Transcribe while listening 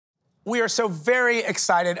We are so very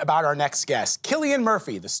excited about our next guest, Cillian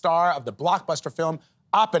Murphy, the star of the blockbuster film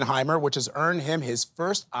Oppenheimer, which has earned him his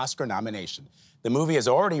first Oscar nomination. The movie has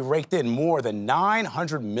already raked in more than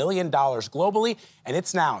 $900 million globally, and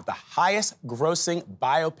it's now the highest-grossing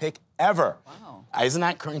biopic ever. Wow. Isn't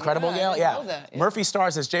that incredible, Gayle? I didn't know that. Yeah. Murphy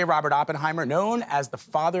stars as J. Robert Oppenheimer, known as the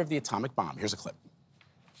father of the atomic bomb. Here's a clip.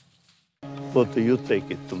 What do you take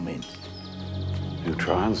it to mean?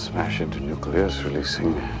 Neutrons smash into nucleus,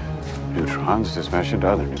 releasing neutrons to smash into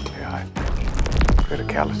other nuclei.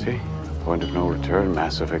 Criticality, point of no return,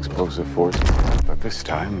 massive explosive force. But this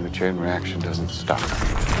time, the chain reaction doesn't stop.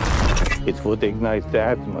 It would ignite the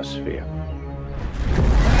atmosphere.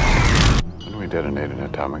 When we detonate an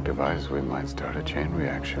atomic device, we might start a chain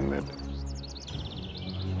reaction that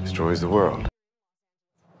destroys the world.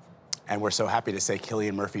 And we're so happy to say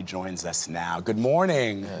Cillian Murphy joins us now. Good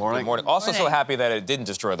morning. Good morning. Also so happy that it didn't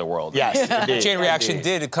destroy the world. Yes, The indeed. chain reaction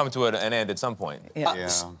did come to an end at some point. Yeah.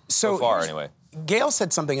 So far, anyway. Gayle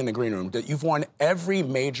said something in the green room that you've won every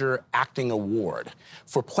major acting award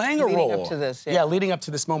for playing a Leading role. up to this, yeah, leading up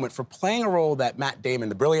to this moment, for playing a role that Matt Damon,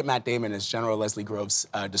 the brilliant Matt Damon, as General Leslie Groves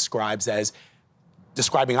describes as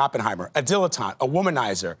describing Oppenheimer, a dilettante, a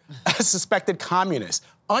womanizer, a suspected communist,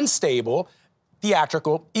 unstable,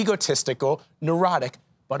 theatrical, egotistical, neurotic,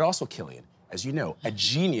 but also, Cillian, as you know, a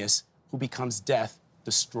genius who becomes death,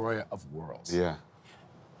 destroyer of worlds. Yeah.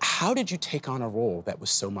 How did you take on a role that was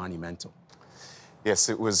so monumental? Yes,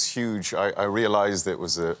 it was huge. I realized it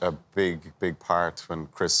was a big, big part when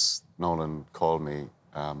Chris Nolan called me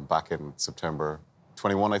back in September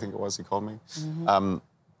 21, I think it was, he called me. Mm-hmm.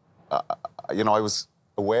 You know, I was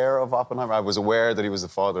aware of Oppenheimer. I was aware that he was the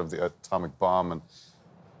father of the atomic bomb, and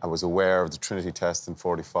I was aware of the Trinity test in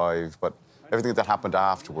 45, but everything that happened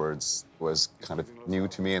afterwards was kind of new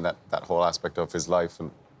to me, and that whole aspect of his life,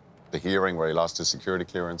 and the hearing where he lost his security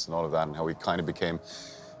clearance and all of that, and how he kind of became,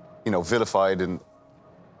 you know, vilified in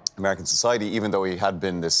American society, even though he had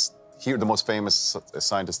been the most famous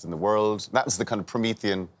scientist in the world. That was the kind of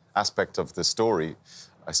Promethean aspect of the story,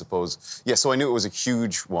 I suppose. Yeah, so I knew it was a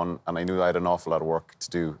huge one, and I knew I had an awful lot of work to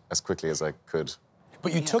do as quickly as I could.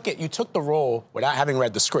 But you took the role without having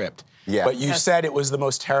read the script. Yeah. But you said it was the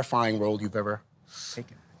most terrifying role you've ever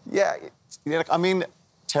taken. Yeah, I mean,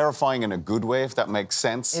 terrifying in a good way, if that makes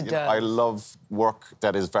sense. It You know, does. I love work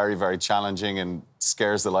that is very, very challenging and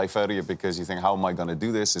scares the life out of you because you think, how am I going to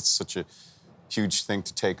do this? It's such a huge thing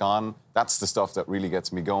to take on. That's the stuff that really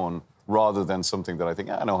gets me going, rather than something that I think,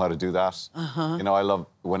 I know how to do that. You know, I love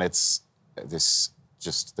when it's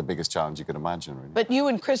just the biggest challenge you could imagine, really. But you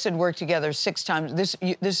and Chris had worked together 6 times.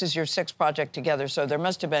 This is your 6th project together, so there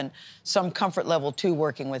must have been some comfort level, too,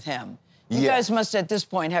 working with him. You guys must, at this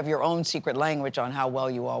point, have your own secret language on how well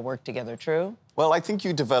you all work together, true? Well, I think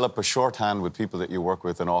you develop a shorthand with people that you work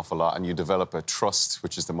with an awful lot, and you develop a trust,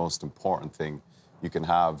 which is the most important thing you can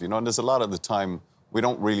have. You know, and there's a lot of the time we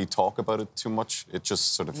don't really talk about it too much. It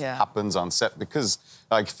just sort of happens on set because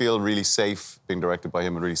I feel really safe being directed by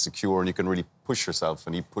him and really secure, and you can really push yourself,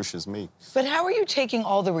 and he pushes me. But how are you taking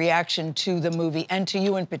all the reaction to the movie, and to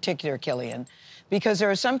you in particular, Cillian? Because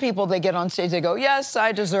there are some people, they get on stage, they go, yes,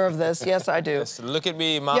 I deserve this, yes, I do. Yes, look at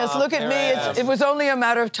me, Mom. Yes, look at me, it was only a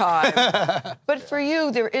matter of time. But for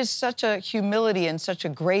you, there is such a humility and such a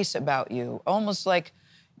grace about you, almost like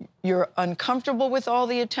you're uncomfortable with all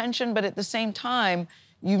the attention, but at the same time,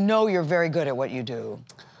 you know you're very good at what you do.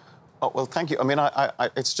 Oh, well, thank you. I mean,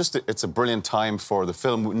 it's a brilliant time for the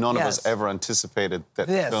film. None of us ever anticipated that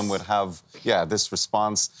the film would have, this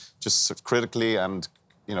response, just sort of critically and,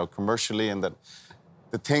 you know, commercially, and that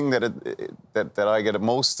the thing that I get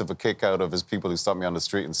most of a kick out of is people who stop me on the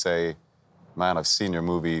street and say, man, I've seen your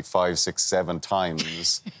movie 5, 6, 7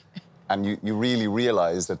 times. And you really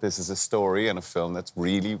realize that this is a story and a film that's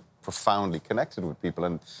really profoundly connected with people,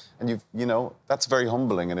 and you know, that's very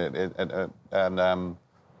humbling, and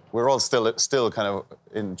we're all still kind of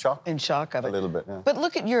in shock. In shock of it. A little bit, yeah. But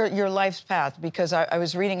look at your life's path, because I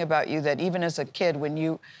was reading about you that even as a kid, when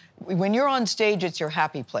you're on stage, it's your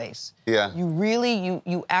happy place. Yeah. You really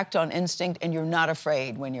you act on instinct, and you're not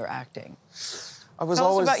afraid when you're acting. I was Tell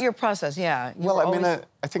always us about your process. Yeah. Well, I mean,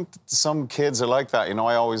 I think some kids are like that. You know,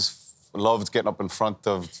 I always loved getting up in front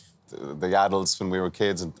of the adults when we were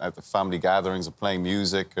kids and at the family gatherings and playing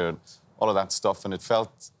music and all of that stuff, and it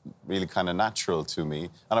felt really kind of natural to me.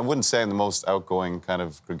 And I wouldn't say I'm the most outgoing, kind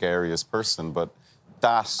of gregarious person, but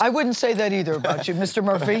that... I wouldn't say that either about you, Mr.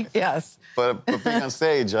 Murphy. Yes. But being on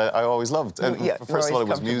stage, I always loved. And first of all, it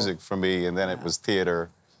was music for me, and then it was theatre,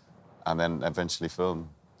 and then eventually film.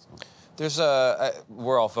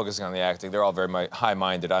 We're all focusing on the acting. They're all very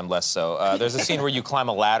high-minded. I'm less so. There's a scene where you climb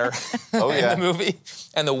a ladder in the movie,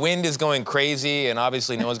 and the wind is going crazy, and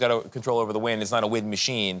obviously no one's got control over the wind. It's not a wind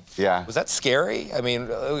machine. Yeah. Was that scary? I mean,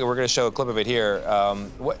 we're going to show a clip of it here.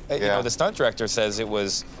 You know, the stunt director says it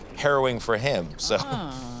was harrowing for him. So.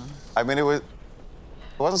 I mean, it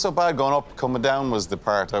wasn't so bad. Going up, coming down was the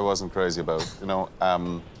part I wasn't crazy about. You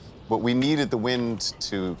know, but we needed the wind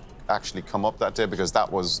to actually come up that day because that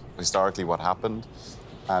was historically what happened,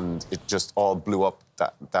 and it just all blew up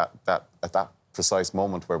at that precise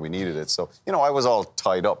moment where we needed it. So you know, I was all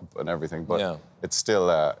tied up and everything, but it's still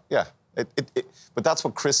but that's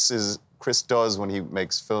what Chris does when he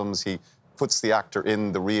makes films. He puts the actor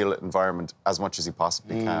in the real environment as much as he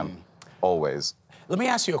possibly can, always. Let me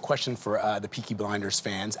ask you a question for the Peaky Blinders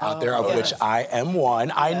fans out there, of which I am one.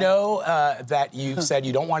 Yeah. I know that you've said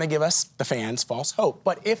you don't want to give us, the fans, false hope.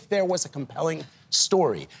 But if there was a compelling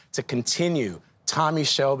story to continue Tommy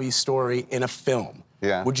Shelby's story in a film,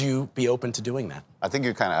 would you be open to doing that? I think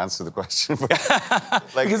you kind of answered the question.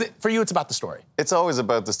 Because for you, it's about the story. It's always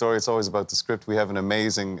about the story. It's always about the script. We have an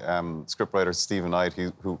amazing scriptwriter, Stephen Knight,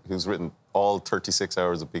 who's written all 36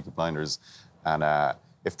 hours of Peaky Blinders. And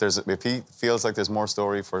if he feels like there's more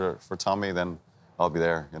story for Tommy, then I'll be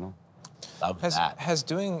there, you know? Has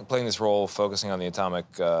playing this role, focusing on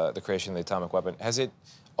the creation of the atomic weapon, has it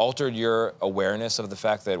altered your awareness of the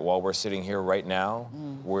fact that while we're sitting here right now,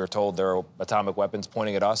 we're told there are atomic weapons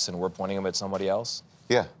pointing at us and we're pointing them at somebody else?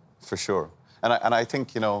 Yeah, for sure. And I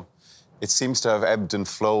think, you know, it seems to have ebbed and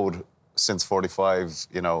flowed since 45,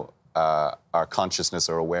 you know, our consciousness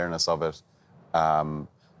or awareness of it.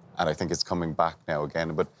 And I think it's coming back now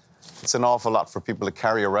again. But it's an awful lot for people to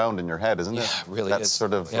carry around in your head, isn't it? Yeah, really That's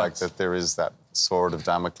sort of like that there is that sword of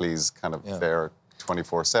Damocles kind of there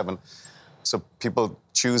 24/7. So people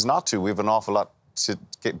choose not to. We have an awful lot to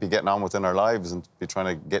be getting on within our lives and be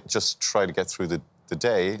trying to try to get through the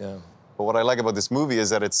day. Yeah. But what I like about this movie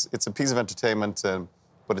is that it's a piece of entertainment,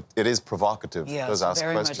 but it is provocative. Yes, it does ask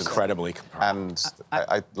very questions. much so. Incredibly. And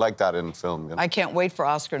I like that in film. You know? I can't wait for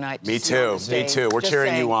Oscar night. Me too. Me too. We're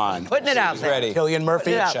cheering you on. Putting it out there. Ready. Cillian Murphy,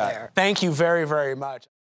 Put it out there. Thank you very, very much.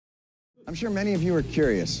 I'm sure many of you are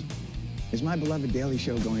curious. Is my beloved Daily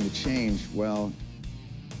Show going to change? Well,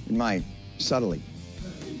 it might, subtly.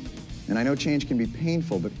 And I know change can be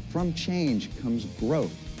painful, but from change comes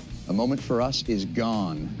growth. A moment for us is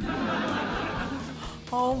gone.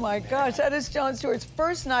 Oh my gosh, that is Jon Stewart's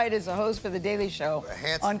first night as a host for The Daily Show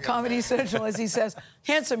on Comedy Central, as he says.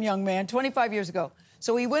 Handsome young man, 25 years ago.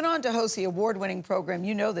 So he went on to host the award-winning program,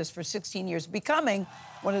 you know this, for 16 years, becoming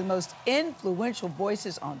one of the most influential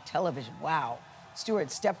voices on television. Wow.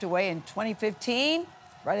 Stewart stepped away in 2015,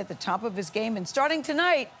 right at the top of his game, and starting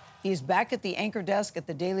tonight, he's back at the anchor desk at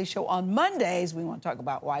The Daily Show on Mondays. We want to talk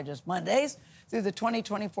about why just Mondays. Through the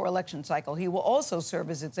 2024 election cycle. He will also serve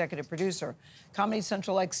as executive producer. Comedy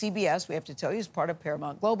Central, like CBS, we have to tell you, is part of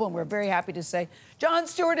Paramount Global, and we're very happy to say Jon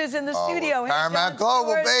Stewart is in the studio. Paramount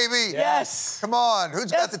Global, baby. Yes. Come on,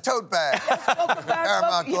 who's got the tote bag? Yes, welcome back.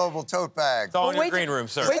 Paramount Global tote bag. It's all in your green room,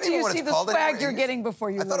 sir. Wait till you see the swag you're getting before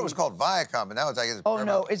you I thought it was called Viacom, but now it's, I guess, Oh,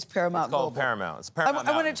 no, it's Paramount It's called Global. Paramount. It's Paramount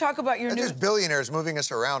I want to talk about your They're new... just billionaires moving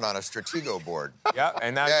us around on a Stratego board. Yeah,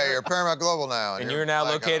 and now you're Paramount Global now. And you're now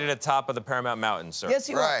located at top of the Paramount Mountain, sir. Yes,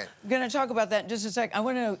 you are. Right. I'm going to talk about that in just a sec. I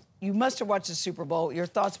want to know, you must have watched the Super Bowl. Your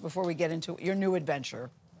thoughts before we get into your new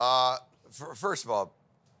adventure. First of all,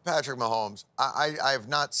 Patrick Mahomes, I have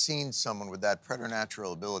not seen someone with that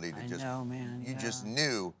preternatural ability to You just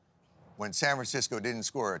knew when San Francisco didn't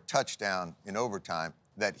score a touchdown in overtime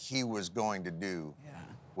that he was going to do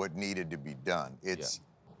what needed to be done.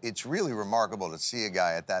 It's really remarkable to see a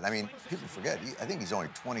guy at that. I mean, people forget, I think he's only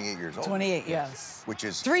 28 years old. 28, yes. Which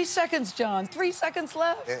is... 3 seconds, John. 3 seconds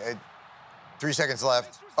left. 3 seconds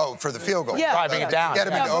left. Oh, for the field goal. Yeah. Driving it down. Get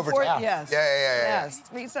him into overtime. Yes. Yeah. Yes,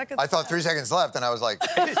 3 seconds I thought 3 seconds left, and I was like...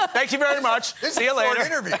 Thank you very much. See you later.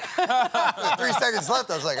 Interview. 3 seconds left.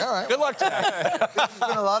 I was like, all right. Good luck today. This has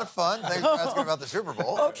been a lot of fun. Thanks for asking about the Super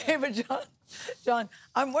Bowl. Okay, but John,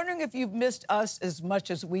 I'm wondering if you've missed us as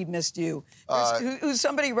much as we've missed you.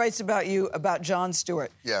 Somebody writes about you, about Jon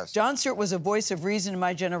Stewart. Yes. Jon Stewart was a voice of reason in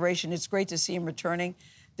my generation. It's great to see him returning.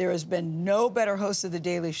 There has been no better host of The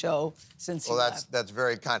Daily Show since he left. That's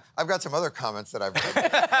very kind. I've got some other comments that I've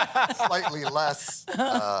read, slightly less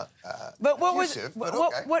but effusive, but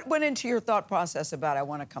okay. what went into your thought process about I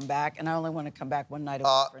want to come back, and I only want to come back one night a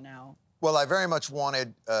week for now? Well, I very much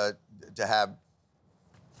wanted to have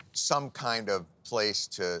some kind of place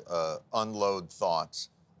to unload thoughts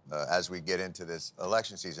as we get into this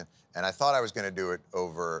election season. And I thought I was going to do it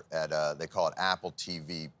over at, they call it Apple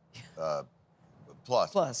TV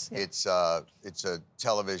Plus. Plus, yeah. It's a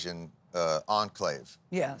television enclave.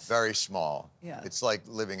 Yes. Very small. Yeah. It's like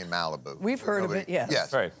living in Malibu. We've heard of it, yes.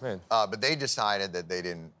 Yes. Right. But they decided that they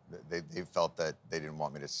felt that they didn't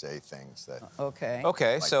want me to say things that Okay.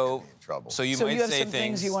 Okay, might so get me in trouble. so you So might you have say some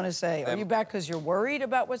things you want to say. Are that- you back because you're worried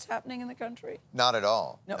about what's happening in the country? Not at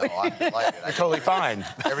all. No, I'm delighted. You're totally fine.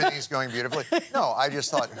 Everything's going beautifully. No, I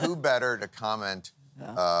just thought, who better to comment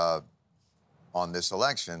on this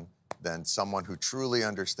election than someone who truly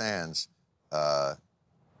understands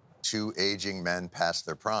two aging men past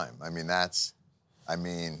their prime. I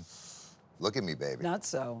mean, look at me, baby. Not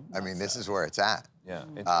so. I mean, this is where it's at. Yeah,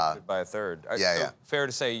 interrupted by a third. Yeah. Fair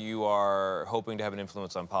to say you are hoping to have an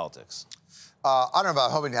influence on politics. I don't know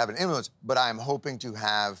about hoping to have an influence, but I'm hoping to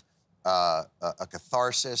have a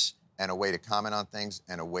catharsis and a way to comment on things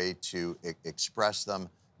and a way to express them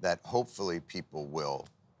that hopefully people will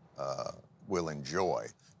enjoy.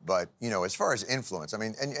 But, you know, as far as influence, I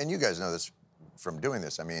mean, and you guys know this from doing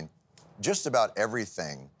this, I mean, just about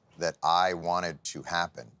everything that I wanted to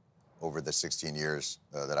happen over the 16 years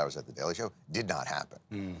that I was at The Daily Show did not happen.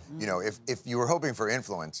 You know, if you were hoping for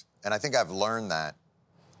influence, and I think I've learned that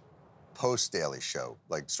post-Daily Show,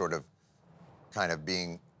 like sort of kind of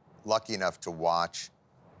being lucky enough to watch,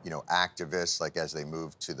 you know, activists, like as they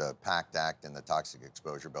move to the PACT Act and the Toxic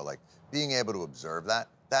Exposure Bill, like being able to observe that,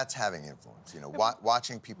 that's having influence. You know,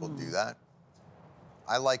 watching people do that.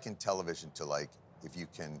 I liken television to, like, if you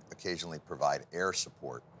can occasionally provide air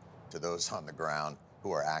support to those on the ground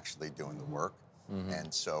who are actually doing the work.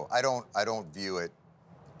 And so I don't view it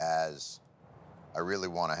as I really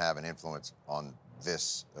want to have an influence on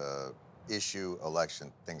this issue,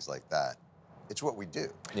 election, things like that. It's what we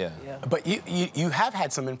do. Yeah. But you have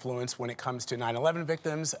had some influence when it comes to 9/11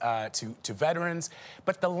 victims, to veterans,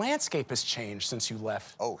 but the landscape has changed since you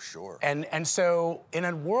left. Oh, sure. And so in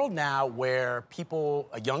a world now where people,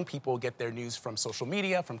 young people get their news from social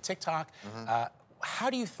media, from TikTok,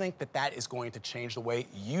 how do you think that that is going to change the way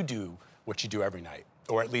you do what you do every night,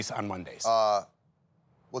 or at least on Mondays? Well,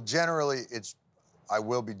 generally, I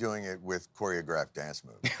will be doing it with choreographed dance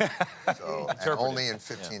moves. So, and only in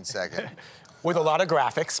 15 seconds. With a lot of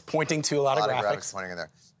graphics, pointing to a lot of graphics. Pointing in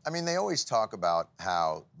there. I mean, they always talk about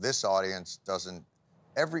how this audience doesn't,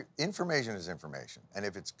 information is information. And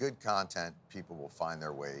if it's good content, people will find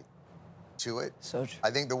their way to it. So true.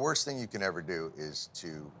 I think the worst thing you can ever do is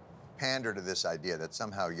to pander to this idea that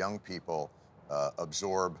somehow young people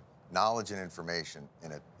absorb knowledge and information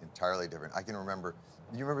in an entirely different, I can remember,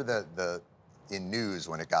 you remember in news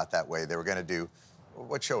when it got that way, they were gonna do,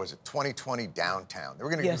 what show was it? 2020 Downtown. They were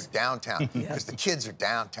going to do Downtown because the kids are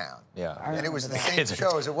downtown. Yeah. And it was the same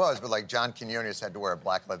show as it was, but like John Quinones had to wear a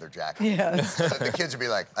black leather jacket. Yeah. So that the kids would be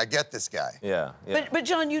like, I get this guy. Yeah. But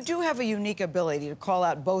John, you do have a unique ability to call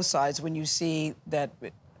out both sides when you see that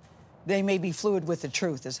they may be fluid with the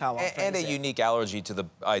truth, is how I'll phrase And a it. unique allergy to the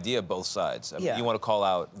idea of both sides. I mean, you want to call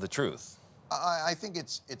out the truth. I think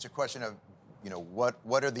it's a question of, you know,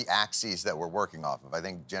 what are the axes that we're working off of? I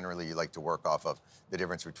think generally you like to work off of the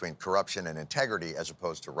difference between corruption and integrity as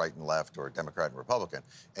opposed to right and left or Democrat and Republican.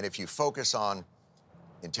 And if you focus on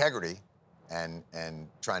integrity and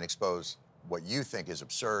try and expose what you think is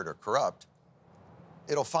absurd or corrupt,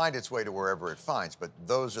 it'll find its way to wherever it finds. But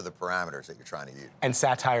those are the parameters that you're trying to use. And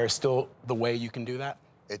satire is still the way you can do that?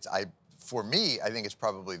 For me, I think it's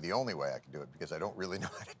probably the only way I can do it because I don't really know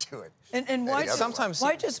how to do it. And why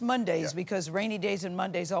why just Mondays? Yeah. Because rainy days and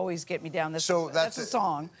Mondays always get me down. That's a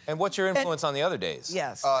song. And what's your influence on the other days?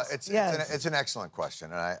 Yes. It's an excellent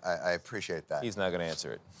question, and I appreciate that. He's not going to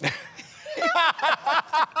answer it. I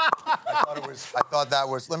thought that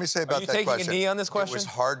was. Let me say about that question. Are you taking a knee on this question? It was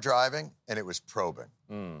hard driving and it was probing.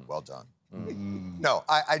 Well done. No,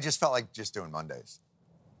 I just felt like just doing Mondays.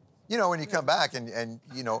 You know, when you come back and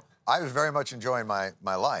you know, I was very much enjoying my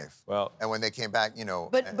life. Well, and when they came back, you know.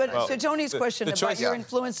 But to Tony's question the about choice, your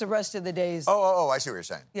influence the rest of the days. Oh, I see what you're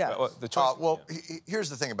saying. Yeah. The choice, here's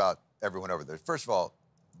the thing about everyone over there. First of all,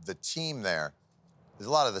 the team there, there's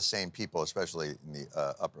a lot of the same people, especially in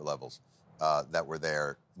the upper levels, that were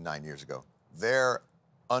there 9 years ago. They're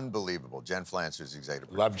unbelievable. Jen Flans, who's the executive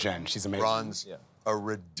producer, Love Jen. She's amazing. runs a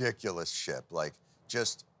ridiculous ship. Like,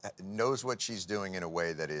 just knows what she's doing in a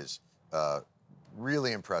way that is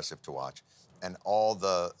really impressive to watch. And all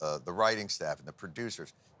the writing staff and the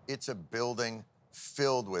producers. It's a building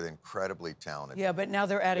filled with incredibly talented Yeah, but now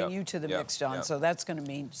they're adding you to the mix, John, so that's going to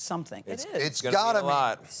mean something. It's got to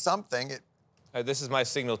mean something. This is my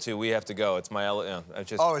signal to we have to go. It's my Oh,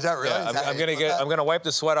 is that really? Yeah, I'm gonna wipe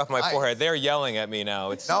the sweat off my forehead. They're yelling at me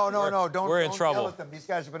now. Don't. We're in trouble. Yell at them. These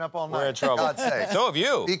guys have been up all night. We're in trouble. For God's sake. So have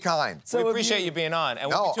you. Be kind. We appreciate you being on. And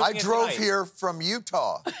No, we'll I drove here from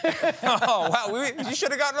Utah. Oh wow, you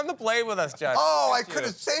should have gotten on the plane with us, Josh. Oh, I could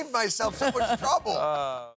have saved myself so much trouble.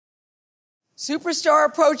 Superstar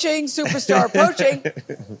approaching, superstar approaching.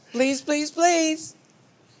 Please, please, please.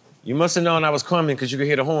 You must have known I was coming because you could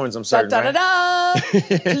hear the horns, I'm certain, Da, da, da, da.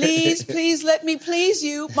 Please, please let me please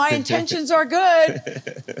you. My intentions are good.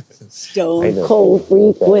 Stone Cold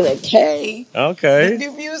Freak with a K. Okay.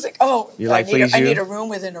 New music. Oh, you like please I you? need a room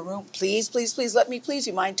within a room. Please, please, please let me please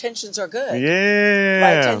you. My intentions are good. Yeah.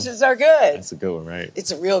 My intentions are good. That's a good one, right?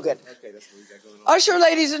 It's a real good. Okay, that's what we got going on. Usher,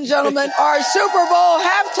 ladies and gentlemen, our Super Bowl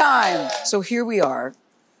halftime. So here we are.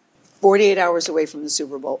 48 hours away from the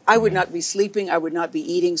Super Bowl. I would not be sleeping. I would not be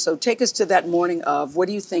eating. So take us to that morning of. What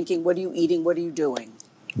are you thinking? What are you eating? What are you doing?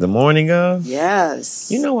 The morning of? Yes.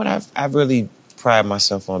 You know what? I've really pride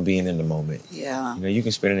myself on being in the moment. Yeah. You know, you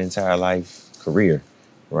can spend an entire career,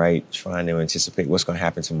 right, trying to anticipate what's going to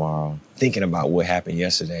happen tomorrow, thinking about what happened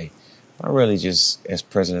yesterday. I'm really just as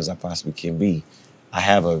present as I possibly can be. I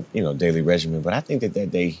have a, daily regimen, but I think that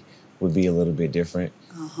day would be a little bit different.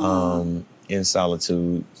 In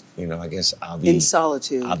solitude, I guess I'll be... In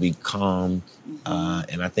solitude. I'll be calm.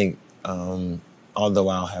 And I think although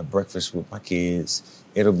I'll have breakfast with my kids,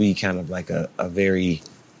 it'll be kind of like a very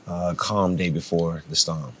calm day before the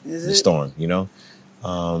storm.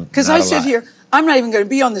 Because I sit here, I'm not even going to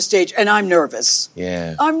be on the stage, and I'm nervous.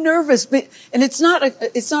 Yeah. I'm nervous, and it's not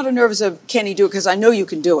a nervous of can he do it, because I know you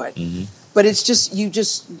can do it. Mm-hmm. But it's just you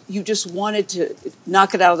just wanted to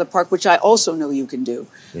knock it out of the park, which I also know you can do.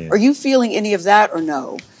 Yeah. Are you feeling any of that or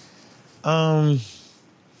no? No.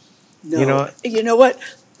 You know what?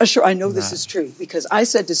 Sure, I know this is true because I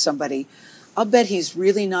said to somebody, I'll bet he's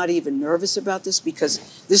really not even nervous about this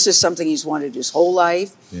because this is something he's wanted his whole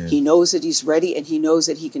life. Yeah. He knows that he's ready and he knows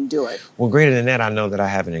that he can do it. Well, greater than that, I know that I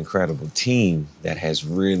have an incredible team that has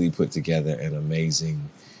really put together an amazing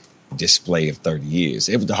display of 30 years.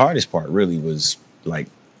 The hardest part really was like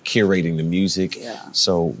curating the music. Yeah.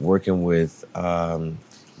 So working with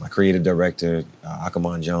my creative director,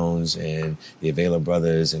 Akaman Jones, and the Avila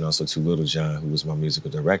brothers, and also Little John, who was my musical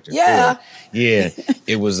director. Yeah. Yeah.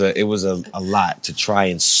 It was a lot to try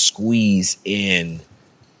and squeeze in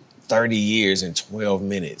 30 years in 12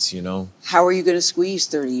 minutes, How are you going to squeeze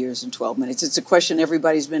 30 years in 12 minutes? It's a question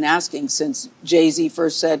everybody's been asking since Jay-Z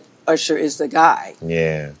first said Usher is the guy.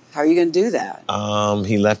 Yeah. How are you going to do that?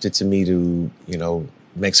 He left it to me to,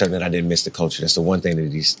 make certain that I didn't miss the culture. That's the one thing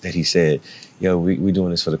that he said, we're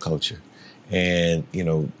doing this for the culture. And,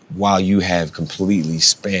 while you have completely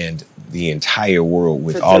spanned the entire world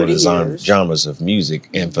with all of the genres of music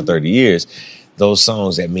and for 30 years, those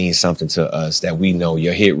songs that mean something to us, that we know,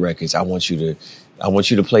 your hit records, I want you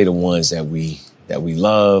to play the ones that we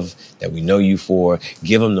love, that we know you for.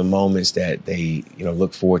 Give them the moments that they,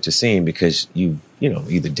 look forward to seeing because you've,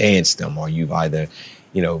 either danced them or you've either,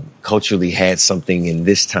 culturally had something in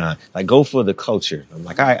this time. Like, go for the culture. I'm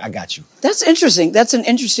like, all right, I got you. That's interesting. That's an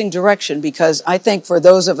interesting direction because I think for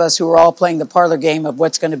those of us who are all playing the parlor game of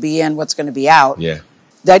what's going to be in, what's going to be out,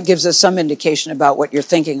 that gives us some indication about what you're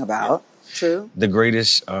thinking about. True. The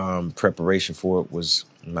greatest preparation for it was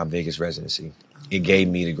my Vegas residency. It gave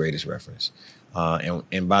me the greatest reference.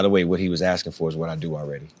 And by the way, what he was asking for is what I do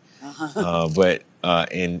already. But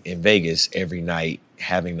in Vegas, every night,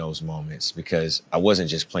 having those moments, because I wasn't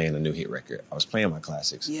just playing a new hit record. I was playing my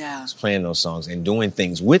classics. Yeah. I was playing those songs and doing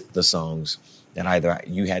things with the songs that either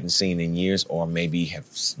you hadn't seen in years or maybe have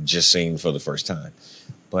just seen for the first time.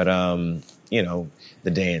 But,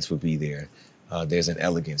 the dance would be there. There's an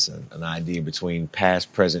elegance, an idea between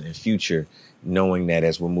past, present, and future, knowing that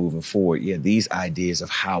as we're moving forward, these ideas of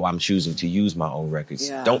how I'm choosing to use my own records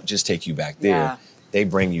don't just take you back there. Yeah. They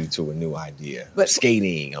bring you to a new idea. But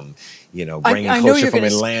skating, bringing culture from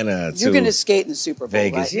Atlanta to you're going to skate in the Super Bowl,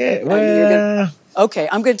 Vegas. Right? Yeah, well, okay,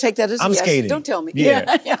 I'm going to take that as a I'm yes. skating. Don't tell me.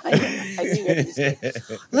 Yeah.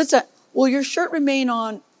 Let's. Will your shirt remain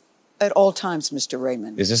on at all times, Mr.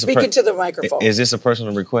 Raymond? Is this speaking to the microphone? Is this a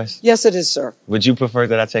personal request? Yes, it is, sir. Would you prefer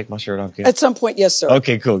that I take my shirt off? At some point, yes, sir.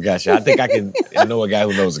 Okay, cool, gotcha. I think I know a guy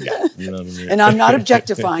who knows a guy. You know what I mean? And I'm not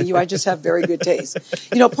objectifying you. I just have very good taste.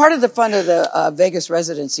 Part of the fun of the Vegas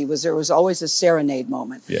residency was there was always a serenade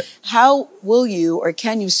moment. Yeah. How will you or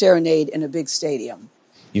can you serenade in a big stadium?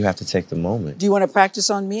 You have to take the moment. Do you want to practice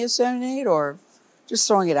on me a serenade or just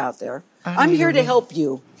throwing it out there? I'm here to help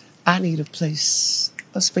you. I need a space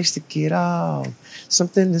to get off.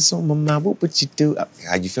 Something that's on my mind. What would you do?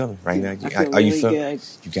 How you feeling right now? I feel really good.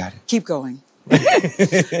 You got it. Keep going.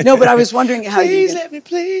 No, but I was wondering how please let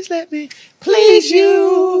me, please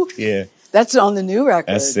you. Yeah. That's on the new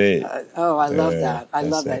record. That's it. I love that. I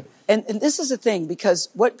love that. And this is the thing, because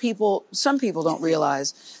some people don't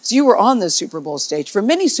realize, so you were on the Super Bowl stage. For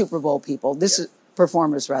many Super Bowl people,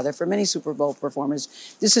 for many Super Bowl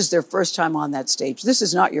performers, this is their first time on that stage. This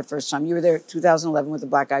is not your first time. You were there in 2011 with the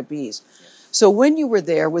Black Eyed Peas. So when you were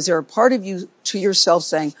there, was there a part of you to yourself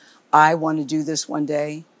saying, I want to do this one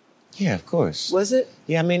day? Yeah, of course. Was it?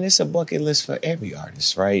 Yeah, I mean, it's a bucket list for every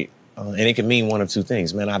artist, right? And it can mean one of two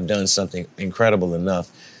things. Man, I've done something incredible enough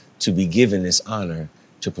to be given this honor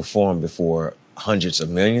to perform before hundreds of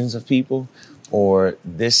millions of people, or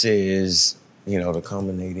this is, the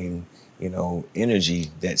culminating,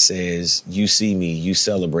 energy that says, you see me, you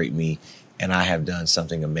celebrate me, and I have done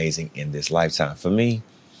something amazing in this lifetime. For me,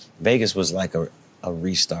 Vegas was like a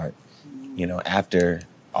restart, after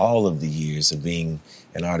all of the years of being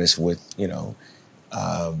an artist with,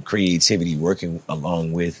 creativity, working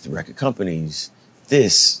along with record companies.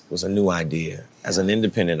 This was a new idea. As an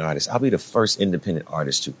independent artist, I'll be the first independent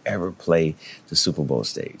artist to ever play the Super Bowl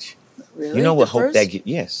stage. Really? You know what hope that gives?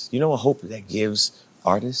 Yes. You know what hope that gives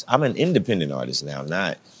artists? I'm an independent artist now,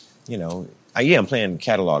 not, I'm playing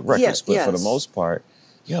catalog records, but for the most part,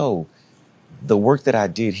 the work that I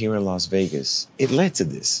did here in Las Vegas, it led to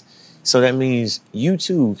this. So that means you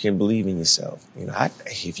too can believe in yourself.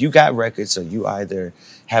 If you got records, or you either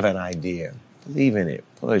have an idea, believe in it,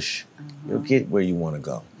 push, you'll get where you want to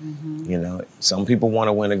go. Some people want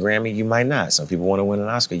to win a Grammy, you might not. Some people want to win an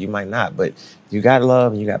Oscar, you might not. But you got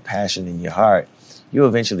love and you got passion in your heart, you'll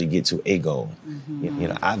eventually get to a goal.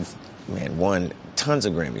 I've won tons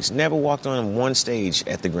of Grammys, never walked on one stage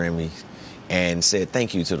at the Grammy and said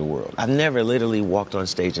thank you to the world. I've never literally walked on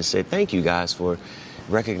stage and said thank you guys for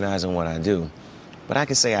recognizing what I do. But I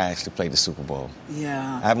can say I actually played the Super Bowl.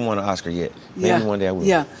 Yeah. I haven't won an Oscar yet. Maybe one day I will.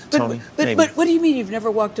 Yeah. Tony, but what do you mean you've never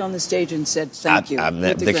walked on the stage and said thank you?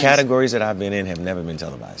 The categories that I've been in have never been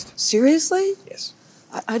televised. Seriously? Yes.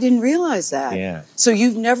 I didn't realize that. Yeah. So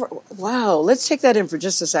you've never, wow, let's take that in for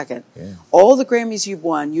just a second. Yeah. All the Grammys you've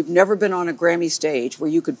won, you've never been on a Grammy stage where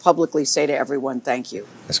you could publicly say to everyone, thank you.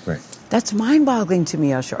 That's correct. That's mind-boggling to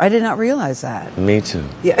me, Usher. I did not realize that. Me too.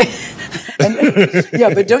 Yeah.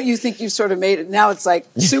 But don't you think you've sort of made it, now it's like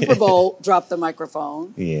Super Bowl, drop the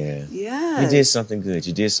microphone. Yeah. Yeah. You did something good.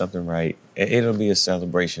 You did something right. It'll be a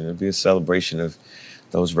celebration. It'll be a celebration of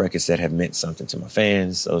those records that have meant something to my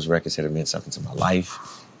fans, those records that have meant something to my life.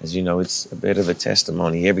 As you know, it's a bit of a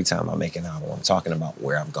testimony every time I make an album. I'm talking about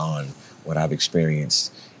where I've gone, what I've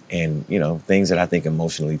experienced, and, things that I think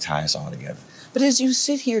emotionally tie us all together. But as you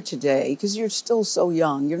sit here today, because you're still so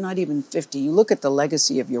young, you're not even 50, you look at the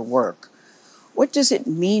legacy of your work. What does it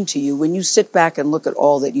mean to you when you sit back and look at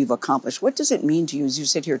all that you've accomplished? What does it mean to you as you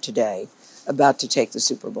sit here today, about to take the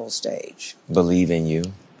Super Bowl stage? Believe in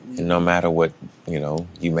you. And no matter what,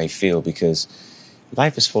 you may feel, because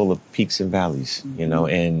life is full of peaks and valleys,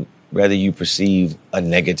 and whether you perceive a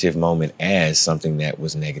negative moment as something that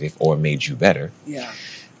was negative or made you better,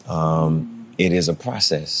 it is a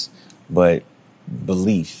process. But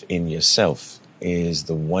belief in yourself is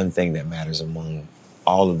the one thing that matters among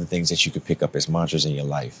all of the things that you could pick up as mantras in your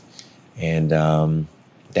life. And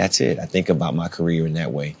that's it. I think about my career in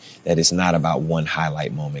that way, that it's not about one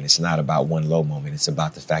highlight moment. It's not about one low moment. It's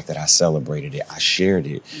about the fact that I celebrated it. I shared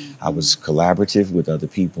it. I was collaborative with other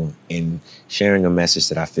people in sharing a message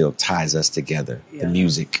that I feel ties us together. The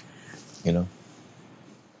music, I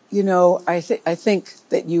think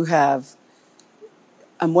that you have,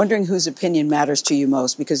 I'm wondering whose opinion matters to you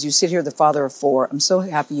most, because you sit here, the father of 4. I'm so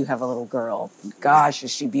happy you have a little girl. Gosh,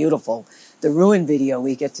 is she beautiful. The Ruin video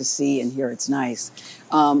we get to see and hear, it's nice.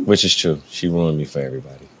 Which is true. She ruined me for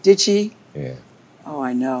everybody. Did she? Yeah. Oh,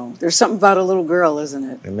 I know. There's something about a little girl, isn't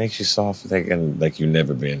it? It makes you soft, like you've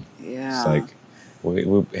never been. Yeah. It's like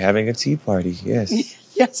we're having a tea party, yes.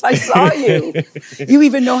 Yes, I saw you. You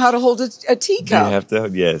even know how to hold a teacup. You have to,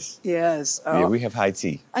 yes. Yes. Oh. Yeah, we have high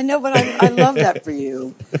tea. I know, but I love that for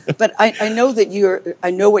you. But I know that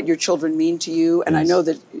I know what your children mean to you, and I know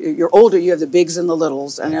that you're older, you have the bigs and the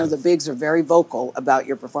littles, and I know the bigs are very vocal about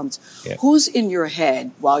your performance. Yeah. Who's in your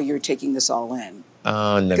head while you're taking this all in?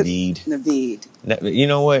 Naveed. Naveed. You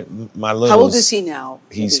know what? My littles. How old is he now?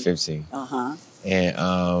 He's 15. Uh-huh.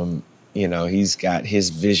 And, he's got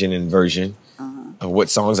his vision and version of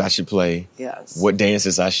what songs I should play, what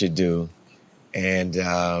dances I should do, and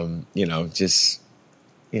it's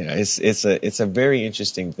a very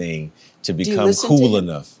interesting thing to become cool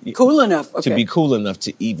enough. Cool enough, okay. To be cool enough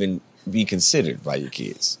to even be considered by your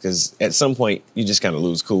kids. Because at some point, you just kind of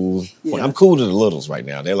lose cool. Yeah. I'm cool to the littles right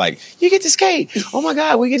now. They're like, you get to skate. Oh, my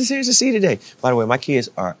God, we get to San Francisco today. By the way, my kids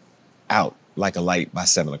are out like a light by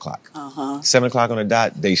 7 o'clock. 7 o'clock on the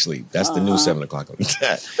dot, they sleep. That's the new 7 o'clock on the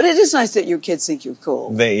dot. But it is nice that your kids think you're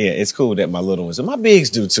cool. It's cool that my little ones, and my bigs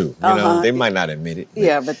do too. You know, they might not admit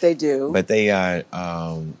it. But they do. But they are,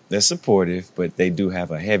 they're supportive, but they do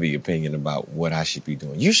have a heavy opinion about what I should be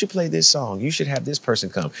doing. You should play this song. You should have this person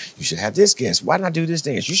come. You should have this guest. Why not do this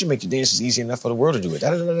dance? You should make your dances easy enough for the world to do it. Da,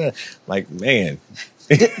 da, da, da. Like, man.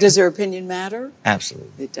 Does their opinion matter?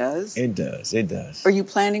 Absolutely. It does? It does. It does. Are you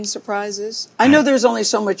planning surprises? I know there's only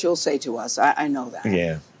so much you'll say to us. I know that.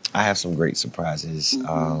 Yeah. I have some great surprises.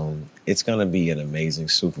 It's going to be an amazing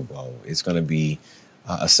Super Bowl. It's going to be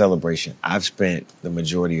a celebration. I've spent the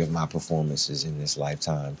majority of my performances in this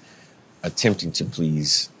lifetime attempting to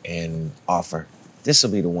please and offer. This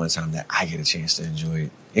will be the one time that I get a chance to enjoy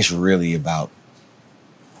it. It's really about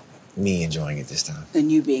me enjoying it this time.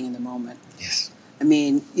 And you being in the moment. Yes. I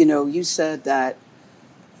mean, you know, you said that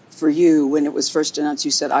for you, when it was first announced,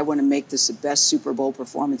 you said, I want to make this the best Super Bowl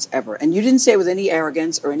performance ever. And you didn't say it with any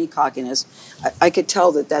arrogance or any cockiness. I could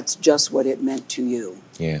tell that that's just what it meant to you.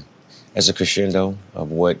 Yeah. As a crescendo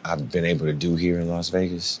of what I've been able to do here in Las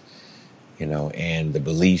Vegas, you know, and the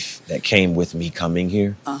belief that came with me coming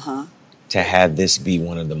here, to have this be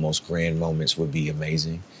one of the most grand moments would be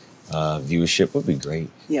amazing. Viewership would be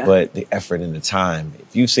great. Yeah. But the effort and the time,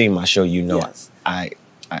 if you've seen my show, you know, Yes.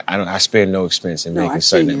 I spare no expense in making I've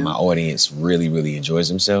certain seen that you. my audience really, really enjoys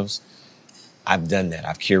themselves. I've done that.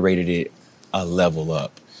 I've curated it a level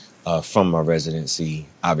up from my residency,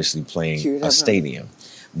 obviously playing a stadium.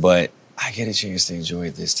 But I get a chance to enjoy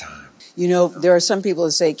it this time. You know, there are some people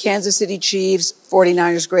that say Kansas City Chiefs,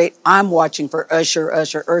 49ers great. I'm watching for Usher,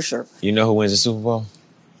 Usher, Usher. You know who wins the Super Bowl?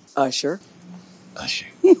 Usher. Usher.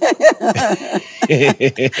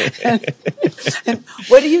 And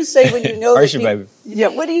what do you say when you know Usher, that baby. Yeah,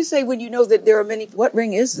 what do you say when you know that there are many? What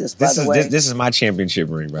ring is this, by the way? This is my championship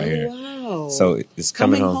ring right here. Wow. So it's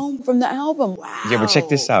coming home from the album. Wow. Yeah, but check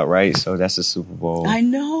this out, right? So that's the Super Bowl. I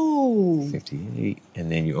know. 58,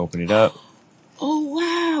 and then you open it up. Oh,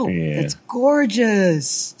 wow. Yeah. That's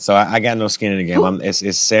gorgeous. So I got no skin in the game.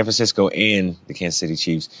 It's San Francisco and the Kansas City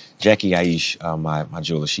Chiefs. Jackie Aish, my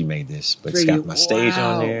jeweler, she made this, but it's got my stage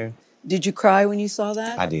on there. Did you cry when you saw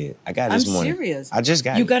that? I did. I got it this morning. I'm serious. I just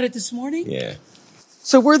got it. You got it this morning? Yeah.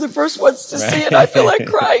 So we're the first ones to see it. I feel like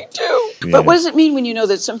crying too. Yeah. But what does it mean when you know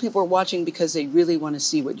that some people are watching because they really want to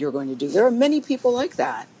see what you're going to do? There are many people like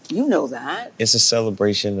that. You know that. It's a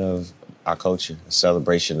celebration of our culture, a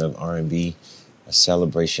celebration of R&B, a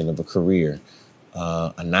celebration of a career,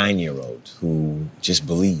 a 9-year-old who just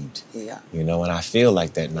believed. Yeah. You know, and I feel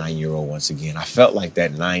like that 9-year-old once again. I felt like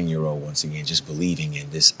that 9-year-old once again, just believing in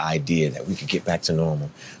this idea that we could get back to normal.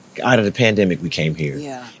 Out of the pandemic, we came here.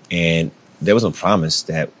 Yeah. And there was a promise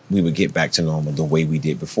that we would get back to normal the way we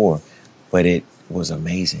did before. But it was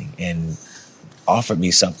amazing and offered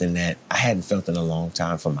me something that I hadn't felt in a long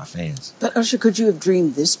time from my fans. But Usher, could you have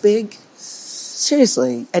dreamed this big?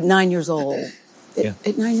 Seriously, at 9 years old. Yeah.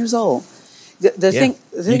 At 9 years old. The thing,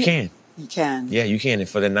 you can. You can. Yeah, you can. And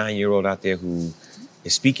for the 9-year-old out there who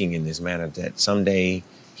is speaking in this manner, that someday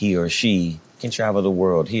he or she can travel the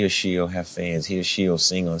world. He or she will have fans. He or she will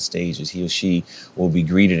sing on stages. He or she will be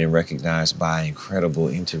greeted and recognized by incredible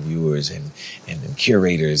interviewers and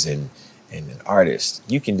curators and artists.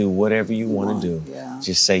 You can do whatever you want to do. Yeah.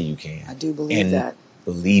 Just say you can. I do believe that.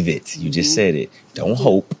 Believe it. You just said it. Don't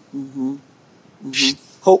hope.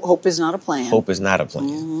 Hope is not a plan. Hope is not a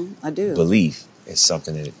plan. I do. Belief is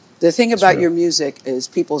something that... The thing about real. your music is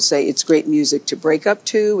people say it's great music to break up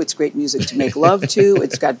to, it's great music to make love to,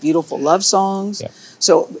 it's got beautiful love songs. Yeah.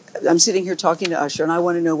 So I'm sitting here talking to Usher, and I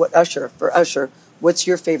want to know for Usher, what's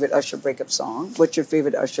your favorite Usher breakup song? What's your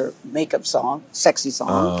favorite Usher makeup song, sexy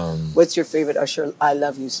song? What's your favorite Usher I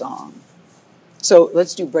love you song? So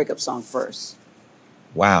let's do breakup song first.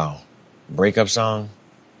 Wow. Breakup song?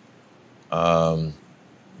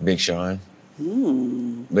 Big Sean.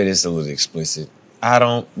 But it's a little explicit. I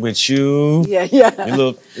don't with you. Yeah.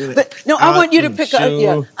 But no, I want you to pick up.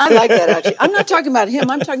 Yeah, I like that actually. I'm not talking about him.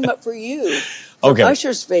 I'm talking about for you. Okay.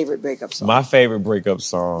 Usher's favorite breakup song. My favorite breakup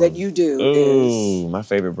song that you do is. My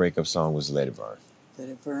favorite breakup song was Let It Burn. Let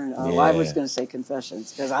It Burn. Oh, Yeah. I was going to say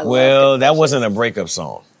Confessions because I. Well, that wasn't a breakup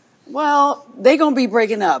song. Well, they gonna be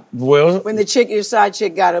breaking up. Well, when your side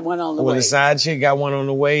chick got one on the way. When the side chick got one on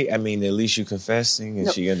the way, I mean, at least you confessing and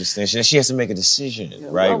she understands. She has to make a decision,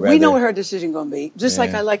 right? Well, we know what her decision gonna be. Just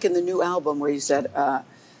like I like in the new album where you said,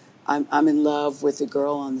 I'm in love with the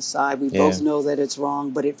girl on the side. We both know that it's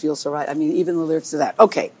wrong, but it feels so right. I mean, even the lyrics to that.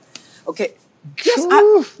 Okay, Okay. Yes,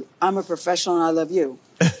 I'm a professional and I love you.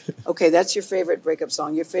 Okay, that's your favorite breakup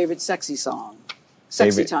song. Your favorite sexy song.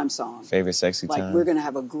 Sexy time song. Favorite sexy time. Like, we're going to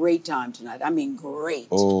have a great time tonight. I mean, great.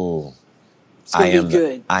 Oh. It's going to be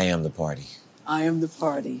good. I Am the Party. I Am the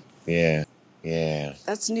Party. Yeah.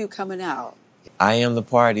 That's new coming out. I Am the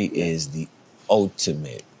Party is the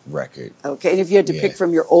ultimate record. Okay, and if you had to pick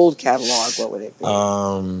from your old catalog, what would it be?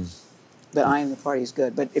 But I Am the Party is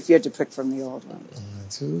good. But if you had to pick from the old one.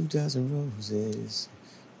 2 dozen roses.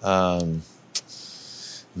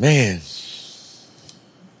 Man.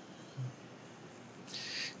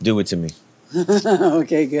 Do It to Me.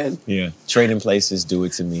 Okay, good. Yeah. Trading Places, Do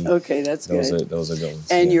It to Me. Okay, that's good. Those are good ones.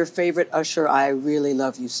 And your favorite Usher, I Really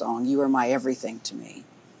Love You song. You are my everything to me.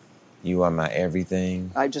 You Are My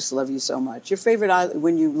Everything. I just love you so much. Your favorite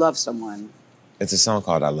when you love someone. It's a song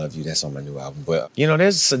called I Love You. That's on my new album. But,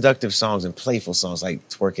 there's seductive songs and playful songs like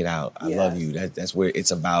Twerk It Out. I Love You. That's where it's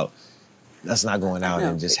about us not going out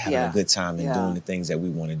and just having a good time and doing the things that we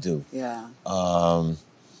want to do. Yeah.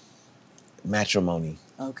 Matrimony.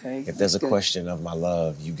 Okay. If there's a question of my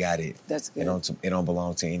love, you got it. That's good. It don't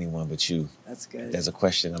belong to anyone but you. That's good. If there's a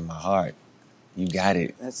question of my heart, you got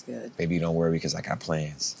it. That's good. Baby, don't worry because I got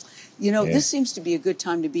plans. This seems to be a good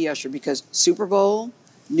time to be Usher because Super Bowl,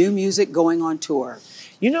 new music, going on tour.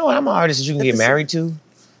 I'm an artist that you can get married to.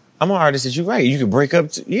 I'm an artist that you can break up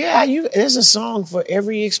to. Yeah, there's a song for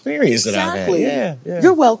every experience that I've had. Yeah.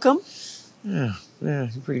 You're welcome. Yeah, you're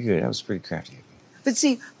pretty good. That was pretty crafty. But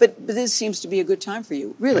see, but this seems to be a good time for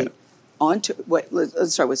you, really. Right.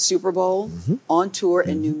 Let's start with Super Bowl, on tour,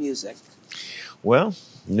 and new music. Well,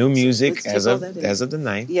 new music as of the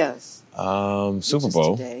night. Yes. Super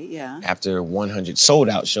Bowl. Today, After 100 sold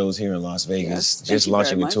out shows here in Las Vegas, just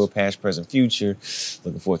launching a tour, past, present, future.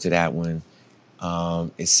 Looking forward to that one.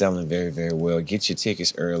 It's selling very, very well. Get your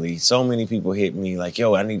tickets early. So many people hit me like,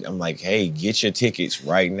 yo, I'm like, hey, get your tickets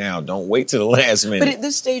right now. Don't wait till the last minute. But at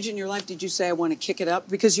this stage in your life, did you say, I want to kick it up?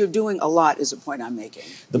 Because you're doing a lot is the point I'm making.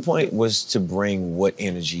 The point was to bring what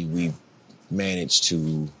energy we've managed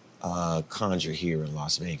to conjure here in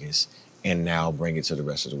Las Vegas and now bring it to the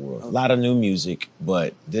rest of the world. Okay. A lot of new music,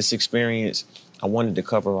 but this experience, I wanted to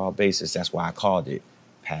cover all bases. That's why I called it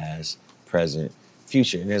Past, Present,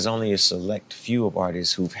 Future. And there's only a select few of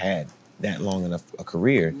artists who've had that long enough a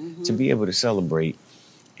career to be able to celebrate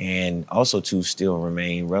and also to still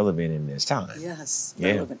remain relevant in this time. Yes,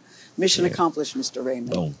 relevant. Mission accomplished, Mr.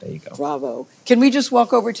 Raymond. Boom, there you go. Bravo. Can we just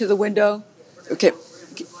walk over to the window? Okay.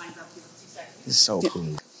 This is so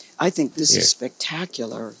cool. I think this is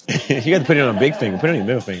spectacular. You got to put it on a big finger. Put it on your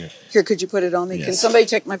middle finger. Here, could you put it on me? Yes. Can somebody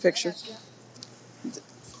take my picture?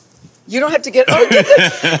 You don't have to get. Go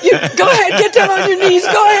ahead, get down on your knees.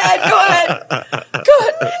 Go ahead.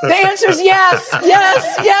 The answer is yes.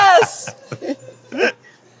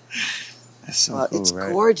 That's so cool, it's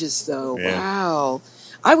right? gorgeous, though. Yeah. Wow.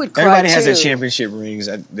 I would cry Everybody has too. their championship rings.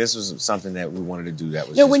 This was something that we wanted to do. That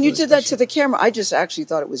was when you really did that to the camera, I just actually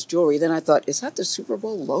thought it was jewelry. Then I thought, is that the Super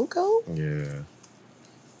Bowl logo? Yeah.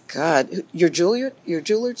 God, your jeweler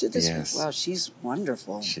did this? Yes. Wow, she's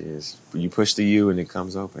wonderful. She is. You push the U and it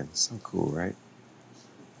comes open. It's so cool, right?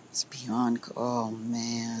 It's beyond. Oh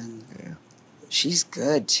man. Yeah. She's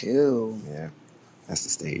good too. Yeah. That's the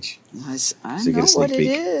stage. I So know what it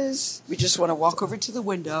is. We just want to walk over to the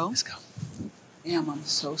window. Let's go. Damn, I'm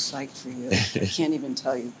so psyched for you. I can't even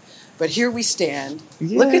tell you. But here we stand.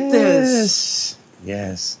 Yes. Look at this.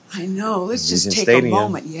 Yes. I know. Let's just Regent take Stadium. a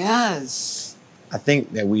moment. Yes. I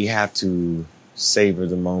think that we have to savor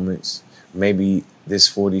the moments. Maybe this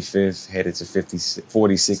 45th, headed to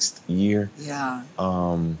 46th year,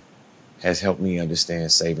 has helped me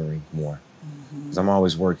understand savoring more. Because I'm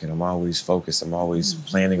always working, I'm always focused, I'm always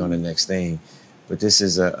planning on the next thing. But this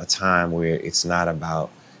is a time where it's not about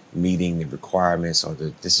meeting the requirements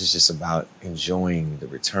this is just about enjoying the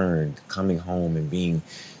return, coming home and being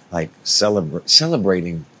like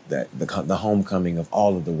celebrating the homecoming of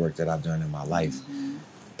all of the work that I've done in my life.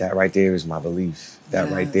 That right there is my belief.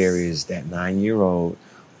 That right there is that 9-year-old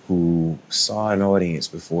who saw an audience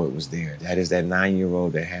before it was there. That is that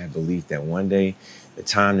 9-year-old that had belief that one day the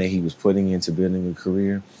time that he was putting into building a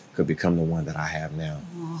career could become the one that I have now.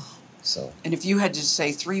 So. And if you had to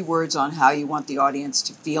say 3 words on how you want the audience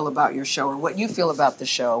to feel about your show or what you feel about the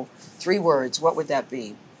show, 3 words, what would that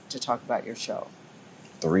be to talk about your show?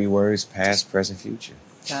 3 words, past, present, future.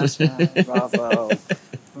 Bravo.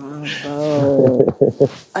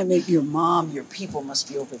 I mean, your mom, your people must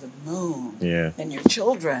be over the moon. Yeah. And your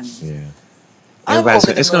children. Yeah.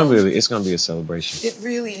 It's gonna be a celebration. It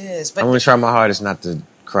really is. I'm gonna try my hardest not to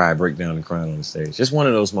break down and cry on the stage. Just one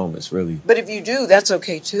of those moments, really. But if you do, that's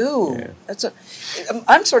okay too. Yeah.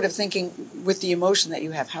 I'm sort of thinking with the emotion that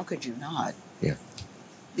you have, how could you not? Yeah.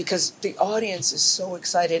 Because the audience is so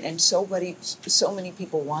excited and so many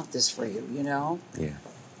people want this for you, you know? Yeah.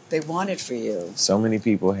 They want it for you. So many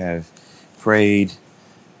people have prayed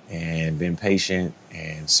and been patient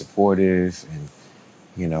and supportive and,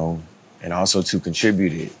 you know, and also to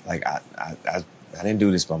contribute it. Like, I didn't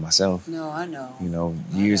do this by myself. No, I know. You know,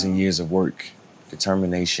 years and years of work,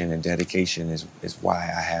 determination and dedication is why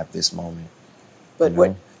I have this moment. But you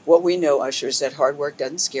know? what we know, Usher, is that hard work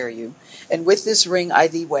doesn't scare you. And with this ring, I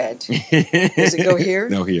thee wed. Does it go here?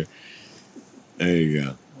 No, here. There you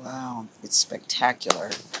go. Wow, it's spectacular.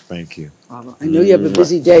 Thank you. I know you have a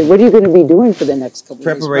busy day. What are you going to be doing for the next couple of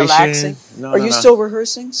days? Preparation. Relaxing? Are you still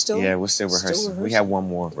rehearsing? Yeah, we're still rehearsing. We have one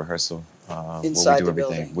more rehearsal. Inside where we do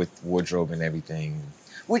the everything building. with wardrobe and everything.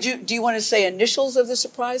 Do you want to say initials of the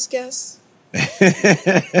surprise guests?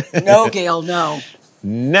 No, Gayle, no.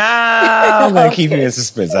 Nah, I'm gonna keep you in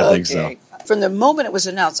suspense. I think so. From the moment it was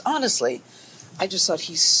announced, honestly, I just thought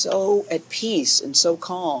he's so at peace and so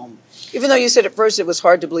calm. Even though you said at first it was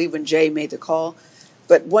hard to believe when Jay made the call,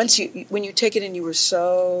 but when you take it in, you were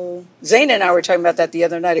so. Zayn and I were talking about that the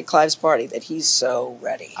other night at Clive's party. That he's so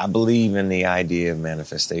ready. I believe in the idea of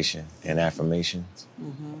manifestation and affirmations.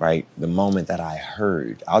 Right? The moment that I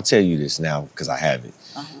heard, I'll tell you this now because I have it.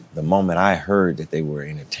 The moment I heard that they were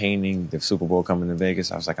entertaining the Super Bowl coming to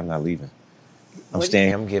Vegas, I was like, I'm not leaving. I'm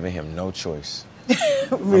staying. I'm giving him no choice.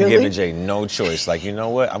 Really? I'm giving Jay no choice. Like, you know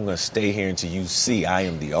what? I'm going to stay here until you see I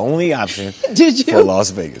am the only option for Las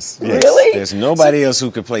Vegas. Yes. Really? There's nobody else who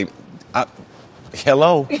could play.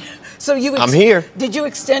 Hello. So I'm here. Did you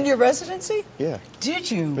extend your residency? Yeah. Did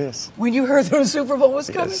you? Yes. When you heard the Super Bowl was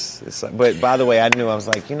coming? Yes. It's like, but by the way, I knew, I was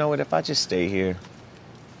like, you know what? If I just stay here,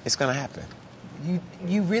 it's going to happen.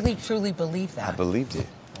 You really, truly believe that? I believed it.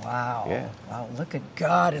 Wow. Yeah. Wow, look at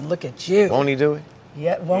God and look at you. Won't he do it?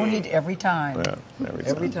 Yeah, won't he? Every time. Yeah,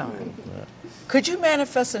 every time. Yeah. Could you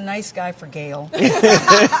manifest a nice guy for Gayle?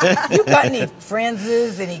 You got any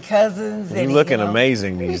friends, any cousins? You're looking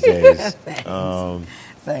amazing these days. Thanks.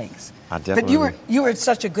 Thanks. I definitely. But you were at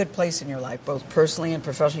such a good place in your life, both personally and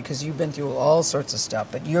professionally, because you've been through all sorts of stuff.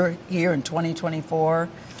 But you're here in 2024.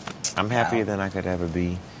 I'm happier than I could ever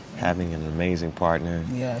be, having an amazing partner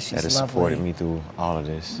that has supported me through all of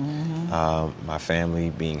this. My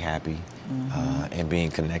family being happy and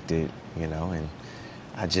being connected, you know, and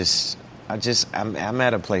I'm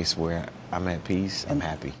at a place where I'm at peace. I'm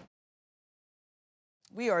happy.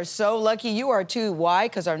 We are so lucky. You are too. Why?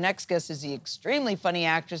 Because our next guest is the extremely funny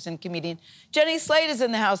actress and comedian. Jenny Slate is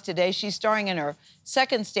in the house today. She's starring in her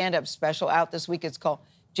second stand-up special out this week. It's called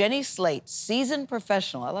Jenny Slate, Seasoned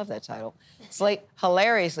Professional. I love that title. Slate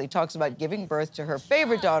hilariously talks about giving birth to her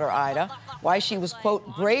favorite daughter, Ida, why she was,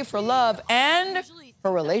 quote, brave for love, and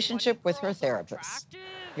her relationship with her therapist.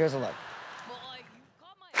 Here's a look.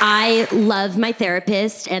 I love my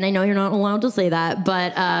therapist, and I know you're not allowed to say that,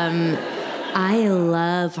 but I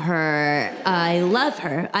love her. I love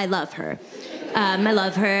her. I love her. I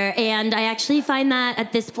love her. And I actually find that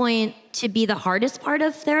at this point to be the hardest part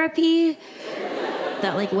of therapy.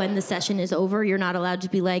 That, like, when the session is over, you're not allowed to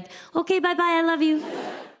be like, okay, bye-bye, I love you.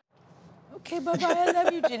 Okay, bye-bye, I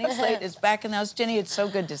love you. Jenny Slate is back in the house. Jenny, it's so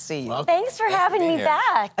good to see you. Well, thanks for having me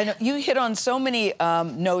back. I know you hit on so many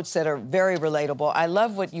notes that are very relatable. I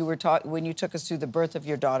love what you were when you took us through the birth of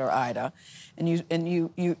your daughter, Ida. And you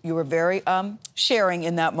were very sharing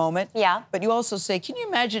in that moment. Yeah. But you also say, can you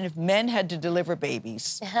imagine if men had to deliver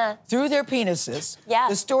babies through their penises? Yeah.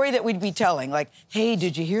 The story that we'd be telling, like, hey,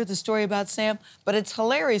 did you hear the story about Sam? But it's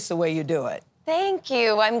hilarious the way you do it. Thank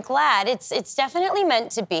you. I'm glad. It's definitely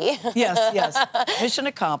meant to be. Yes. Mission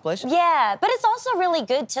accomplished. Yeah, but it's also really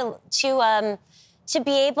good to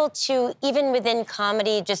be able to, even within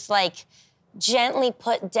comedy, just like gently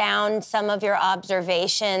put down some of your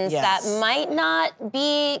observations that might not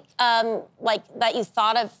be like that you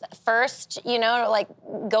thought of first, you know, like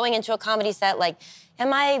going into a comedy set, like,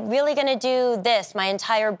 am I really gonna do this, my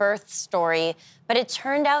entire birth story? But it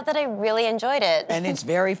turned out that I really enjoyed it. And it's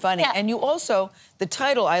very funny. Yeah. And you also, the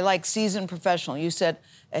title, I like, Seasoned Professional. You said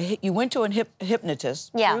you went to a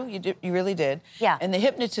hypnotist. Yeah. True? You really did. Yeah. And the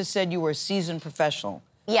hypnotist said you were a seasoned professional.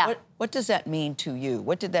 Yeah. What does that mean to you?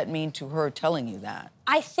 What did that mean to her telling you that?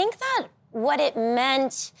 I think that what it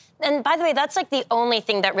meant, and by the way, that's like the only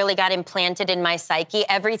thing that really got implanted in my psyche.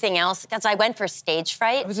 Everything else, because I went for stage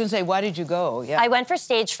fright. I was gonna say, why did you go? Yeah. I went for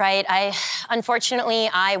stage fright. Unfortunately,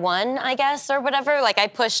 I won, I guess, or whatever. Like, I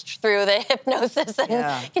pushed through the hypnosis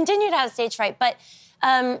and continued to have stage fright. But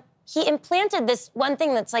he implanted this one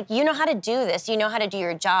thing that's like, you know how to do this, you know how to do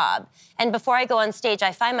your job. And before I go on stage,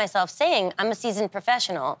 I find myself saying, I'm a seasoned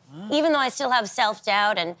professional. Even though I still have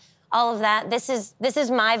self-doubt and all of that, this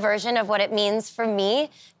is my version of what it means for me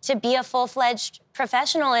to be a full-fledged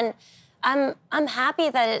professional. And I'm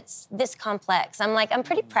happy that it's this complex. I'm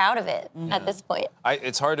pretty proud of it at this point.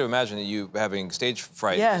 It's hard to imagine that you having stage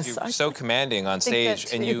fright. Yes, You're so commanding on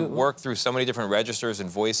stage, and you work through so many different registers and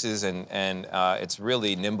voices, and it's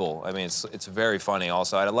really nimble. I mean, it's very funny.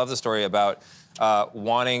 Also, I love the story about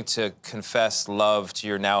wanting to confess love to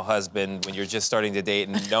your now husband when you're just starting to date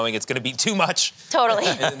and knowing it's going to be too much. Totally.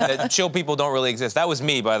 And that chill people don't really exist. That was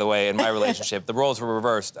me, by the way, in my relationship. The roles were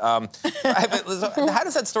reversed. How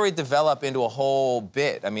does that story develop into a whole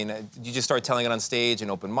bit? I mean, did you just start telling it on stage and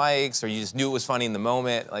open mics, or you just knew it was funny in the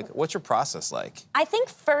moment? Like, what's your process like? I think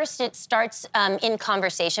first it starts in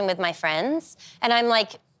conversation with my friends, and I'm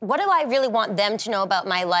like, what do I really want them to know about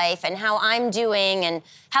my life and how I'm doing and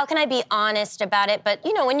how can I be honest about it? But,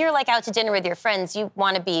 you know, when you're like out to dinner with your friends, you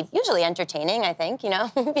want to be usually entertaining, I think, you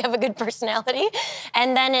know, you have a good personality.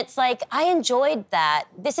 And then it's like, I enjoyed that.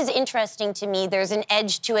 This is interesting to me. There's an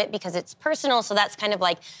edge to it because it's personal, so that's kind of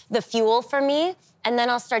like the fuel for me. And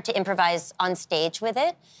then I'll start to improvise on stage with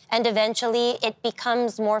it. And eventually it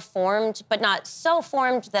becomes more formed, but not so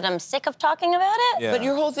formed that I'm sick of talking about it. Yeah. But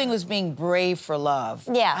your whole thing was being brave for love.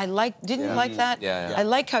 Yeah. Didn't you like that? Yeah. I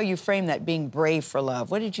like how you framed that, being brave for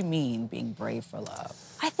love. What did you mean, being brave for love?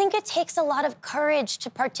 I think it takes a lot of courage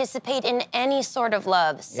to participate in any sort of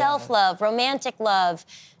love. Self-love, romantic love,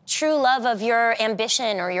 true love of your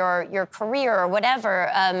ambition or your career or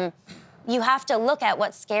whatever. You have to look at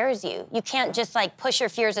what scares you. You can't just like push your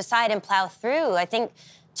fears aside and plow through. I think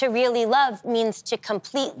to really love means to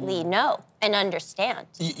completely know and understand.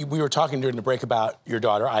 We were talking during the break about your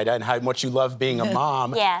daughter, Ida, and how much you love being a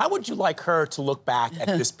mom. Yeah. How would you like her to look back at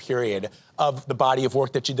this period of the body of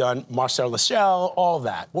work that you've done, Marcel Lachelle, all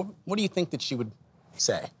that? What do you think that she would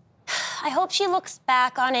say? I hope she looks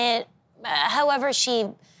back on it however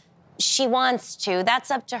she wants to. That's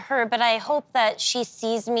up to her, but I hope that she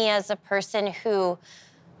sees me as a person who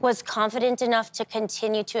was confident enough to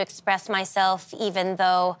continue to express myself, even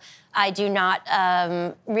though I do not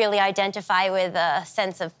really identify with a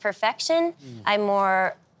sense of perfection. I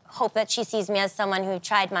more hope that she sees me as someone who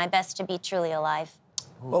tried my best to be truly alive.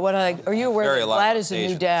 Well, are you aware that Vlad is a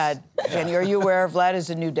new dad? Kenny, are you aware Vlad is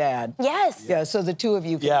a new dad? Yes. Yeah, so the two of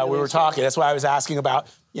you can Yeah, really we were talking. That's why I was asking about,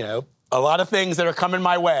 you know, a lot of things that are coming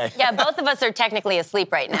my way. Yeah, both of us are technically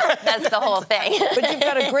asleep right now. That's the whole thing. But you've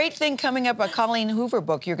got a great thing coming up, a Colleen Hoover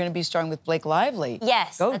book. You're going to be starring with Blake Lively.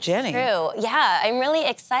 Yes, Go, that's Jenny. true. Yeah, I'm really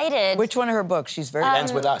excited. Which one of her books? She's very... It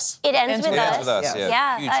ends with us. It ends with us.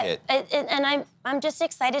 Yeah. Huge hit. And I'm just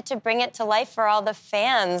excited to bring it to life for all the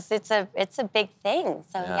fans. It's a big thing.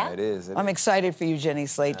 So yeah. It is. I'm excited for you, Jenny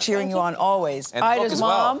Slate. Cheering you on always. And the book Ida's as mom.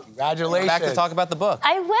 well. Congratulations. Back to talk about the book.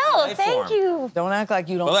 I will. Thank you. Don't act like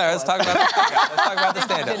you don't. Well, let's talk about let's talk about the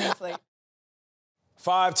stand-up. Jenny Slate.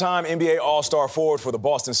 Five-time NBA All-Star forward for the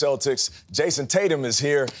Boston Celtics, Jayson Tatum is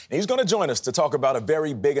here, and he's going to join us to talk about a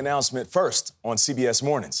very big announcement first on CBS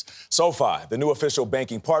Mornings. SoFi, the new official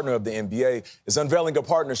banking partner of the NBA, is unveiling a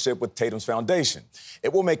partnership with Tatum's foundation.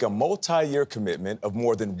 It will make a multi-year commitment of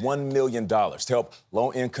more than $1 million to help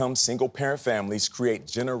low-income, single-parent families create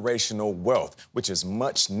generational wealth, which is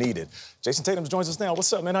much needed. Jayson Tatum joins us now.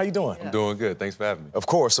 What's up, man? How you doing? I'm doing good. Thanks for having me. Of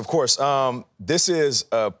course. This is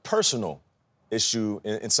a personal issue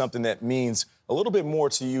and something that means a little bit more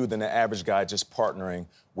to you than the average guy just partnering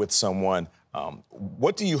with someone.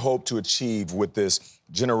 What do you hope to achieve with this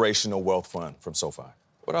generational wealth fund from SoFi?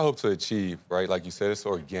 What I hope to achieve, right, like you said, it's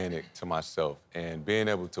organic to myself. And being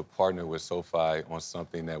able to partner with SoFi on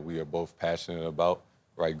something that we are both passionate about,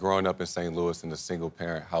 right, growing up in St. Louis in a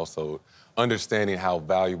single-parent household, understanding how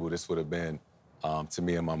valuable this would have been to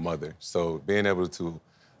me and my mother. So being able to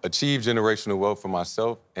achieve generational wealth for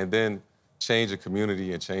myself and then change the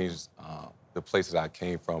community and change the places I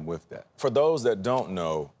came from with that. For those that don't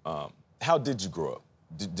know, how did you grow up?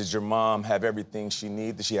 Did your mom have everything she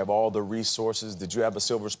needed? Did she have all the resources? Did you have a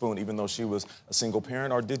silver spoon even though she was a single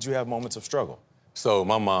parent, or did you have moments of struggle? So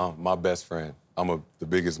my mom, my best friend, I'm the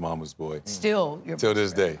biggest mama's boy. Still, your Till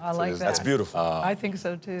this day. I like that. That's beautiful. I think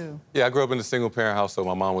so, too. Yeah, I grew up in a single-parent household.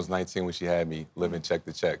 My mom was 19 when she had me, living check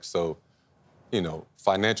to check. So, you know,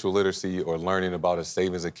 financial literacy or learning about a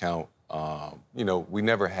savings account, you know, we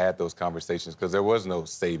never had those conversations because there was no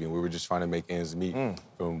saving. We were just trying to make ends meet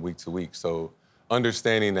from week to week. So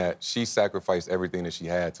understanding that she sacrificed everything that she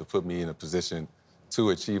had to put me in a position to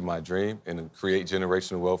achieve my dream and to create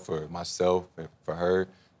generational wealth for myself and for her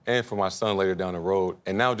and for my son later down the road.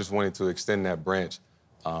 And now just wanting to extend that branch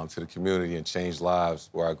to the community and change lives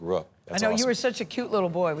where I grew up. I know you were such a cute little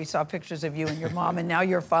boy. We saw pictures of you and your mom, and now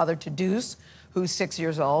you're a father to Deuce, who's 6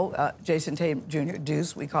 years old. Jayson Tatum Jr.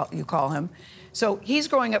 Deuce, you call him. So he's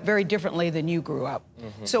growing up very differently than you grew up.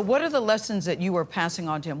 So what are the lessons that you are passing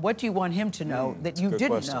on to him? What do you want him to know that you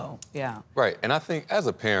didn't know? Yeah. Right, and I think as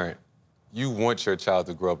a parent, you want your child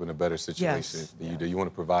to grow up in a better situation than you do. You want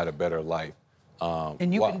to provide a better life.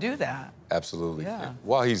 And you can do that. Absolutely. Yeah.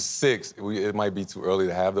 While he's 6, it might be too early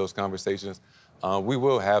to have those conversations. We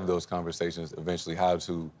will have those conversations eventually, how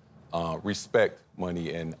to respect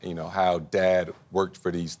money and, how dad worked for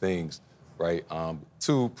these things, right?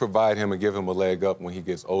 To provide him and give him a leg up when he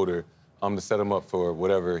gets older, to set him up for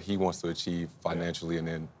whatever he wants to achieve financially and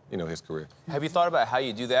then, his career. Have you thought about how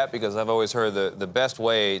you do that? Because I've always heard the best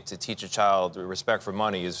way to teach a child respect for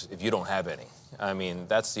money is if you don't have any. I mean,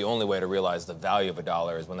 that's the only way to realize the value of a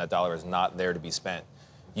dollar is when that dollar is not there to be spent.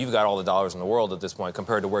 You've got all the dollars in the world at this point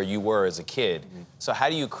compared to where you were as a kid. So how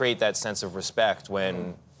do you create that sense of respect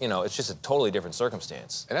when, it's just a totally different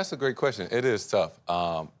circumstance? And that's a great question. It is tough.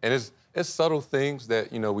 And it's subtle things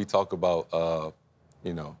that, we talk about,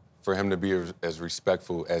 for him to be as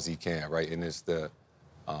respectful as he can, right? And it's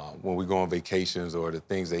when we go on vacations or the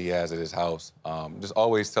things that he has at his house, just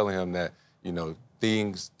always telling him that,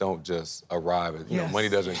 things don't just arrive. Money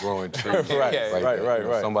doesn't grow in trees.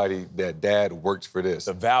 Right. Somebody that dad worked for this.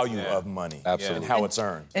 The value of money. Absolutely. And how it's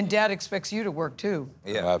earned. And dad expects you to work too.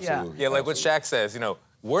 Yeah, absolutely. Yeah, like what Shaq says,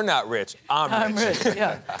 we're not rich, I'm rich.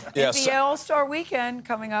 Yeah. NBA All-Star Weekend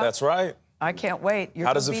coming up. That's right. I can't wait.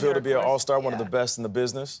 How does it feel to be an All-Star, one of the best in the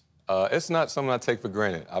business? It's not something I take for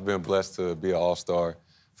granted. I've been blessed to be an All-Star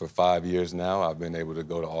for 5 years now. I've been able to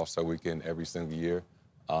go to All-Star Weekend every single year.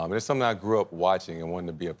 And it's something I grew up watching and wanted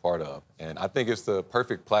to be a part of. And I think it's the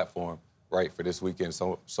perfect platform, right, for this weekend.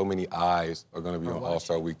 So many eyes are going to be on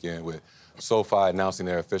All-Star Weekend with SoFi announcing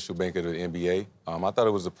their official banquet of the NBA. I thought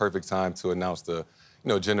it was the perfect time to announce the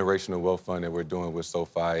generational wealth fund that we're doing with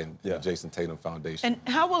SoFi and the Jayson Tatum Foundation.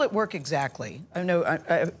 And how will it work exactly? I know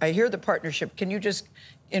I hear the partnership. Can you just,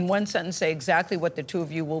 in one sentence, say exactly what the two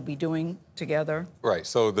of you will be doing together? Right.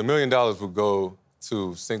 So the $1 million will go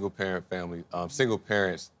to single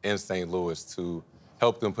parents in St. Louis to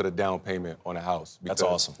help them put a down payment on a house. That's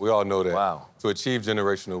awesome. We all know that to achieve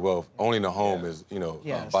generational wealth, owning a home is,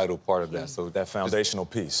 a vital part of that. So that foundational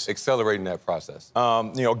piece. Accelerating that process.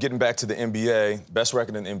 Getting back to the NBA, best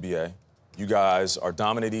record in the NBA. You guys are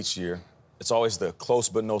dominant each year. It's always the close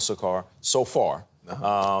but no cigar so far.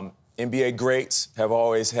 NBA greats have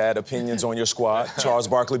always had opinions on your squad, Charles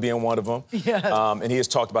Barkley being one of them. Yes. And he has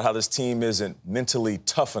talked about how this team isn't mentally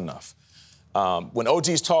tough enough. When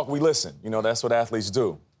OGs talk, we listen. That's what athletes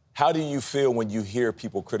do. How do you feel when you hear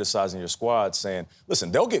people criticizing your squad saying,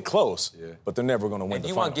 listen, they'll get close, but they're never going to win the finals? And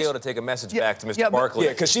you want Gayle to take a message back to Mr. Barkley.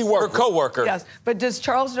 Yeah, because she worked. Her co-worker. Yes, but does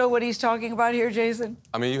Charles know what he's talking about here, Jayson?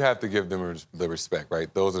 I mean, you have to give them the respect,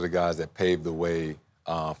 right? Those are the guys that paved the way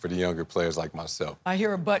for the younger players like myself. I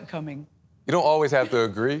hear a but coming. You don't always have to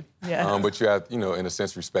agree, Yeah. But you have, in a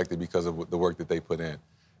sense, respect it because of the work that they put in.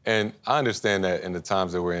 And I understand that in the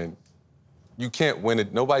times that we're in, you can't win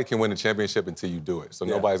it. Nobody can win a championship until you do it. So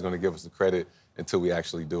nobody's going to give us the credit until we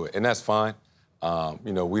actually do it. And that's fine.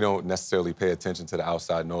 We don't necessarily pay attention to the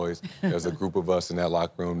outside noise. There's a group of us in that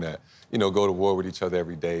locker room that, go to war with each other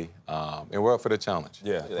every day. And we're up for the challenge.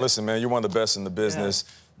 Yeah. Listen, man, you're one of the best in the business,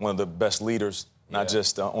 one of the best leaders, not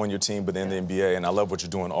just on your team, but in the NBA. And I love what you're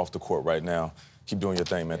doing off the court right now. Keep doing your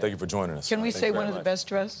thing, man. Thank you for joining us. Can we say one of the best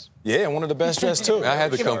dressed? Yeah, one of the best dressed, too. I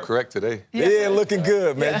had to come correct today. Yeah, looking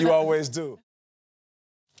good, man. You always do.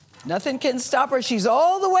 Nothing can stop her. She's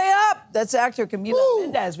all the way up. That's actor Camila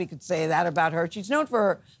Mendes. We could say that about her. She's known for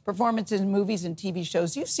her performances in movies and TV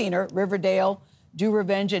shows. You've seen her, Riverdale, Do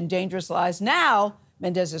Revenge, and Dangerous Lies. Now,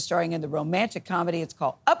 Mendes is starring in the romantic comedy. It's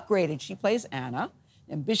called Upgraded. She plays Anna,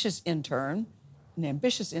 an ambitious intern,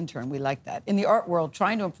 we like that, in the art world,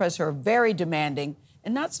 trying to impress her very demanding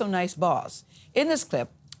and not so nice boss. In this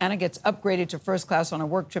clip, Anna gets upgraded to first class on a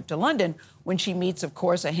work trip to London when she meets, of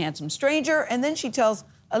course, a handsome stranger, and then she tells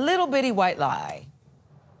a little bitty white lie.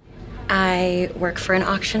 I work for an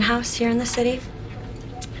auction house here in the city,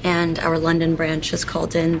 and our London branch has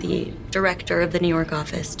called in the director of the New York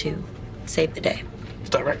office to save the day. The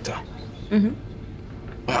director? Mm-hmm.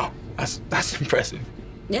 Wow, that's impressive.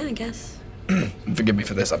 Yeah, I guess. Forgive me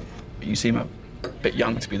for this. You seem a bit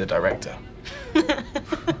young to be the director.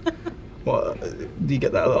 What? Do you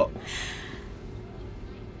get that a lot?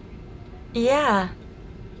 Yeah.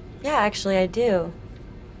 Yeah, actually, I do.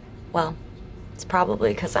 Well, it's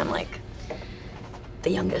probably because I'm like the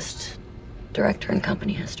youngest director in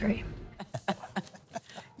company history.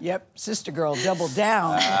 Yep, sister girl, double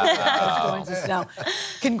down. Now,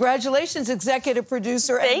 congratulations, executive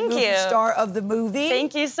producer and movie star of the movie.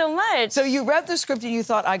 Thank you so much. So you read the script and you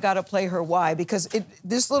thought, I got to play her. Why? Because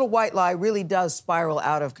this little white lie really does spiral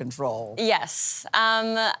out of control. Yes.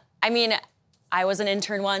 I mean, I was an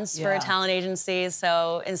intern once for a talent agency,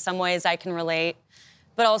 so in some ways I can relate.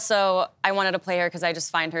 But also, I wanted to play her because I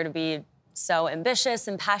just find her to be so ambitious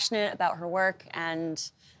and passionate about her work,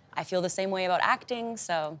 and I feel the same way about acting,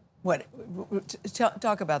 so. What?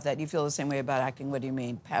 Talk about that. You feel the same way about acting. What do you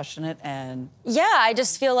mean? Passionate and? Yeah, I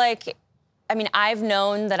just feel like, I mean, I've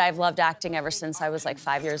known that I've loved acting ever since I was like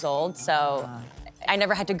 5 years old, so I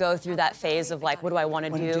never had to go through that phase of like, what do I want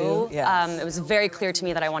to do? Yes. It was very clear to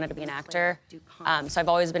me that I wanted to be an actor, so I've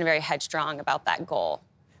always been very headstrong about that goal.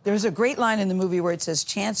 There's a great line in the movie where it says,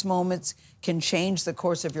 chance moments can change the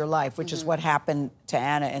course of your life, which is what happened to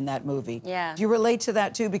Anna in that movie. Yeah. Do you relate to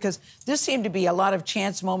that, too? Because there seemed to be a lot of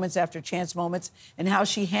chance moments after chance moments and how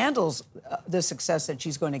she handles the success that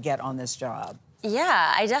she's going to get on this job.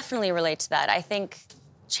 Yeah, I definitely relate to that. I think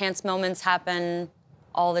chance moments happen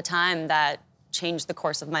all the time that change the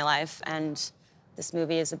course of my life, and this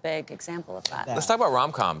movie is a big example of that. Let's talk about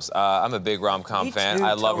rom-coms. I'm a big rom-com fan. too,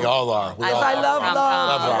 I love. We all are. I love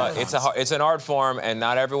rom-coms. It's an art form, and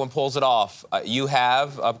not everyone pulls it off. You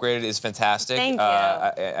have. Upgraded is fantastic. Thank you.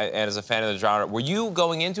 And as a fan of the genre, were you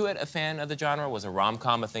going into it a fan of the genre? Was a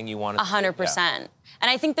rom-com a thing you wanted? 100%. And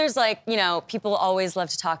I think there's like, you know, people always love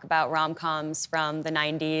to talk about rom-coms from the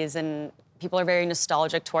 90s, and people are very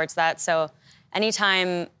nostalgic towards that. So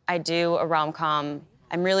anytime I do a rom-com,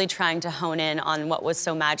 I'm really trying to hone in on what was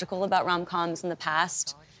so magical about rom-coms in the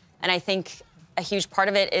past. And I think a huge part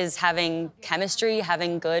of it is having chemistry,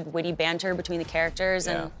 having good, witty banter between the characters,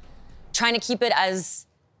 and trying to keep it as,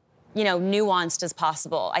 you know, nuanced as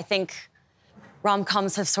possible. I think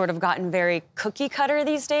rom-coms have sort of gotten very cookie-cutter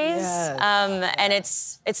these days. Yes. And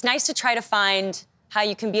it's nice to try to find how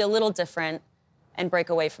you can be a little different and break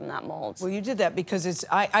away from that mold. Well, you did that because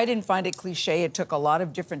I didn't find it cliche. It took a lot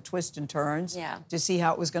of different twists and turns to see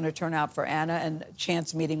how it was going to turn out for Anna, and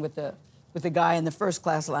Chance meeting with the guy in the first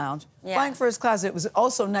class lounge. Flying first class, it was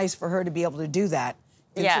also nice for her to be able to do that,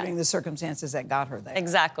 considering the circumstances that got her there.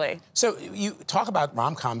 Exactly. So you talk about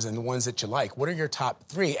rom-coms and the ones that you like. What are your top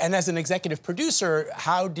three? And as an executive producer,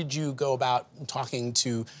 how did you go about talking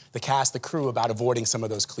to the cast, the crew, about avoiding some of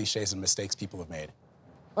those cliches and mistakes people have made?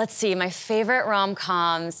 Let's see, my favorite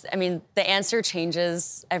rom-coms, I mean, the answer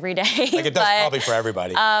changes every day. Like it does probably for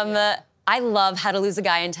everybody. I love How to Lose a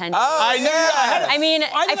Guy in 10 Days. Oh, I knew that. I mean,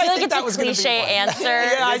 I feel like it's a cliche answer.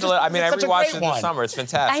 I rewatched it this summer. It's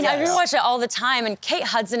fantastic. I rewatch it all the time, and Kate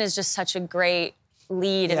Hudson is just such a great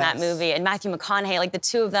lead in that movie, and Matthew McConaughey, like the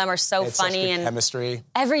two of them are so funny, and chemistry.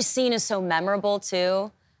 Every scene is so memorable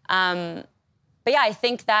too. But yeah, I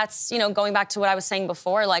think that's, you know, going back to what I was saying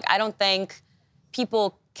before, like I don't think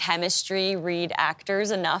people chemistry read actors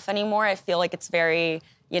enough anymore. I feel like it's very,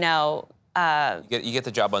 you know, you get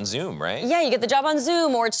the job on Zoom, right? Yeah, you get the job on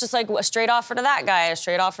Zoom, or it's just like a straight offer to that guy, a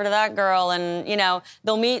straight offer to that girl, and, you know,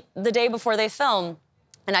 they'll meet the day before they film.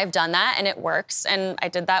 And I've done that, and it works. And I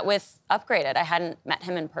did that with Upgraded. I hadn't met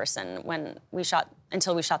him in person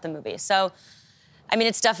until we shot the movie. So, I mean,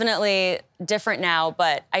 it's definitely different now,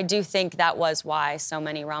 but I do think that was why so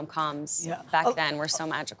many rom-coms back then were so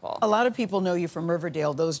magical. A lot of people know you from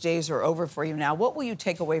Riverdale. Those days are over for you now. What will you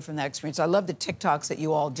take away from that experience? I love the TikToks that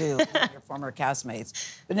you all do with your former castmates.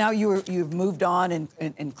 But now you've moved on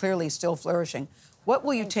and clearly still flourishing. What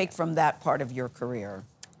will you take from that part of your career?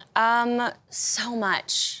 So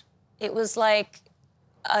much. It was like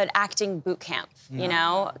an acting boot camp, you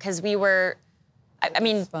know? Because we were... I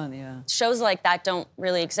mean, fun, shows like that don't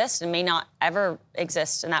really exist and may not ever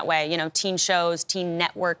exist in that way. You know, teen shows, teen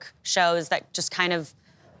network shows that just kind of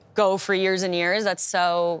go for years and years. That's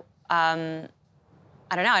so, I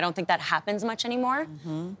don't know, I don't think that happens much anymore.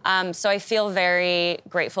 So I feel very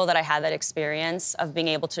grateful that I had that experience of being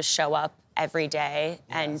able to show up every day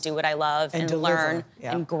and do what I love and learn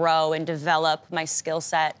and grow and develop my skill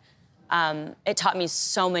set. It taught me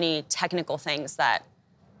so many technical things that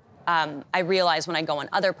I realize when I go on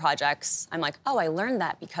other projects, I'm like, oh, I learned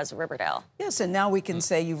that because of Riverdale. Yes, and now we can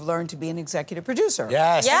say you've learned to be an executive producer.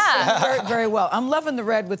 Yes. Yeah. Very, very well. I'm loving the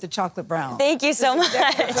red with the chocolate brown. Thank you so much.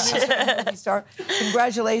 Movie star.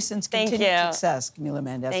 Congratulations. Thank Continued you. success, Camila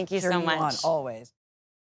Mendes. Thank you so Cheering much. On, always.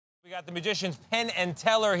 We got the magicians Penn and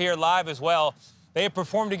Teller here live as well. They have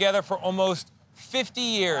performed together for almost 50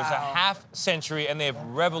 years, a half century, and they have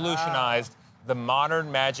revolutionized the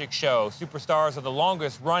modern magic show. Superstars are the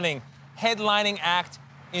longest-running headlining act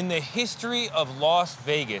in the history of Las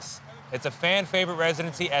Vegas. It's a fan-favorite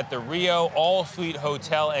residency at the Rio All-Suite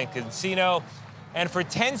Hotel and Casino. And for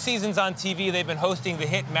 10 seasons on TV, they've been hosting the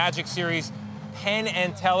hit Magic series Penn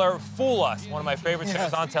and Teller. Fool Us, one of my favorite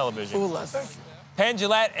shows on television. Fool Us. Penn,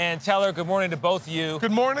 Gillette, and Teller, good morning to both of you.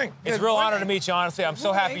 Good morning. It's a real honor to meet you, honestly. I'm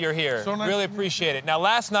so happy you're here. So nice really appreciate it. Now,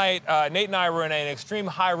 last night, Nate and I were in an extreme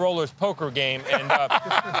high rollers poker game, and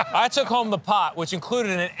I took home the pot, which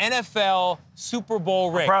included an NFL Super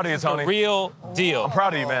Bowl ring. I'm proud of you, Tony. The real deal. I'm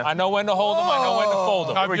proud of you, man. I know when to hold them. I know when to fold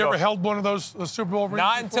them. Have you ever held one of those Super Bowl rings?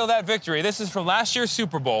 Not until that victory. This is from last year's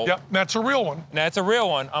Super Bowl. Yep, that's a real one. That's a real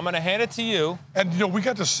one. I'm going to hand it to you. And, you know, we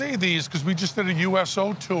got to see these because we just did a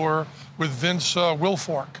USO tour with Vince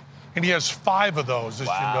Wilfork. And he has 5 of those, as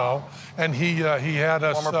you know. And he had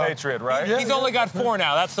us... Former Patriot, right? He's only got 4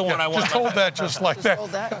 now. That's the one I want. Just hold that just like that.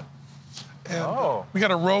 Hold that. And, we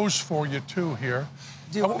got a rose for you, too, here.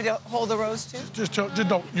 Do you want me to hold the rose, too? Just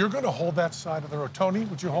no, you're going to hold that side of the rose. Tony,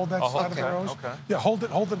 would you hold that side of the rose? Okay. Yeah, hold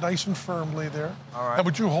it nice and firmly there. All right. And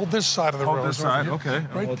would you hold this side of the rose? Hold this side, okay.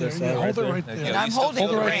 Right Hold there. this Yeah, side hold right it right there. there. And I'm holding Hold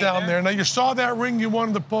it the right ring down there. Now, you saw that ring you won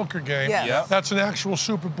in the poker game. Yes. Yep. That's an actual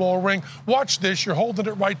Super Bowl ring. Watch this. You're holding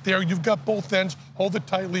it right there. You've got both ends. Hold it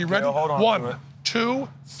tightly. Ready? hold on to 1, it. 2,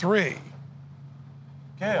 3.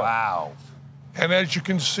 Wow. And as you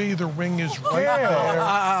can see, the ring is right there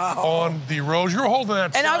on the rose. You were holding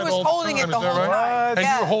that And side I was all holding time, it the is that whole right? time. And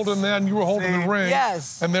you were holding that, and you were holding the ring.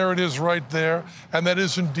 Yes. And there it is right there. And that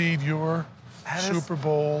is indeed your Super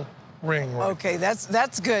Bowl ring. Right Okay,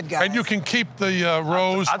 that's good, guys. and you can keep the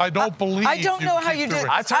rose. I don't believe I don't know how keep you the did. ring.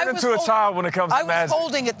 I turned was into a hold- child when it comes to I was magic.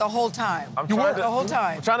 holding it the whole time. I'm The trying whole I'm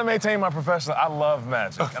time. trying to maintain my professional. I love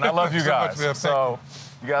magic, and I love you Thanks so much, guys. man. So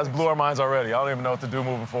you guys blew our minds already. I don't even know what to do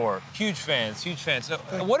moving forward. Huge fans, huge fans. So,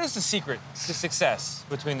 what is the secret to success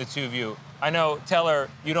between the two of you? I know, Teller,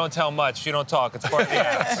 you don't tell much, you don't talk. It's part of the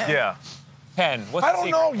act. Yeah. Penn, what's I the don't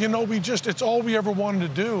secret? know. You know, it's all we ever wanted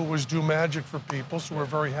to do was do magic for people, so we're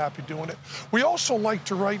very happy doing it. We also like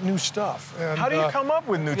to write new stuff. And, How do you come up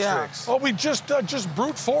with new tricks? Oh, we just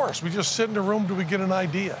brute force. We just sit in a room till we get an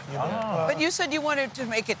idea. You know? But you said you wanted to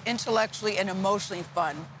make it intellectually and emotionally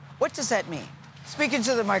fun. What does that mean? Speaking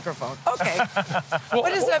to the microphone. Okay.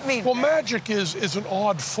 What does that mean? Well, magic is an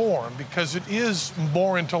odd form because it is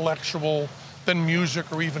more intellectual than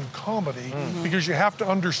music or even comedy because you have to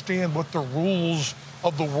understand what the rules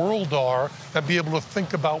of the world are and be able to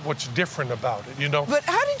think about what's different about it, you know? But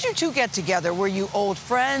how did you two get together? Were you old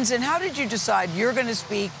friends? And how did you decide you're going to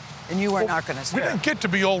speak and you are not going to speak? We didn't get to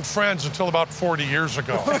be old friends until about 40 years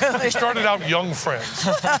ago. We started out young friends.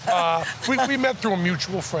 We met through a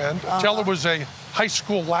mutual friend. Teller was a high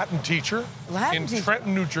school Latin teacher in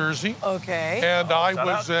Trenton, New Jersey. Okay. And I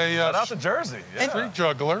was shout out to Jersey. Yeah. street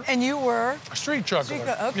juggler. And you were? A street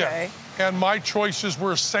juggler. Okay. Yeah. And my choices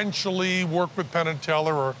were essentially work with Penn and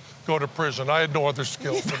Teller or go to prison. I had no other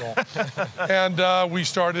skills at all. And we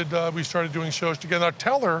started doing shows together. Now,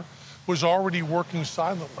 Teller was already working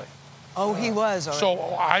silently. Oh, he was already.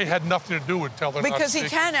 So I had nothing to do with Teller. Because he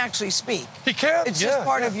can actually speak. He can. It's just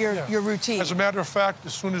part of your routine. As a matter of fact,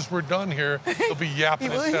 as soon as we're done here, he'll be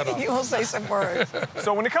yapping his head off. He will say some words.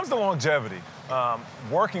 So when it comes to longevity,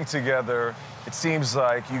 working together, it seems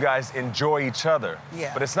like you guys enjoy each other.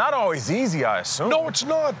 Yeah. But it's not always easy, I assume. No, it's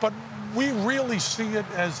not. But we really see it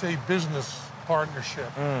as a business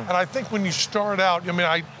partnership. And I think when you start out, I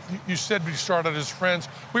mean, you said we started as friends.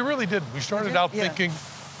 We really didn't. We started out thinking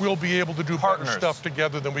we'll be able to do better stuff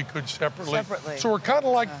together than we could separately. So we're kind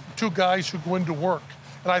of like two guys who go into work.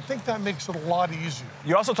 And I think that makes it a lot easier.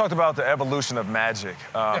 You also talked about the evolution of magic.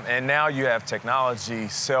 And now you have technology,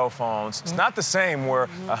 cell phones. It's not the same where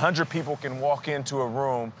 100 people can walk into a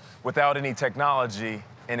room without any technology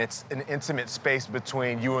and it's an intimate space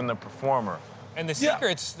between you and the performer. And the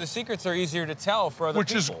secrets are easier to tell for other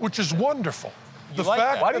people. Which is wonderful.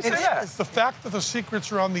 Why do you say that? The fact that the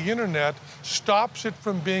secrets are on the internet stops it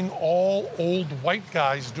from being all old white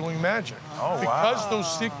guys doing magic. Because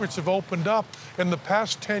those secrets have opened up in the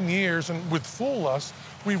past 10 years, and with Fool Us,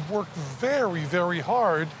 we've worked very, very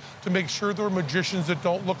hard to make sure there are magicians that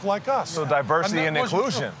don't look like us. So diversity and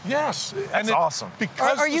inclusion. Yes. That's awesome.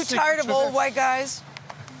 Because Are you tired of old white guys?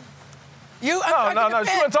 No,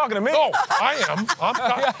 you weren't talking to me. No, I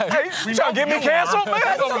am. Hey, you trying to get me canceled, man?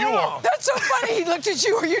 That's so funny. He looked at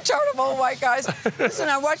you. Are you tired of old white guys? Listen,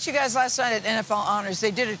 I watched you guys last night at NFL Honors. They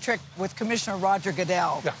did a trick with Commissioner Roger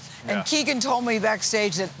Goodell. And Keegan told me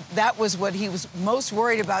backstage that was what he was most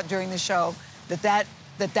worried about during the show, that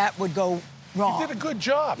would go wrong. You did a good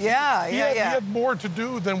job. Yeah. He had more to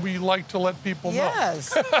do than we like to let people know.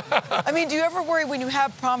 Yes. I mean, do you ever worry when you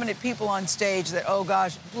have prominent people on stage that, oh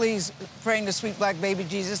gosh, please, praying to sweet black baby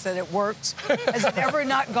Jesus that it works? Has it ever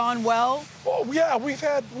not gone well? Well, yeah, we've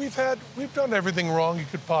done everything wrong you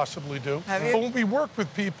could possibly do. Have you? But when we work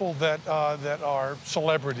with people that are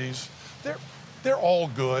celebrities, they're all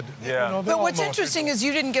good. Yeah. You know, But what's interesting is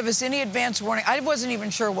you didn't give us any advance warning. I wasn't even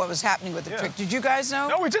sure what was happening with the trick. Did you guys know?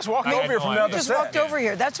 No, we just walked over here from the other just set. walked over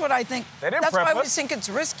here. That's what I think. They didn't that's prep why I always us. think it's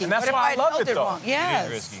risky. And that's what if why I I'd loved held it, though. wrong? Yes. It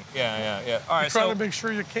is risky. Yeah. All right, You're trying to make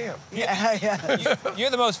sure you can. Yeah. You're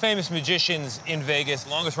the most famous magicians in Vegas,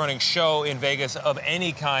 longest-running show in Vegas of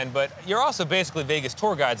any kind, but you're also basically Vegas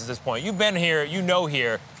tour guides at this point. You've been here, you know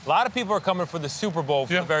here. A lot of people are coming for the Super Bowl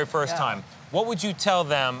for the very first time. What would you tell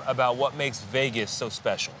them about what makes Vegas so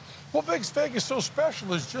special? What makes Vegas so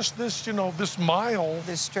special is just this, this mile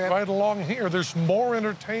right along here. There's more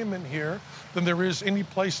entertainment here than there is any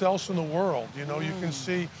place else in the world.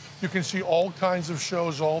 You can see all kinds of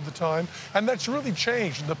shows all the time, and that's really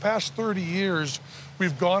changed. In the past 30 years,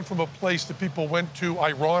 we've gone from a place that people went to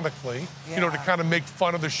ironically, to kind of make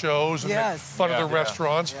fun of the shows and make fun of the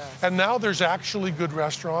restaurants. And now there's actually good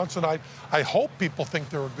restaurants, and I hope people think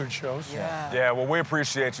there are good shows. Yeah, well, we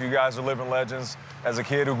appreciate you. You guys are living legends. As a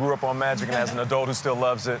kid who grew up on Magic and as an adult who still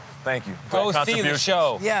loves it, thank you. Go see the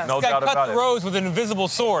show. Yeah. No This guy doubt cut about the it. rose with an invisible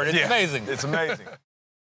sword. It's amazing. It's amazing.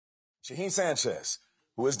 Shaheem Sanchez,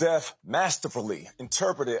 who is deaf, masterfully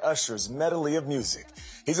interpreted Usher's medley of music.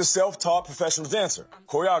 He's a self-taught professional dancer,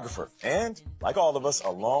 choreographer, and, like all of us,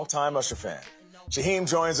 a longtime Usher fan. Shaheem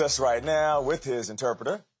joins us right now with his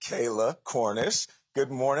interpreter, Kayla Cornish.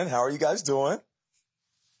 Good morning. How are you guys doing?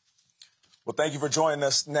 Well, thank you for joining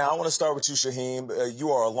us. Now, I want to start with you, Shaheem. You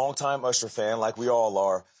are a longtime Usher fan, like we all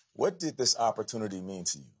are. What did this opportunity mean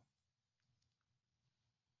to you?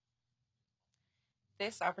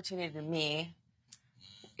 This opportunity to me,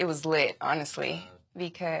 it was lit, honestly,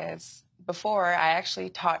 because before I actually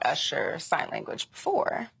taught Usher sign language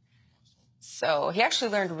before. So he actually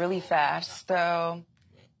learned really fast. So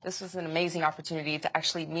this was an amazing opportunity to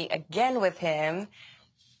actually meet again with him,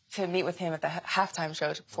 to meet with him at the halftime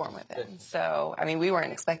show to perform with him. So, I mean, we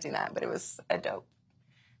weren't expecting that, but it was a dope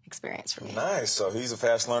experience for me. Nice. So he's a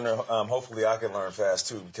fast learner. Hopefully I can learn fast,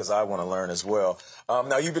 too, because I want to learn as well.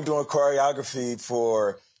 Now, you've been doing choreography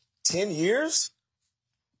for 10 years.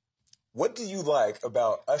 What do you like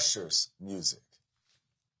about Usher's music?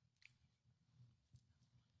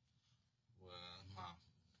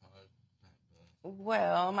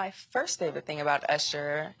 Well, my first favorite thing about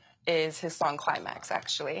Usher is his song Climax,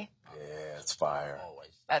 actually. Yeah, it's fire.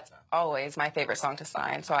 That's always my favorite song to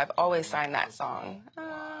sign, so I've always signed that song.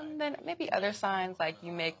 Then maybe other signs like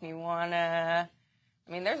You Make Me Wanna.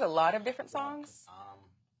 I mean, there's a lot of different songs.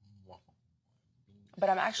 But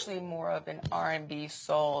I'm actually more of an R&B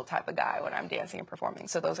soul type of guy when I'm dancing and performing,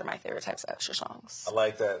 so those are my favorite types of Usher songs. I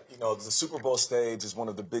like that. You know, the Super Bowl stage is one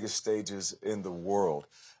of the biggest stages in the world.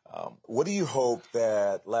 What do you hope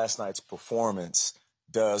that last night's performance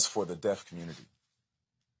does for the deaf community?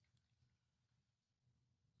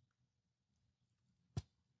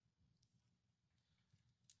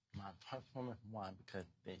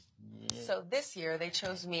 So this year they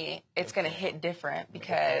chose me. It's going to hit different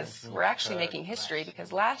because we're actually making history,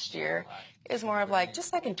 because last year it was more of like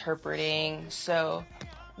just like interpreting. So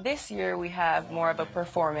this year we have more of a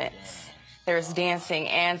performance. There's dancing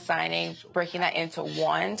and signing, breaking that into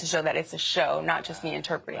one to show that it's a show, not just me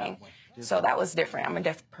interpreting. So that was different. I'm a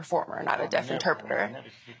deaf performer, not a deaf interpreter.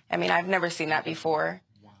 I mean, I've never seen that before.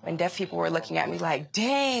 When deaf people were looking at me like,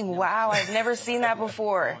 dang, wow, I've never seen that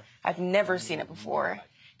before. I've never seen it before.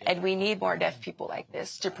 And we need more deaf people like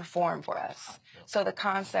this to perform for us. So the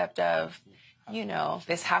concept of, you know,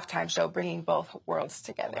 this halftime show bringing both worlds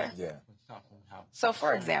together. Yeah. So,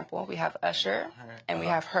 for example, we have Usher and we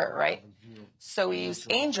have her, right? So we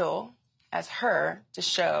used Angel as her to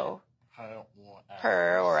show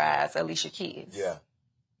her, or as Alicia Keys. Yeah.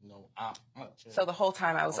 So the whole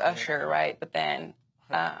time I was Usher, right? But then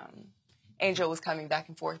Angel was coming back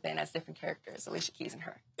and forth then as different characters, Alicia Keys and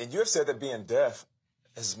her. And you have said that being deaf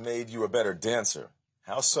has made you a better dancer.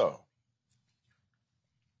 How so?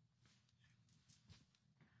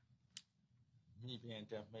 Me being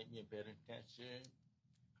deaf made me a better dancer.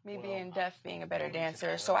 Me being deaf being a better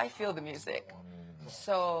dancer. So I feel the music.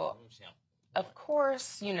 So, of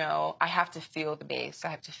course, you know, I have to feel the bass. I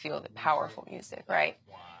have to feel the powerful music, right?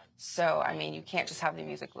 So, I mean, you can't just have the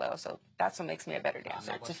music low. So that's what makes me a better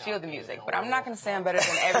dancer, to feel the music. But I'm not going to say I'm better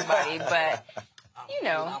than everybody, but, you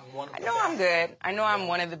know, I know I'm good. I know I'm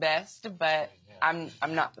one of the best, but I'm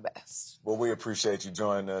not the best. Well, we appreciate you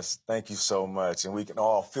joining us. Thank you so much. And we can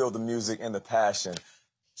all feel the music and the passion.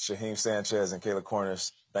 Shaheem Sanchez and Kayla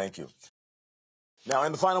Cornish, thank you. Now,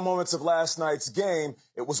 in the final moments of last night's game,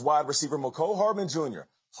 it was wide receiver Mecole Hardman Jr.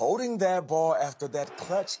 holding that ball after that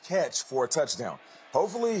clutch catch for a touchdown.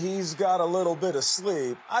 Hopefully he's got a little bit of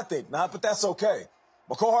sleep. I think not, but that's okay.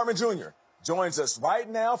 Mecole Hardman Jr. joins us right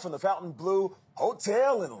now from the Fountain Blue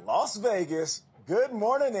Hotel in Las Vegas. Good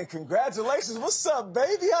morning and congratulations. What's up,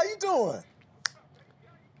 baby? How you doing?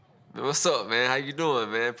 Man, what's up, man? How you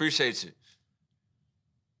doing, man? Appreciate you.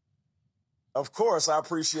 Of course, I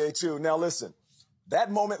appreciate you. Now, listen,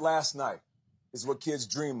 that moment last night is what kids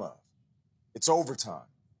dream of. It's overtime.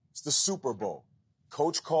 It's the Super Bowl.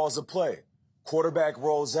 Coach calls a play. Quarterback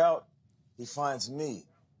rolls out. He finds me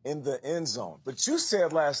in the end zone. But you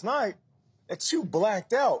said last night that you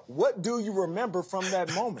blacked out. What do you remember from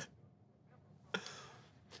that moment?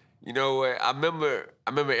 You know what? I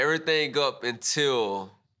remember everything up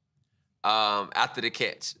until after the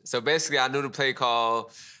catch. So basically, I knew the play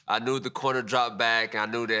call. I knew the corner dropped back. I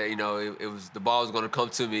knew that, you know, it was the ball was going to come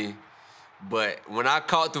to me. But when I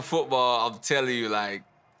caught the football, I'm telling you, like,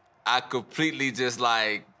 I completely just,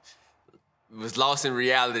 like, was lost in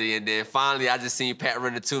reality. And then finally, I just seen Pat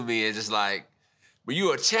running to me and just like, but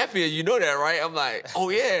you a champion, you know that, right? I'm like, oh,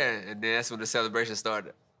 yeah. And then that's when the celebration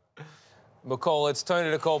started. Mecole, it's Tony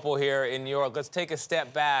Dokoupil here in New York. Let's take a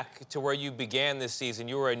step back to where you began this season.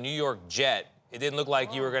 You were a New York Jet. It didn't look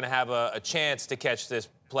like you were going to have a chance to catch this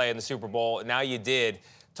play in the Super Bowl. Now you did.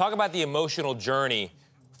 Talk about the emotional journey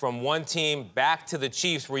from one team back to the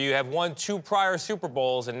Chiefs, where you have won 2 prior Super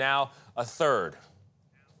Bowls and now a third.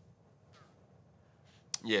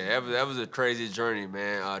 Yeah, that was a crazy journey,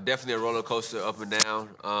 man. Definitely a roller coaster up and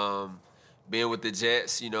down. Being with the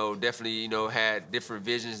Jets, you know, definitely, you know, had different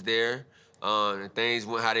visions there. And things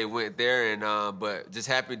went how they went there, and but just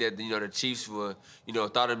happy that, you know, the Chiefs were, you know,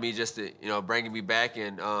 thought of me just to, you know, bringing me back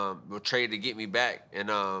and were traded to get me back, and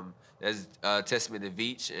that's a testament to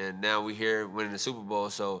Veach, and now we're here winning the Super Bowl.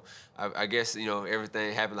 So I guess, you know,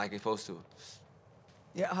 everything happened like it's supposed to.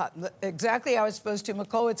 Yeah, exactly how it's supposed to.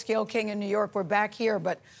 Mecole, it's Gayle King in New York. We're back here,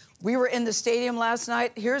 but we were in the stadium last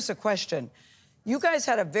night. Here's a question: you guys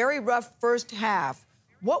had a very rough first half.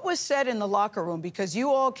 What was said in the locker room? Because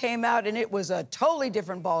you all came out and it was a totally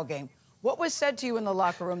different ball game. What was said to you in the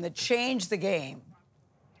locker room that changed the game?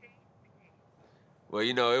 Well,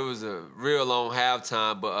 you know, it was a real long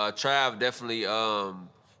halftime, but Trav definitely,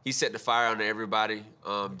 he set the fire under everybody.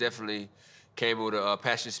 Definitely came with a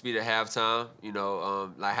passionate speed at halftime, you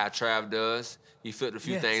know, like how Trav does. He flipped a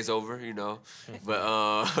few things over, you know.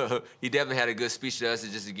 But he definitely had a good speech to us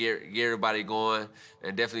to get everybody going,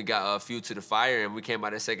 and definitely got a few to the fire. And we came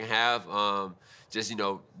out the second half just, you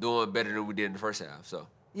know, doing better than we did in the first half. So.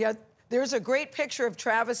 Yeah, there's a great picture of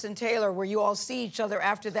Travis and Taylor where you all see each other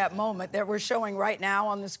after that moment that we're showing right now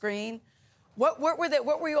on the screen. What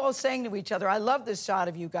were you all saying to each other? I love this shot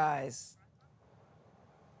of you guys.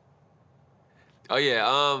 Oh,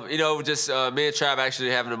 yeah, you know, just me and Trav actually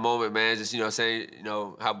having a moment, man, just, you know, saying, you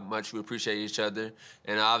know, how much we appreciate each other.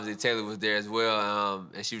 And obviously Taylor was there as well,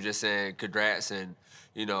 and she was just saying congrats and,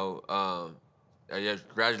 you know, yeah,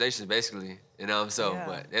 congratulations, basically, you know, so,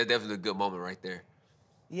 but that's definitely a good moment right there.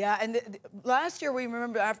 Yeah, and last year we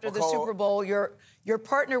remember after the Super Bowl, your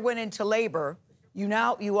partner went into labor.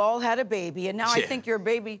 You all had a baby, and now I think your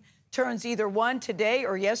baby turns either 1 today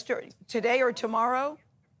or today or tomorrow.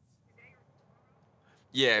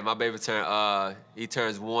 Yeah, my baby he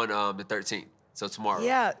turns 1 the 13th, so tomorrow.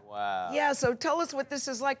 Yeah. Wow. Yeah, so tell us what this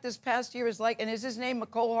is like, this past year is like, and is his name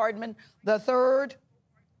Mecole Hardman III?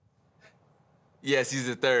 Yes, he's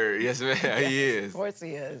the third. Yes, man, he is. Of course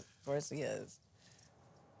he is. Of course he is.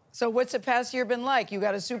 So what's the past year been like? You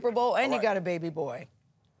got a Super Bowl and you got a baby boy.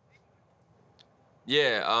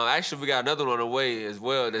 Yeah, actually, we got another one on the way as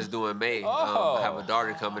well that's doing May. I have a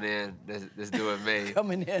daughter coming in that's doing May.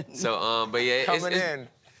 Coming in. So, but yeah, it's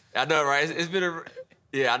I know, right? It's been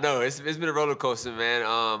I know it's been a roller coaster, man.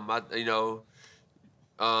 You know,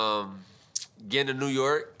 getting to New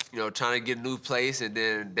York, you know, trying to get a new place, and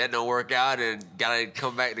then that don't work out, and gotta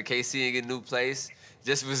come back to KC and get a new place.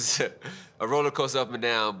 Just was a roller coaster up and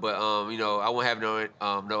down, but you know, I won't have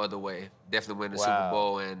no other way. Definitely win the Super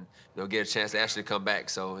Bowl and, you know, get a chance to actually come back.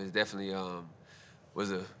 So it definitely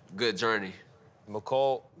was a good journey.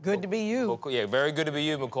 Mecole. Good to be you. Yeah, very good to be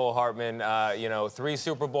you, Mecole Hardman. You know, 3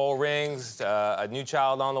 Super Bowl rings, a new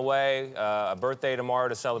child on the way, a birthday tomorrow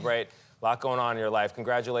to celebrate. A lot going on in your life.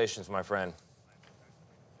 Congratulations, my friend.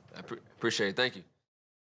 I appreciate it. Thank you.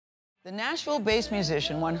 The Nashville-based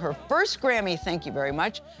musician won her first Grammy, thank you very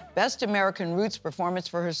much, Best American Roots performance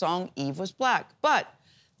for her song Eve Was Black. But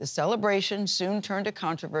the celebration soon turned to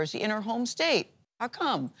controversy in her home state. How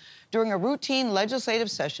come? During a routine legislative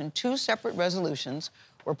session, 2 separate resolutions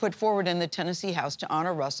were put forward in the Tennessee House to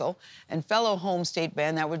honor Russell and fellow home state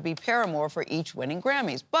band that would be Paramore for each winning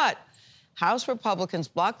Grammys. But House Republicans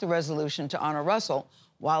blocked the resolution to honor Russell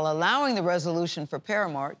while allowing the resolution for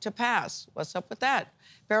Paramore to pass. What's up with that?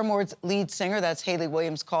 Paramore's lead singer, that's Haley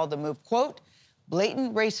Williams, called the move, quote,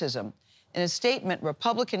 blatant racism. In a statement,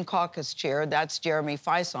 Republican caucus chair, that's Jeremy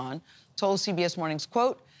Faison, told CBS Mornings,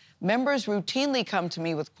 quote, members routinely come to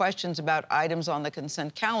me with questions about items on the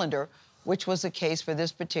consent calendar, which was the case for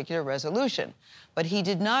this particular resolution. But he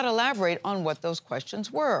did not elaborate on what those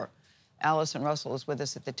questions were. Allison Russell is with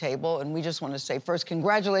us at the table, and we just want to say first,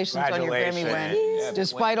 congratulations on your Grammy win. Yeah,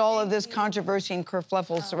 Despite all of this controversy and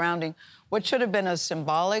kerfluffle surrounding what should have been a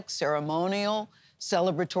symbolic, ceremonial,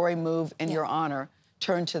 celebratory move in your honor,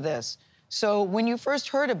 turned to this. So when you first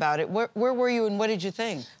heard about it, where were you and what did you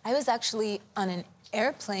think? I was actually on an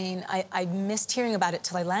airplane. I missed hearing about it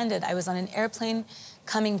till I landed. I was on an airplane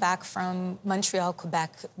coming back from Montreal,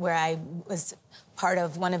 Quebec, where I was part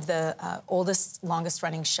of one of the oldest,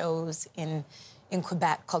 longest-running shows in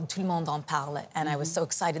Quebec called Tout le monde en parle. And I was so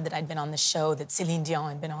excited that I'd been on the show, that Céline Dion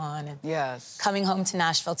had been on. And yes. Coming home to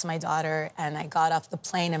Nashville to my daughter, and I got off the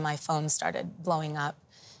plane and my phone started blowing up.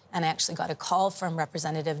 And I actually got a call from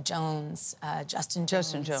Representative Jones, Justin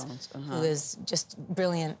Jones, who is just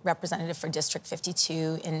brilliant representative for District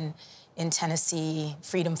 52 in Tennessee,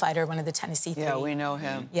 freedom fighter, one of the Tennessee Three. Yeah, we know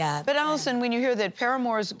him. Yeah. But Allison, when you hear that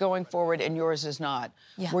Paramore's going forward and yours is not,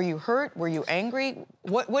 were you hurt? Were you angry?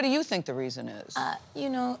 What do you think the reason is? You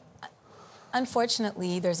know,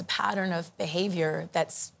 unfortunately, there's a pattern of behavior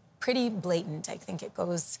that's pretty blatant. I think it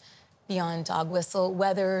goes beyond dog whistle,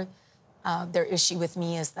 whether their issue with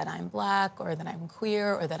me is that I'm Black or that I'm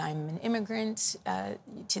queer or that I'm an immigrant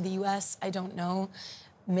to the U.S. I don't know.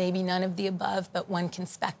 Maybe none of the above, but one can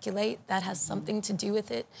speculate that has something to do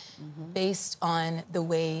with it based on the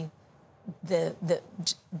way the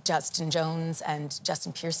Justin Jones and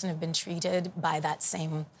Justin Pearson have been treated by that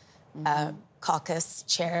same caucus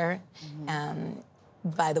chair,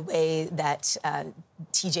 by the way that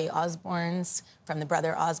T.J. Osborne's, from the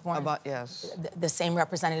brother Osborne, the same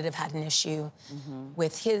representative had an issue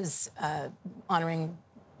with his honoring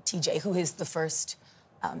T.J., who is the first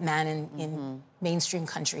man in mainstream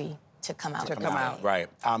country to come out. Right.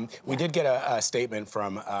 We did get a statement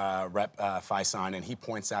from Rep. Faison, and he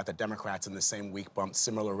points out that Democrats in the same week bumped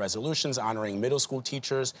similar resolutions honoring middle school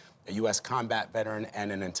teachers, a U.S. combat veteran,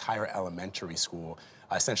 and an entire elementary school,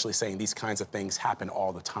 essentially saying these kinds of things happen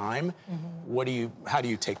all the time. How do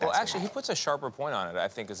you take that? Well, actually, he puts a sharper point on it, I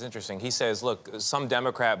think is interesting. He says, look, some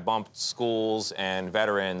Democrat bumped schools and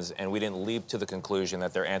veterans, and we didn't leap to the conclusion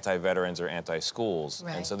that they're anti-veterans or anti-schools.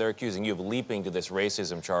 Right. And so they're accusing you of leaping to this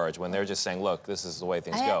racism charge when they're just saying, look, this is the way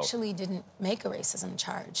things go. I actually didn't make a racism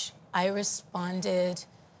charge. I responded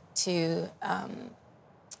to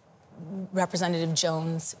Representative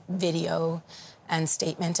Jones' video and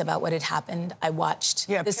statement about what had happened. I watched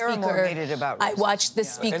the Paramore made it about racism. I watched the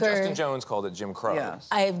speaker. And Justin Jones called it Jim Crow. Yes.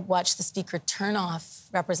 I watched the speaker turn off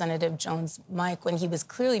Representative Jones' mic when he was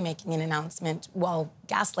clearly making an announcement while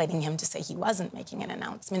gaslighting him to say he wasn't making an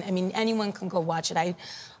announcement. I mean, anyone can go watch it.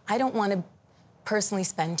 I don't want to personally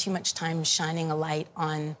spend too much time shining a light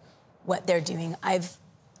on what they're doing.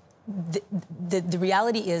 The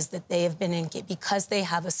reality is that they have been because they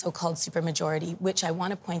have a so-called supermajority, which I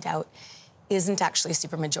want to point out isn't actually a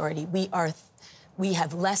supermajority. We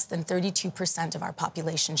have less than 32% of our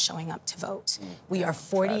population showing up to vote. We are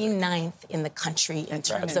 49th in the country in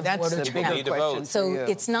terms of voter turnout. So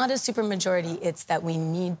it's not a supermajority, it's that we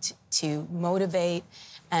need to motivate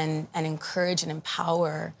and encourage and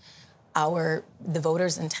empower the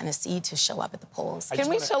voters in Tennessee to show up at the polls. Can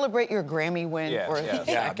we celebrate your Grammy win?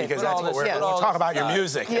 Yeah, because that's what we'll talk about your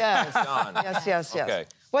music. Yes. Yes. Okay.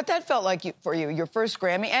 What that felt like for you, your first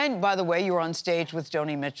Grammy, and by the way, you were on stage with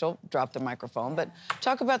Joni Mitchell, drop the microphone, but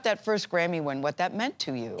talk about that first Grammy win, what that meant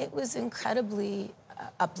to you. It was incredibly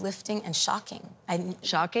uplifting and shocking.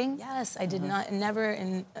 Shocking? Yes, I did not, never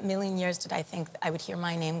in a million years did I think I would hear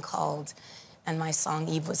my name called and my song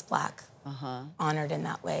Eve Was Black honored in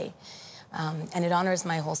that way. And it honors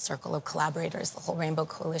my whole circle of collaborators, the whole Rainbow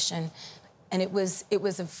Coalition. And it was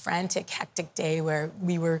a frantic, hectic day where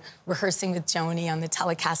we were rehearsing with Joni on the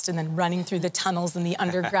telecast and then running through the tunnels in the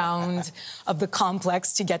underground of the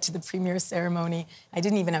complex to get to the premiere ceremony. I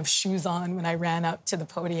didn't even have shoes on when I ran up to the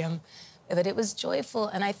podium. But it was joyful.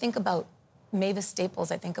 And I think about Mavis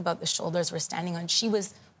Staples. I think about the shoulders we're standing on. She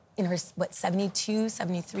was in her, 72,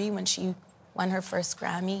 73, when she won her first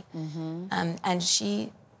Grammy. And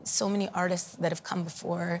so many artists that have come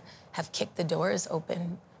before have kicked the doors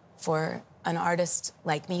open for an artist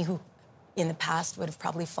like me who in the past would have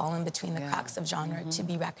probably fallen between the cracks of genre to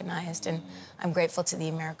be recognized. And I'm grateful to the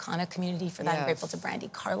Americana community for that. I'm grateful to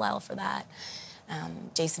Brandi Carlile for that.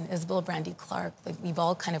 Jason Isbell, Brandi Clark, like we've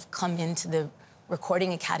all kind of come into the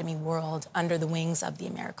Recording Academy world under the wings of the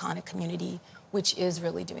Americana community, which is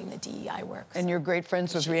really doing the DEI work. And you're great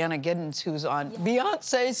friends with Rihanna Giddens, who's on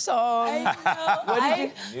Beyonce's song.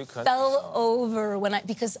 I fell over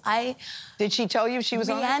because I... Did she tell you she was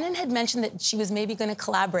on it? Rhiannon had mentioned that she was maybe going to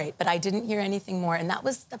collaborate, but I didn't hear anything more. And that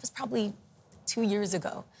was probably 2 years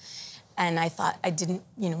ago. And I thought I didn't,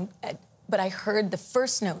 but I heard the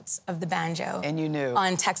first notes of the banjo. And you knew.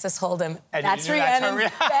 On Texas Hold'em. And that's you knew that's her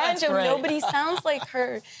Rhiannon's That's banjo. great. Nobody sounds like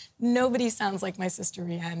her. Nobody sounds like my sister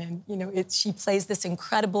Rhiannon. She plays this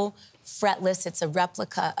incredible fretless. It's a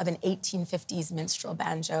replica of an 1850s minstrel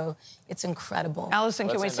banjo. It's incredible. Allison,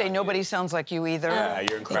 can we say nobody sounds like you either? Yeah,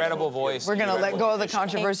 your incredible voice. We're going to let go of the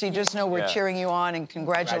controversy. Just know we're Yeah. cheering you on and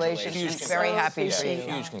congratulations. Huge I'm very happy for you.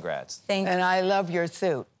 Huge congrats. Thank you. And I love your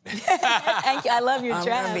suit. Thank you. I love your I'm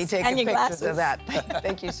dress. going to be taking and your pictures glasses. of that.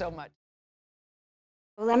 Thank you so much.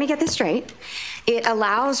 Well, let me get this straight. It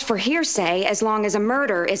allows for hearsay as long as a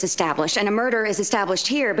murder is established. And a murder is established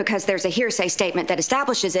here because there's a hearsay statement that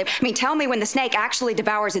establishes it. I mean, tell me when the snake actually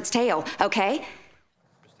devours its tail, okay?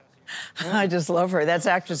 I just love her. That's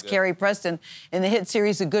actress Carrie Preston in the hit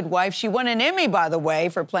series The Good Wife. She won an Emmy, by the way,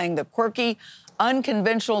 for playing the quirky,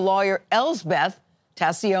 unconventional lawyer Elsbeth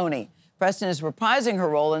Tassioni. Preston is reprising her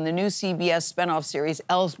role in the new CBS spinoff series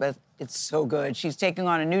Elsbeth. It's so good. She's taking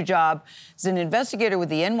on a new job as an investigator with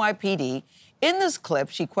the NYPD. In this clip,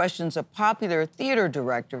 she questions a popular theater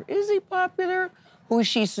director, is he popular, who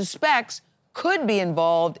she suspects could be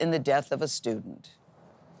involved in the death of a student.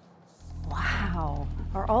 Wow.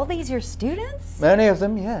 Are all these your students? Many of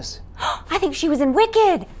them, yes. I think she was in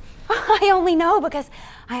Wicked. I only know because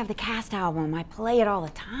I have the cast album. I play it all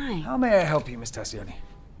the time. How may I help you, Miss Tassioni?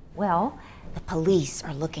 Well, the police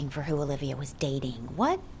are looking for who Olivia was dating.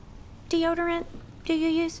 What deodorant do you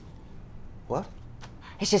use? What?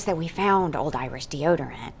 It's just that we found Old Irish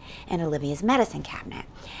deodorant in Olivia's medicine cabinet.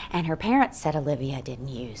 And her parents said Olivia didn't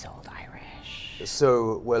use Old Irish.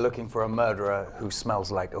 So we're looking for a murderer who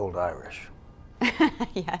smells like Old Irish.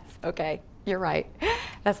 Yes, okay. You're right.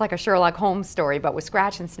 That's like a Sherlock Holmes story, but with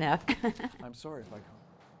scratch and sniff. I'm sorry if I can't.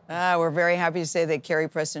 We're very happy to say that Carrie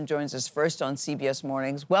Preston joins us first on CBS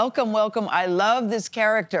Mornings. Welcome, welcome. I love this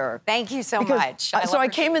character. Thank you so much. I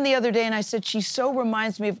came in the other day and I said, she so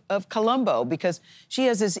reminds me of Columbo because she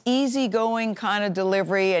has this easygoing kind of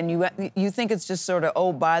delivery and you think it's just sort of,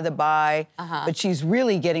 oh, by the by, but she's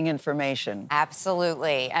really getting information.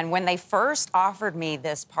 Absolutely. And when they first offered me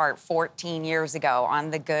this part 14 years ago on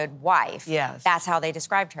The Good Wife, that's how they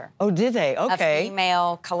described her. Oh, did they? Okay. A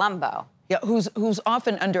female Columbo. Yeah, who's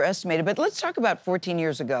often underestimated. But let's talk about 14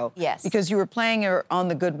 years ago. Yes. Because you were playing her on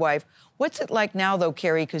The Good Wife. What's it like now, though,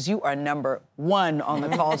 Carrie? Because you are #1 on the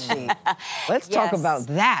call sheet. Let's talk about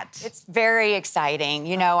that. It's very exciting.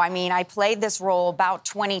 I played this role about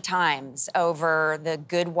 20 times over the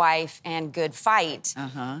Good Wife and Good Fight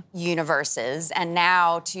universes. And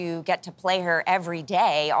now to get to play her every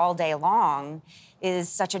day, all day long, is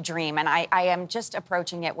such a dream. And I am just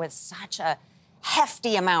approaching it with such a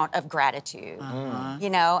hefty amount of gratitude,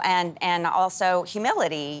 and also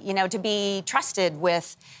humility, to be trusted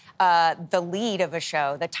with the lead of a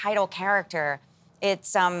show, the title character.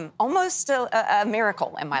 It's almost a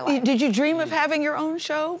miracle in my life. Did you dream of having your own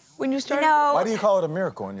show when you started? No. Why do you call it a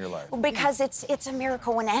miracle in your life? Because it's a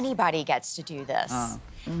miracle when anybody gets to do this.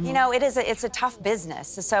 It's a tough business.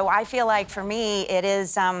 So I feel like for me, it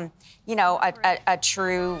is, a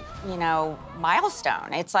true,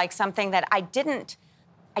 milestone. It's like something that I didn't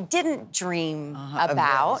dream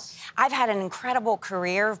about. I've had an incredible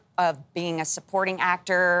career of being a supporting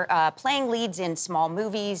actor, playing leads in small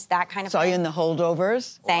movies, that kind of thing. Saw you in The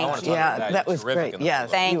Holdovers. Thank you. Yeah, that was great.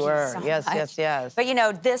 Yes, Thank you were. So yes, much. yes.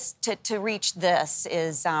 But this to reach this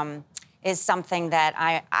is something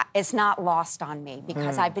that it's not lost on me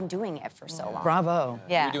because I've been doing it for so long. Bravo.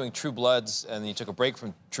 Yeah. You were doing True Bloods, and you took a break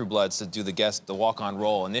from True Bloods to do the walk-on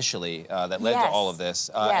role initially that led to all of this.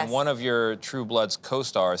 And one of your True Bloods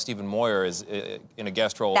co-stars, Stephen Moyer, is in a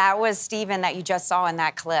guest role. That was Stephen that you just saw in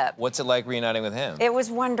that clip. What's it like reuniting with him? It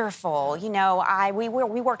was wonderful.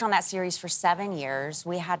 We worked on that series for 7 years.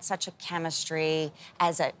 We had such a chemistry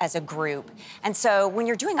as a group. And so when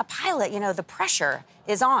you're doing a pilot, the pressure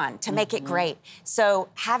is on to make it great. So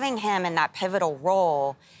having him in that pivotal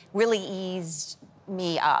role really eased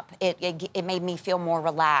me up. It made me feel more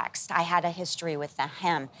relaxed. I had a history with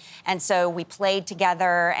him. And so we played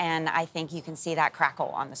together, and I think you can see that crackle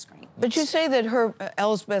on the screen. But you say that her,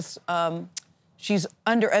 Elsbeth, she's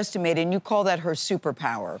underestimated, and you call that her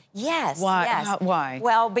superpower. Yes. Why? Yes. Why?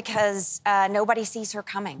 Well, because nobody sees her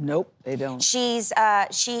coming. Nope, they don't. She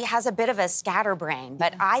has a bit of a scatterbrain,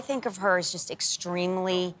 but I think of her as just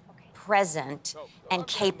extremely present and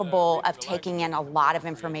capable of taking in a lot of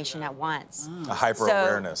information at once. A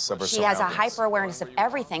hyper-awareness of her She has a surroundings. hyper-awareness of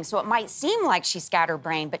everything. So it might seem like she's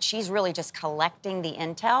scatterbrained, but she's really just collecting the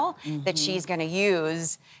intel that she's going to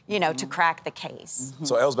use, to crack the case.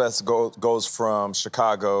 So Elsbeth goes from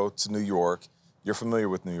Chicago to New York. You're familiar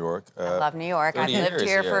with New York. I love New York. I've 30 lived years,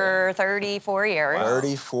 here yeah. for 34 years.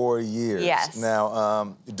 34 years. Yes.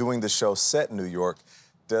 Now, doing the show set in New York,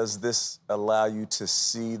 does this allow you to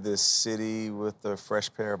see this city with a fresh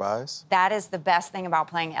pair of eyes? That is the best thing about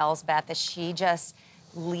playing Elsbeth, is she just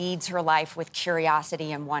leads her life with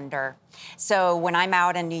curiosity and wonder. So when I'm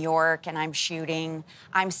out in New York and I'm shooting,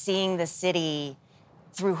 I'm seeing the city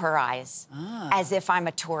through her eyes, as if I'm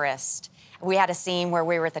a tourist. We had a scene where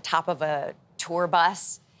we were at the top of a tour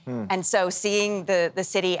bus, and so seeing the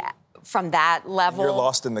city from that level. You're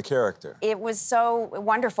lost in the character. It was so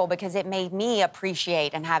wonderful because it made me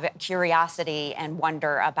appreciate and have curiosity and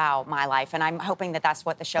wonder about my life. And I'm hoping that that's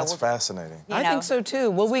what the show will do. That's fascinating. I think so too.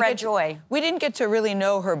 Will we spread get joy? We didn't get to really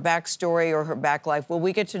know her backstory or her back life. Will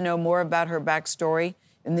we get to know more about her backstory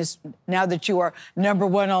in this, now that you are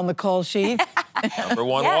 #1 on the call sheet? Number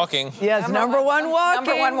one walking. Yes, number one walking.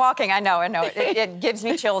 Number one walking. I know. It gives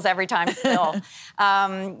me chills every time still.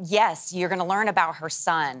 Yes, you're going to learn about her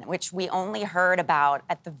son, which we only heard about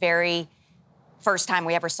at the very first time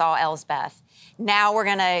we ever saw Elsbeth. Now we're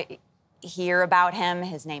going to hear about him.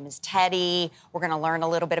 His name is Teddy. We're going to learn a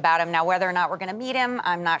little bit about him. Now, whether or not we're going to meet him,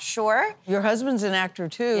 I'm not sure. Your husband's an actor,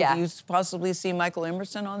 too. Yeah. Do you possibly see Michael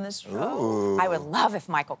Emerson on this show? Ooh. I would love if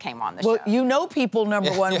Michael came on the Well, show. you know people,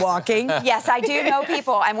 #1 walking. Yes, I do know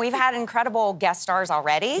people, and we've had incredible guest stars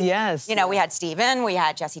already. Yes. We had Steven, we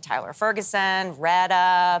had Jesse Tyler Ferguson,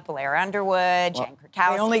 Retta, Blair Underwood, Jen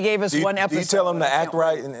Krakowski. They only gave us one episode. Do you tell him to act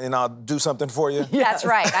right and I'll do something for you? That's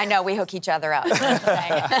right. I know, we hook each other up.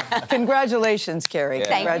 Congratulations, Carrie. Yeah.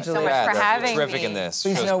 Thank you so much for having Terrific me. in this.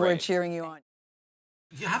 Please Show's know we're great. cheering you on.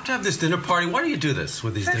 You have to have this dinner party. Why do you do this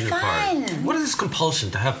with these dinner parties? What is this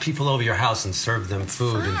compulsion to have people over your house and serve them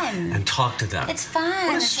food and talk to them? It's fun.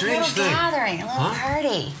 What a It's strange a little thing. gathering, a little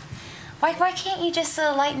party. Why can't you just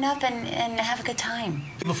lighten up and have a good time?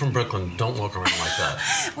 People from Brooklyn don't walk around like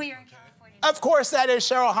that. Well, you're in Of course, that is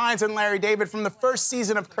Cheryl Hines and Larry David from the first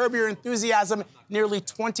season of Curb Your Enthusiasm nearly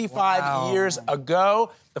 25 years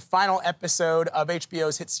ago. The final episode of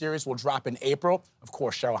HBO's hit series will drop in April. Of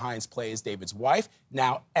course, Cheryl Hines plays David's wife,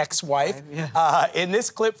 now ex-wife. In this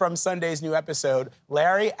clip from Sunday's new episode,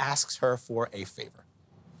 Larry asks her for a favor.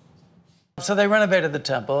 So they renovated the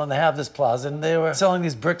temple, and they have this plaza, and they were selling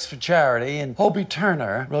these bricks for charity, and Hobie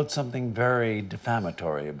Turner wrote something very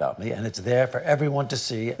defamatory about me, and it's there for everyone to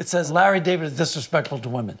see. It says, Larry David is disrespectful to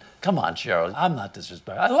women. Come on, Cheryl, I'm not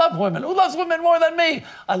disrespectful. I love women. Who loves women more than me?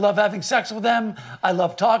 I love having sex with them. I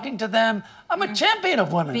love talking to them. I'm a champion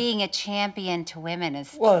of women. Being a champion to women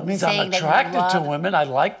is Well, it means I'm saying that you attracted to love- women. I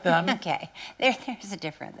like them. Okay, there's a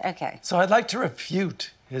difference. Okay. So I'd like to refute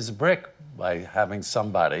his brick by having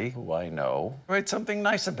somebody who I know write something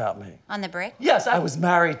nice about me. On the brick? Yes, I was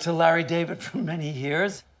married to Larry David for many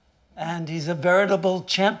years, and he's a veritable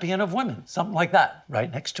champion of women. Something like that, right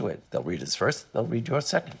next to it. They'll read his first, they'll read yours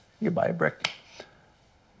second. You buy a brick.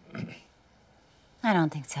 I don't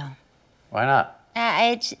think so. Why not?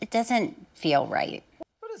 It doesn't feel right.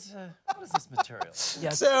 What is this material?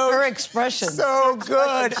 Yes. So, her expression. So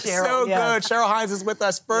good. Cheryl, So yes. good. Cheryl Hines is with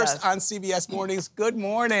us first Yes. on CBS Mornings. Good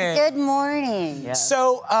morning. Good morning.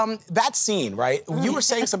 So that scene, right? You were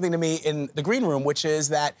saying something to me in the green room, which is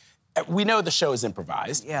that we know the show is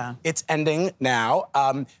improvised. Yeah. It's ending now.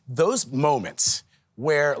 Those moments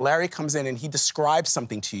where Larry comes in and he describes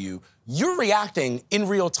something to you, you're reacting in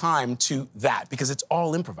real time to that because it's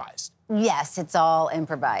all improvised. Yes, it's all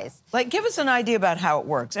improvised. Like, give us an idea about how it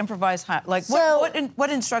works. Improvise how, like, what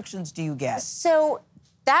instructions do you get? So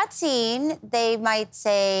that scene, they might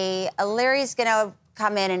say, Larry's gonna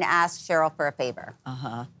come in and ask Cheryl for a favor.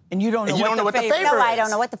 And you don't know, what the favor No, I is. don't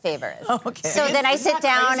know what the favor is. Okay. So then I Isn't sit that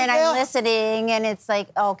down crazy, and Gayle? I'm listening, and it's like,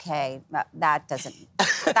 okay, that doesn't.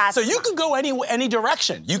 That's So you could go any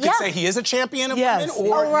direction. You could Yeah. say he is a champion of Yes.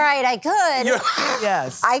 women, or Oh, right, I could.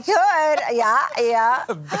 Yes. I could, yeah.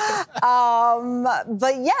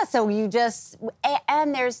 But yeah, so you just,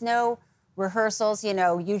 and there's no rehearsals,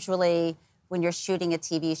 usually when you're shooting a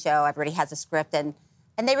TV show, everybody has a script and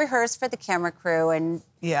they rehearse for the camera crew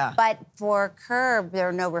but for Curb, there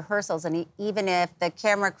are no rehearsals. And even if the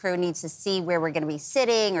camera crew needs to see where we're going to be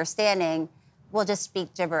sitting or standing, we'll just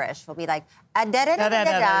speak gibberish. We'll be like,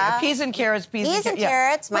 peas and carrots, peas and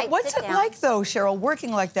carrots. But what's it like, though, Cheryl,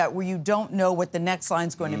 working like that where you don't know what the next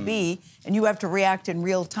line's going to be and you have to react in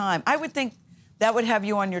real time? I would think that would have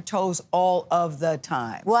you on your toes all of the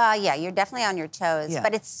time. Well, yeah, you're definitely on your toes. Yeah.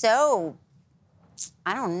 But it's so,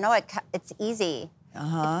 I don't know, it's easy.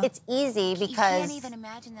 It's easy because you can't even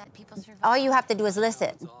imagine that people survive. All you have to do is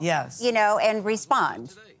listen. Yes. You know, and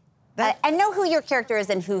respond. And know who your character is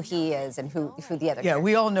and who he is and who the other Yeah,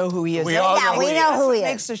 we all know who he is. We know who he is. That's what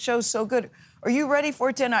makes the show so good. Are you ready for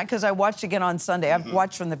it tonight? Because I watched again on Sunday. I've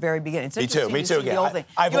watched from the very beginning. It's Me too. interesting to see the old thing.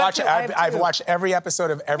 I've watched every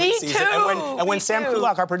episode of every season. And when Sam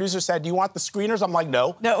Kulak, our producer, said, "Do you want the screeners?" I'm like,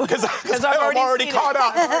 "No," because I'm already caught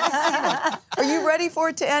up. Are you ready for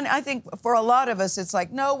it to end? I think for a lot of us, it's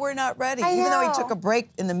like, no, we're not ready. Even though he took a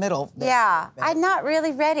break in the middle. Yeah, I'm not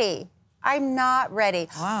really ready. I'm not ready.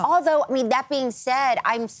 Wow. Although, I mean, that being said,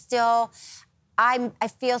 I feel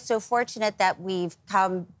so fortunate that we've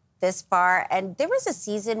come this far. And there was a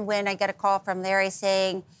season when I got a call from Larry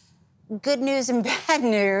saying, good news and bad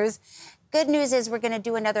news. Good news is we're going to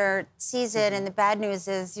do another season, and the bad news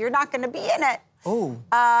is you're not going to be in it. Oh.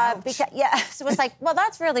 So it's like, well,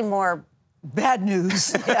 that's really more bad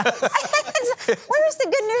news. Where's the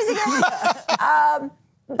good news again?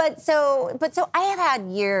 But so I have had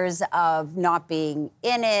years of not being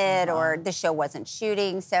in it, or the show wasn't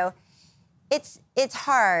shooting. So it's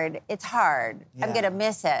hard. It's hard. Yeah. I'm gonna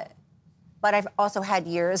miss it. But I've also had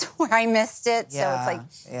years where I missed it. So it's like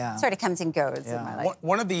it sort of comes and goes in my life.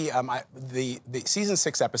 One of the season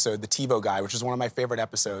 6 episode, the TiVo guy, which is one of my favorite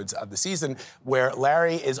episodes of the season, where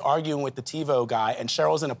Larry is arguing with the TiVo guy and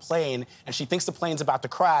Cheryl's in a plane and she thinks the plane's about to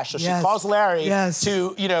crash. So she calls Larry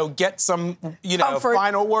to, get some,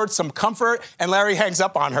 final words, some comfort, and Larry hangs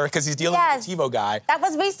up on her because he's dealing with the TiVo guy. That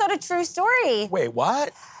was based on a true story. Wait,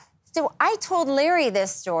 what? So I told Larry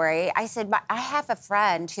this story. I said, I have a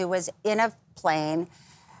friend who was in a plane.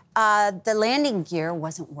 The landing gear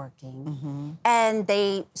wasn't working. And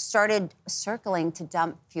they started circling to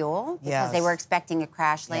dump fuel because they were expecting a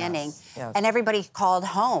crash landing. And everybody called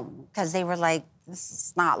home because they were like, this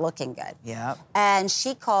is not looking good. And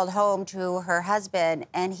she called home to her husband,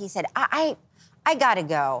 and he said, I gotta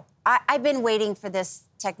go. I've been waiting for this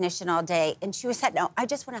technician all day. And she said, no, I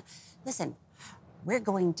just wanna, listen, we're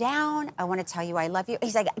going down. I want to tell you I love you.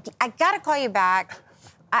 He's like, I got to call you back.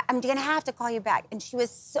 I'm going to have to call you back. And she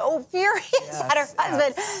was so furious at her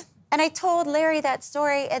husband. And I told Larry that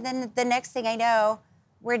story. And then the next thing I know,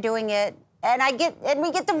 we're doing it. And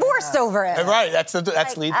we get divorced over it. Right, that's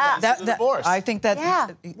lead to divorce. I think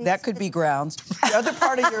that could be grounds. The other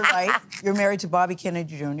part of your life, you're married to Bobby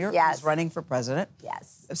Kennedy Jr., who's running for president.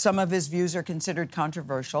 Yes. Some of his views are considered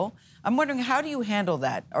controversial. I'm wondering, how do you handle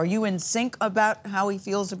that? Are you in sync about how he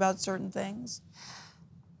feels about certain things?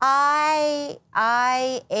 I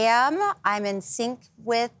am. I'm in sync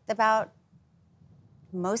with about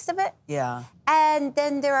most of it. Yeah. And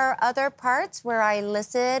then there are other parts where I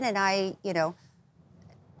listen and I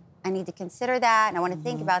need to consider that and I want to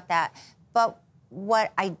think about that. But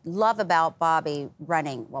what I love about Bobby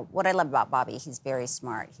he's very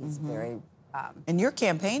smart. He's very... and you're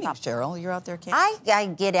campaigning, Cheryl. You're out there campaigning. I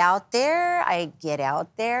get out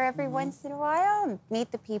there. Every once in a while and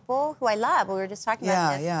meet the people who I love. We were just talking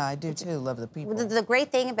about this. Yeah, I do too. Love the people. The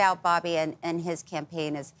great thing about Bobby and his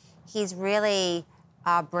campaign is he's really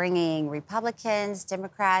bringing Republicans,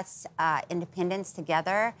 Democrats, independents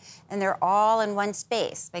together, and they're all in one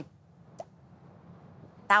space. Like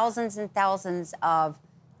thousands and thousands of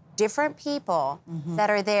different people that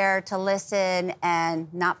are there to listen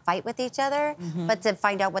and not fight with each other, but to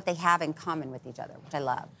find out what they have in common with each other, which I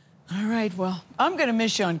love. All right, well, I'm going to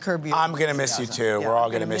miss you on Curb Your I'm going to miss you, too. Yeah, We're all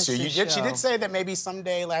going to miss you. She did say that maybe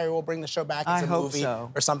someday Larry will bring the show back as a movie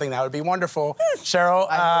or something. That would be wonderful.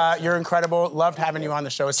 Cheryl, you're incredible. Loved having you on the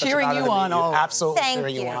show. It's cheering such an honor you on all. Absolutely Thank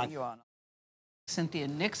cheering you. you on. Cynthia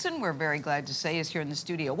Nixon, we're very glad to say, is here in the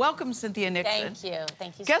studio. Welcome, Cynthia Nixon. Thank you.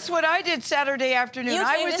 Thank you. Guess what I did Saturday afternoon? You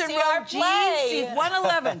I came was to in see row our G, play. seat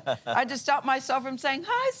 111. I had to stop myself from saying,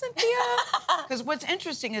 hi, Cynthia. Because what's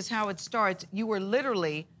interesting is how it starts. You were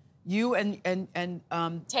literally You and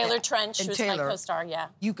Taylor Trench, and who's Taylor, my co-star, yeah.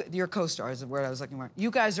 Your co-star is the word I was looking for.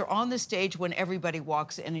 You guys are on the stage when everybody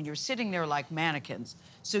walks in, and you're sitting there like mannequins.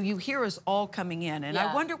 So you hear us all coming in, and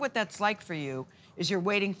I wonder what that's like for you, is you're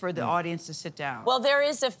waiting for the audience to sit down. Well, there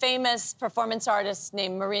is a famous performance artist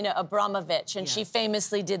named Marina Abramovich, and she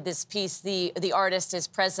famously did this piece, The Artist is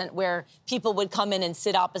Present, where people would come in and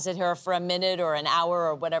sit opposite her for a minute or an hour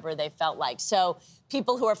or whatever they felt like. So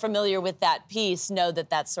people who are familiar with that piece know that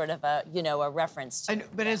that's sort of a, a reference to.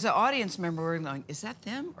 But as an audience member, we're going, is that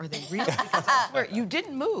them? Are they real? Because I swear, you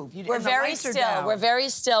didn't move. We're very still. We're very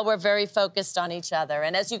still. We're very focused on each other.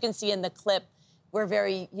 And as you can see in the clip, we're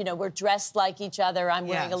very, we're dressed like each other. I'm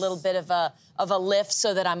wearing a little bit of a lift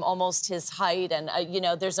so that I'm almost his height. And,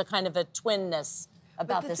 there's a kind of a twinness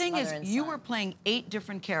about this mother and son. But the thing is, you were playing 8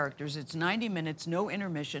 different characters. It's 90 minutes, no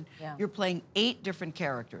intermission. Yeah. You're playing 8 different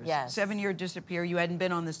characters. Yes. 7-year disappear. You hadn't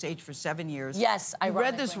been on the stage for 7 years. Yes, I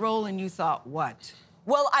read this role and you thought, what?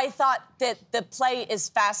 Well, I thought that the play is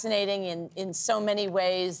fascinating in so many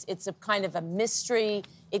ways. It's a kind of a mystery.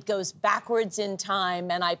 It goes backwards in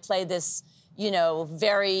time, and I play this,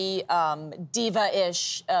 very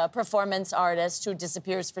diva-ish performance artist who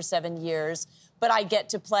disappears for 7 years. But I get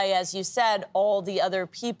to play, as you said, all the other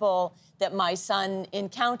people that my son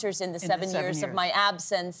encounters in the 7 years of my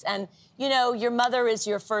absence. And, your mother is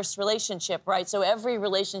your first relationship, right? So every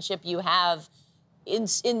relationship you have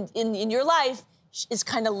in your life is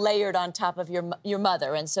kind of layered on top of your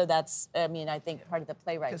mother. And so that's, I think part of the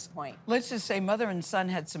playwright's point. Let's just say mother and son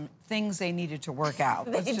had some things they needed to work out.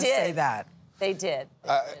 Let's They just did. say that. They did.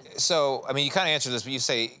 So, you kind of answered this, but you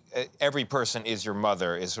say every person is your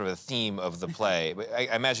mother is sort of the theme of the play. But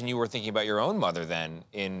I imagine you were thinking about your own mother then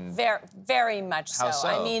in... Very, very much so. How so?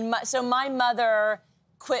 I mean, so my mother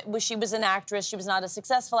quit, she was an actress. She was not a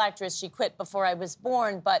successful actress. She quit before I was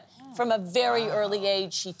born, but from a very early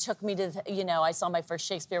age, she took me to, I saw my first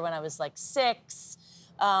Shakespeare when I was like 6.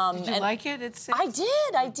 Did you like it at 6? I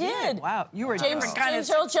did. Wow, you were James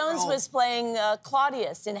Earl Jones was playing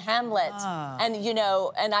Claudius in Hamlet, and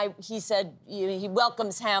he said he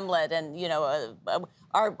welcomes Hamlet, and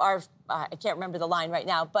I can't remember the line right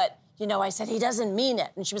now, but I said he doesn't mean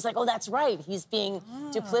it, and she was like, oh, that's right, he's being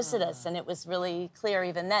duplicitous, and it was really clear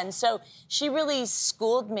even then. So she really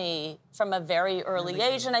schooled me from a very early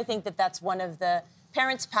age, and I think that that's one of the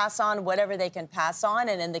parents pass on whatever they can pass on,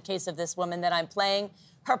 and in the case of this woman that I'm playing,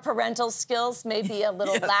 her parental skills may be a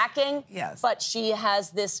little lacking, but she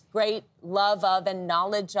has this great love of and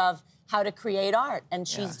knowledge of how to create art, and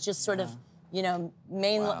she's just sort of,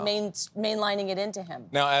 mainlining it into him.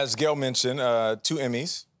 Now, as Gayle mentioned, 2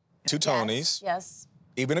 Emmys, 2 Tonys. Yes.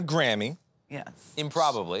 Even a Grammy. Yes.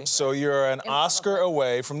 Improbably. So you're an Oscar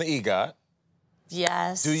away from the EGOT.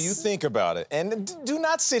 Yes. Do you think about it? And do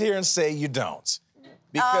not sit here and say you don't.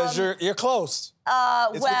 Because you're close.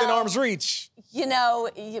 It's within arm's reach.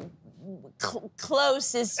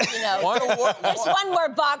 Close is, there's one more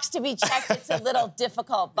box to be checked. It's a little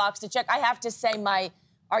difficult box to check. I have to say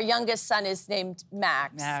our youngest son is named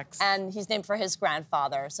Max. And he's named for his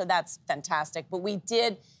grandfather, so that's fantastic. But we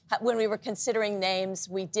did, when we were considering names,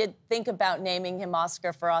 we did think about naming him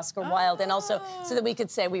Oscar for Oscar Wilde, and also so that we could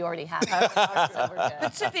say we already have him. So we're good.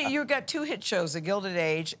 But Cynthia, you got 2 hit shows, The Gilded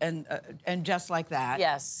Age and Just Like That.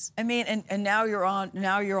 Yes. I mean, and now you're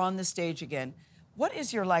on the stage again. What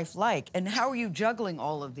is your life like, and how are you juggling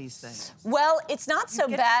all of these things? Well, it's not so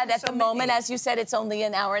bad at the moment. As you said, it's only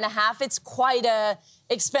an hour and a half. It's quite a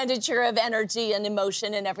expenditure of energy and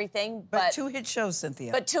emotion and everything. But 2 hit shows,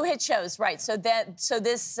 Cynthia. But 2 hit shows, right. So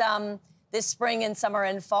this spring and summer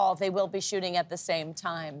and fall, they will be shooting at the same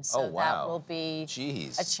time. So that will be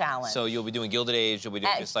a challenge. So you'll be doing Gilded Age, you'll be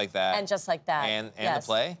doing Just Like That. And Just Like That. And the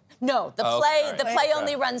play? No, the play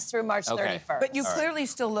only runs through March 31st. But you clearly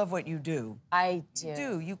still love what you do. I do. You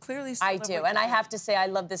do. You clearly still I love do. what And you I have to say, I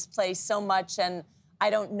love this play so much, and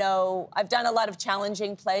I don't know, I've done a lot of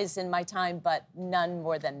challenging plays in my time, but none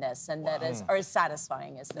more than this, and that is, or as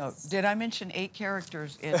satisfying as this. No. Did I mention 8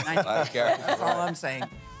 characters in 90 minutes? That's all I'm saying.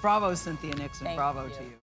 Bravo, Cynthia Nixon. Bravo to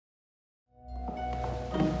you.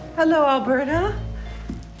 Hello, Alberta.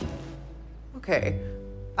 Okay.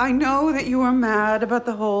 I know that you are mad about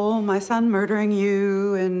the whole my son murdering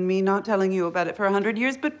you and me not telling you about it for 100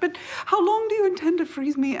 years, but how long do you intend to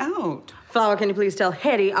freeze me out? Flower, can you please tell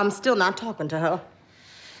Hetty I'm still not talking to her?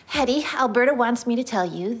 Hetty, Alberta wants me to tell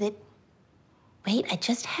you that... Wait, I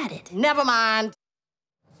just had it. Never mind.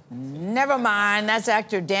 Never mind. That's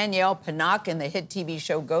actor Danielle Pinnock in the hit TV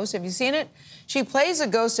show Ghost. Have you seen it? She plays the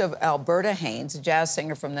ghost of Alberta Haynes, a jazz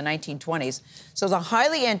singer from the 1920s. So the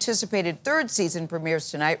highly anticipated third season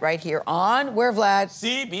premieres tonight right here on, where, Vlad?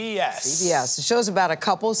 CBS. CBS. The show's about a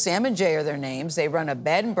couple. Sam and Jay are their names. They run a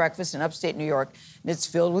bed and breakfast in upstate New York, and it's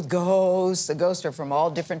filled with ghosts. The ghosts are from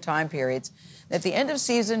all different time periods. At the end of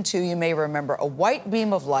season 2, you may remember a white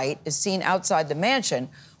beam of light is seen outside the mansion,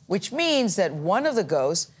 which means that one of the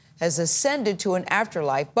ghosts has ascended to an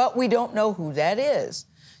afterlife, but we don't know who that is.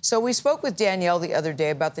 So we spoke with Danielle the other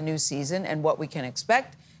day about the new season and what we can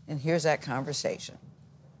expect, and here's that conversation.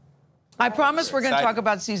 I promise we're going to talk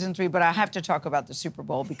about season 3, but I have to talk about the Super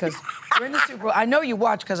Bowl because during the Super Bowl, I know you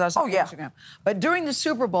watch because I saw on Instagram, but during the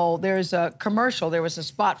Super Bowl, there's a commercial, there was a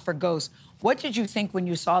spot for ghosts. What did you think when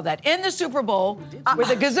you saw that in the Super Bowl with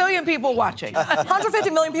a gazillion people watching? 150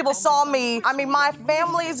 million people saw me. I mean, my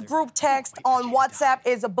family's group text on WhatsApp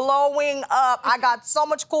is blowing up. I got so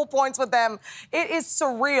much cool points with them. It is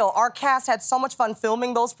surreal. Our cast had so much fun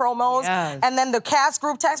filming those promos. Yes. And then the cast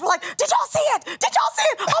group text were like, did y'all see it? Did y'all see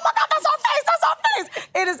it? Oh my God, that's our face, that's our face.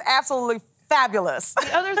 It is absolutely fabulous.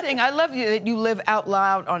 The other thing, I love you that you live out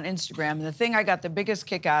loud on Instagram. And the thing I got the biggest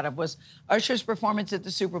kick out of was Usher's performance at the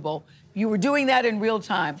Super Bowl. You were doing that in real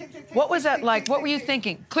time. What was that like? What were you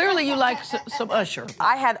thinking? Clearly you like some Usher.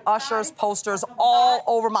 I had Usher's posters all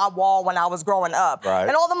over my wall when I was growing up. Right.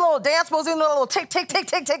 And all them little dance moves, the little tick, tick, tick,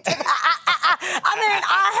 tick, tick, tick. I mean,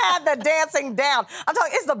 I had the dancing down. I'm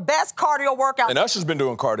telling you, it's the best cardio workout. And Usher's been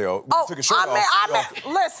doing cardio. Took a shirt off.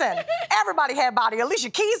 Listen, everybody had body. Alicia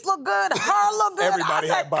Keys looked good, her looked good. Everybody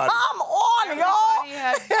had body. Come on, y'all.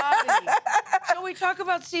 Everybody had body. Shall we talk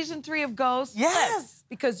about season 3 of Ghost? Yes.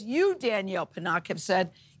 Because you, Danielle Pinnock, have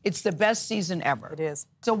said it's the best season ever. It is.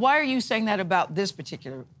 So why are you saying that about this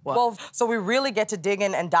particular one? Well, so we really get to dig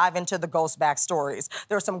in and dive into the ghost backstories.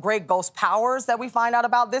 There are some great ghost powers that we find out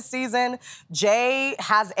about this season. Jay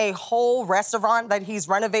has a whole restaurant that he's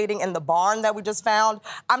renovating in the barn that we just found.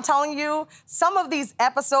 I'm telling you, some of these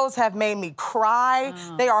episodes have made me cry.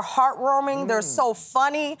 They are heartwarming. They're so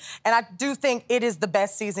funny. And I do think it is the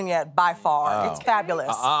best season yet by far. Wow. It's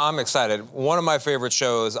fabulous. I'm excited. One of my favorite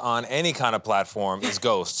shows on any kind of platform is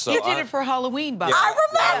Ghost. So you did it for Halloween, by the way. I remember.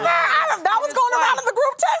 That was going around in the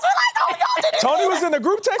group text. We're like, oh, y'all did it. Tony was in the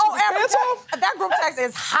group text with his pants off? That group text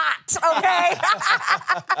is hot, okay?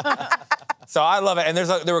 So I love it. And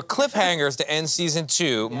there were cliffhangers to end season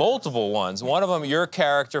 2, multiple ones. One of them, your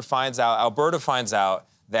character finds out, Alberta finds out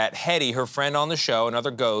that Hetty, her friend on the show,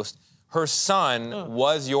 another ghost, her son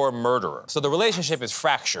was your murderer. So the relationship is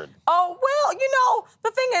fractured. Oh, well, you know,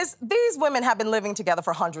 the thing is, these women have been living together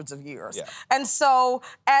for hundreds of years. Yeah. And so,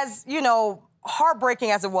 as, you know,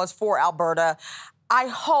 heartbreaking as it was for Alberta, I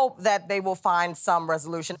hope that they will find some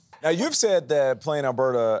resolution. Now, you've said that playing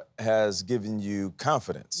Alberta has given you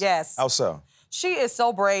confidence. Yes. How so? She is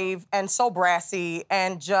so brave and so brassy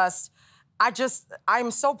and I'm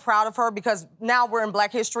so proud of her because now we're in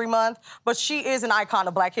Black History Month, but she is an icon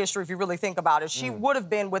of Black history if you really think about it. She would have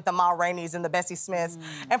been with the Ma Rainey's and the Bessie Smiths.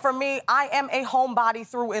 And for me, I am a homebody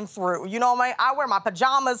through and through. You know what I mean? I wear my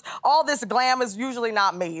pajamas. All this glam is usually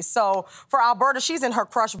not me. So for Alberta, she's in her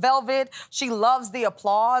crushed velvet. She loves the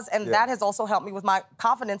applause, and that has also helped me with my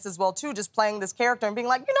confidence as well, too, just playing this character and being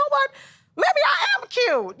like, you know what? Maybe I am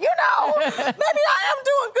cute, you know? Maybe I am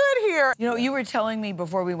doing good here. You know, you were telling me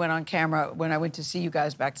before we went on camera, when I went to see you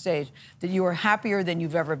guys backstage, that you were happier than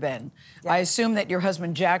you've ever been. Yes. I assume that your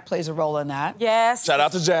husband, Jack, plays a role in that. Yes. Shout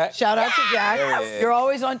out to Jack. Shout out to Jack. Yes. You're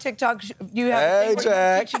always on TikTok. You have a thing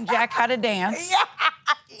where you're teaching Jack how to dance.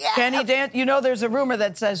 Yes. Can he dance? You know, there's a rumor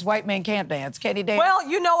that says white men can't dance. Can he dance? Well,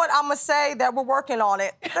 you know what? I'm going to say that we're working on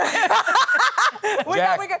it. We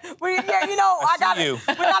got him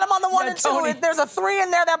on the 1 and 2. There's a 3 in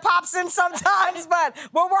there that pops in sometimes, but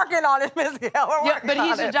we're working on it, Ms. Gayle. We're working but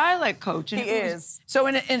he's on a dialect coach. He is. So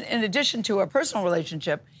in addition to a personal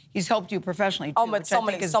relationship, he's helped you professionally, too, but which so I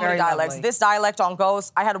many think is dialects. lovely. This dialect on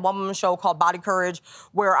Ghost, I had a one-woman show called Body Courage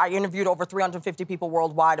where I interviewed over 350 people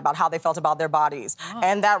worldwide about how they felt about their bodies.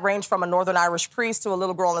 And that ranged from a Northern Irish priest to a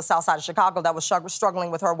little girl on the south side of Chicago that was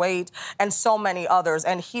struggling with her weight and so many others.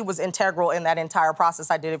 And he was integral in that entire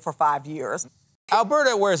process. I did it for 5 years.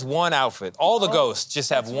 Alberta wears one outfit. All the ghosts just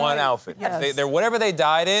have one outfit. Yes. They're whatever they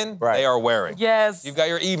died in, they are wearing. Yes. You've got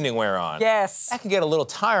your evening wear on. Yes. That can get a little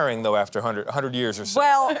tiring, though, after 100 years or so.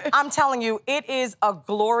 Well, I'm telling you, it is a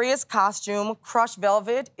glorious costume, crushed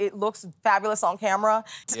velvet. It looks fabulous on camera.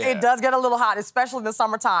 Yeah. It does get a little hot, especially in the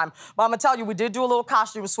summertime. But I'm going to tell you, we did do a little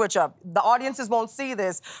costume switch up. The audiences won't see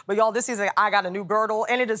this, but y'all, this season, I got a new girdle,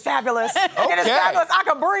 and it is fabulous. It is fabulous. I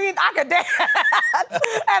can breathe. I can dance.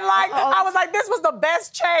 And, I was like, this was was the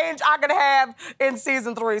best change I could have in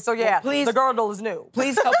season 3. So yeah, Well, please- the girdle is new.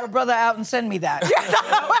 Please help a brother out and send me that.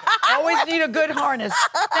 Always need a good harness.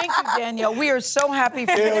 Thank you, Danielle. We are so happy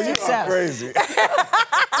for your success. Crazy. We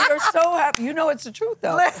are so happy. You know it's the truth,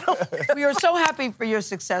 though. We are so happy for your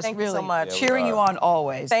success, Thank you really. so much. Yeah, we Cheering are. you on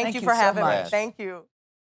always. Thank you for so having me. much. Thank you.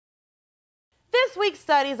 This week's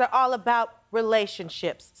studies are all about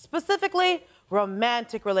relationships, specifically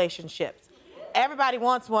romantic relationships. Everybody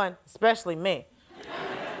wants one, especially me.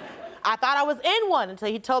 I thought I was in one until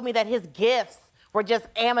he told me that his gifts were just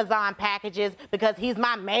Amazon packages because he's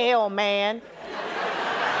my mailman.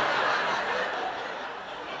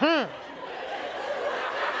 All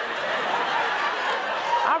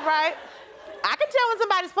right. I can tell when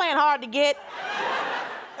somebody's playing hard to get.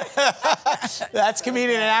 That's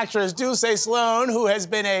comedian and actress Dulce Sloan, who has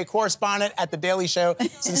been a correspondent at The Daily Show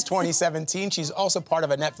since 2017. She's also part of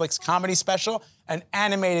a Netflix comedy special, an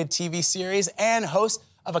animated TV series, and host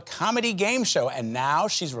of a comedy game show. And now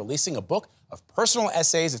she's releasing a book of personal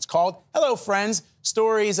essays. It's called Hello, Friends,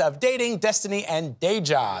 Stories of Dating, Destiny, and Day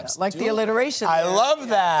Jobs. Like the alliteration. I love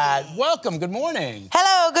that. Welcome. Good morning.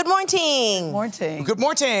 Hello, good morning. Morning. Good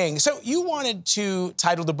morning. So you wanted to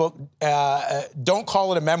title the book, Don't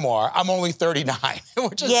Call It a Memoir, I'm Only 39,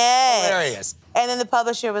 which is hilarious. And then the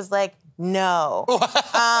publisher was like, no.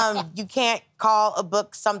 You can't call a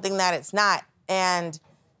book something that it's not. And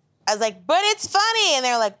I was like, but it's funny. And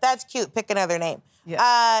they're like, that's cute. Pick another name.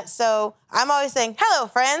 Yeah. So I'm always saying, hello,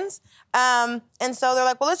 friends. And so they're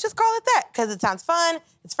like, well, let's just call it that because it sounds fun,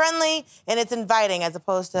 it's friendly, and it's inviting as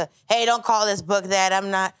opposed to, hey, don't call this book that.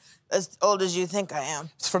 I'm not as old as you think I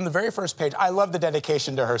am. From the very first page, I love the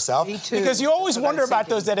dedication to herself. Me too. Because you always That's what I wonder was about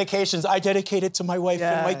thinking. those dedications. I dedicate it to my wife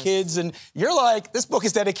and my kids. And you're like, this book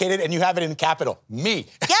is dedicated, and you have it in capital. Me.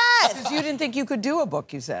 Yes! Because you didn't think you could do a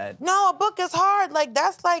book, you said. No, a book is hard. Like,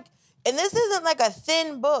 that's like, and this isn't like a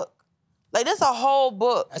thin book. Like, this is a whole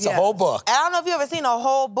book. That's a whole book. And I don't know if you've ever seen a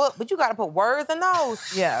whole book, but you got to put words in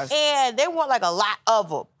those. Yes. And they want like a lot of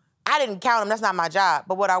them. I didn't count them. That's not my job.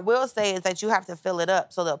 But what I will say is that you have to fill it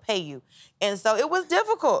up so they'll pay you. And so it was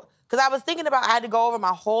difficult because I was thinking about I had to go over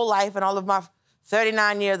my whole life and all of my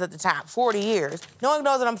 39 years at the time, 40 years. No one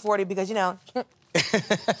knows that I'm 40 because, you know.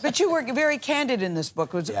 But you were very candid in this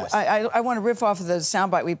book. Yes. I want to riff off of the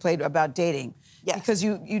soundbite we played about dating. Yes. Because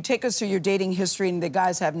you take us through your dating history, and the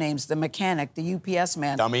guys have names: the mechanic, the UPS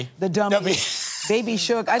man, Dummy. the dummy, Baby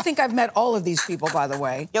Shook. I think I've met all of these people, by the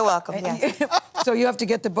way. You're welcome. Yes. So you have to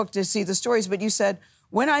get the book to see the stories. But you said,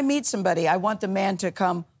 when I meet somebody, I want the man to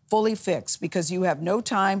come fully fixed because you have no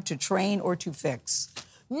time to train or to fix.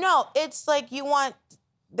 No, it's like you want.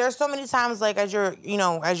 There's so many times, like as you're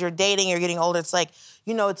dating, you're getting older. It's like,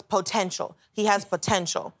 it's potential. He has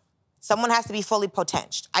potential. Someone has to be fully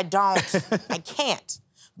potenched. I can't.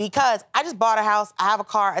 Because I just bought a house, I have a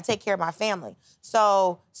car, I take care of my family.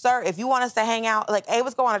 So, sir, if you want us to hang out, like, hey,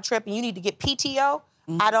 let's go on a trip and you need to get PTO,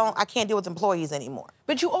 I can't deal with employees anymore.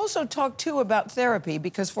 But you also talk, too, about therapy,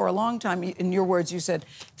 because for a long time, in your words, you said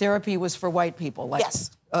therapy was for white people. Like, yes.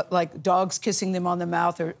 Like dogs kissing them on the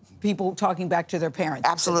mouth or people talking back to their parents.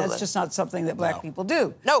 Absolutely. That's just not something that black people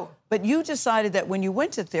do. No. But you decided that when you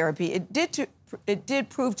went to therapy, it did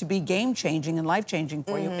prove to be game-changing and life-changing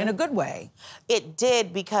for you in a good way. It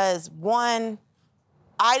did because, one,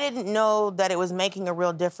 I didn't know that it was making a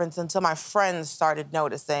real difference until my friends started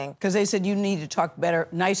noticing. Because they said you need to talk better,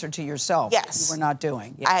 nicer to yourself. Yes. You were not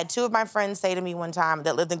doing. I had two of my friends say to me one time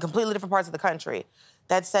that lived in completely different parts of the country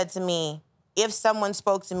that said to me, if someone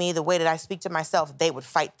spoke to me the way that I speak to myself, they would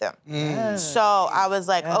fight them. So I was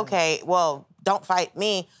like, okay, well, don't fight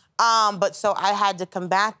me. But so I had to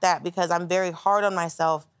combat that because I'm very hard on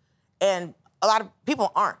myself and a lot of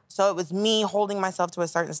people aren't. So it was me holding myself to a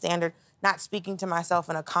certain standard, not speaking to myself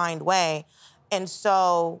in a kind way. And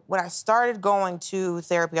so when I started going to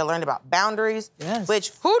therapy, I learned about boundaries, which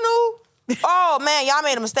who knew? Oh, man, y'all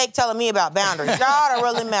made a mistake telling me about boundaries. Y'all are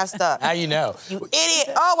really messed up. How you know? You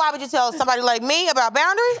idiot. Oh, why would you tell somebody like me about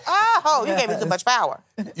boundaries? Oh, you gave me too much power.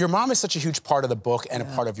 Your mom is such a huge part of the book and a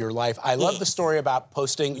part of your life. I love the story about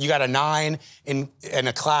posting. You got a 9 in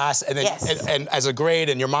a class, and then and as a grade,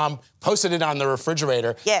 and your mom posted it on the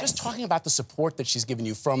refrigerator. Just talking about the support that she's given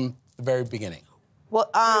you from the very beginning. Well,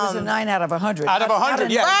 it was a 9 out of 100. Out of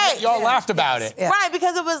 100, yeah. Right. Y'all laughed about it. Right,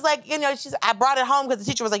 because it was like, I brought it home because the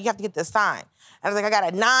teacher was like, you have to get this signed. And I was like, I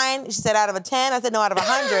got a 9. She said, out of a 10. I said, no, out of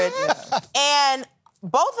 100. And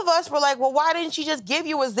both of us were like, well, why didn't she just give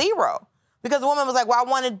you a 0? Because the woman was like, well, I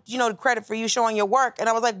wanted, the credit for you showing your work. And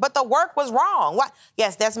I was like, but the work was wrong. What?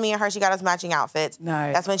 Yes, that's me and her. She got us matching outfits.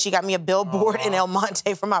 Nice. That's when she got me a billboard in El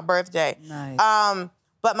Monte for my birthday. Nice.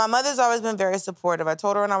 But my mother's always been very supportive. I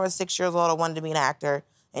told her when I was 6 years old I wanted to be an actor,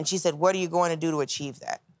 and she said, what are you going to do to achieve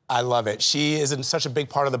that? I love it. She is such a big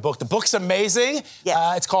part of the book. The book's amazing.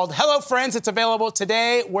 Yes. It's called Hello, Friends. It's available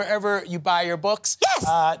today wherever you buy your books.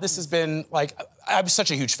 Yes. This has been, like, I'm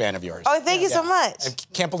such a huge fan of yours. Oh, thank you so much. I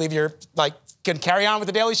can't believe you're, like, can carry on with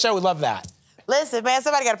The Daily Show. We love that. Listen, man,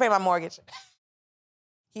 somebody got to pay my mortgage.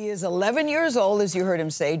 He is 11 years old, as you heard him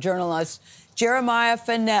say, journalist Jeremiah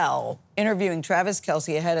Fennell, interviewing Travis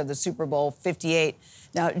Kelce ahead of the Super Bowl 58.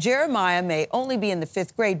 Now, Jeremiah may only be in the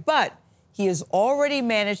 5th grade, but he has already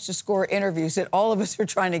managed to score interviews that all of us are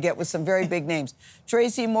trying to get with some very big names.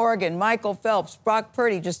 Tracy Morgan, Michael Phelps, Brock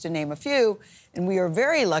Purdy, just to name a few. And we are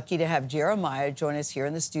very lucky to have Jeremiah join us here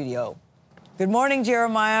in the studio. Good morning,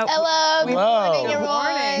 Jeremiah. Hello. Good morning,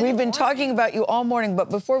 everyone. We've been talking about you all morning, but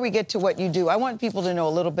before we get to what you do, I want people to know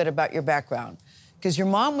a little bit about your background. Because your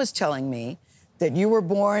mom was telling me that you were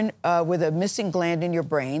born with a missing gland in your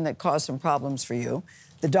brain that caused some problems for you.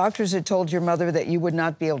 The doctors had told your mother that you would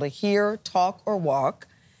not be able to hear, talk, or walk,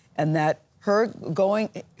 and that her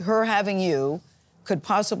having you could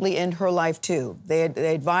possibly end her life too. They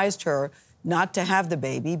advised her not to have the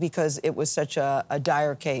baby because it was such a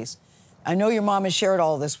dire case. I know your mom has shared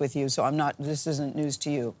all this with you, so this isn't news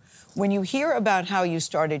to you. When you hear about how you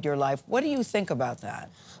started your life, what do you think about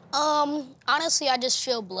that? Honestly, I just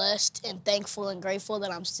feel blessed and thankful and grateful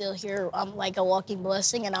that I'm still here. I'm like a walking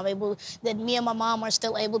blessing, and that me and my mom are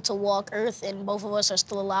still able to walk Earth, and both of us are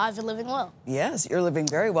still alive and living well. Yes, you're living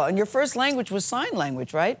very well. And your first language was sign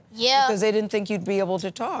language, right? Yeah. Because they didn't think you'd be able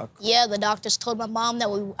to talk. Yeah, the doctors told my mom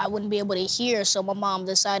that I wouldn't be able to hear, so my mom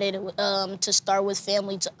decided to start with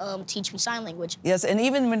family to teach me sign language. Yes, and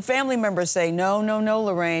even when family members say, no,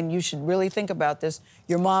 Lorraine, you should really think about this,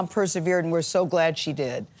 your mom persevered, and we're so glad she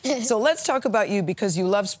did. So let's talk about you because you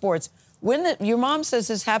love sports. Your mom says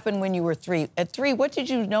this happened when you were 3. At 3, what did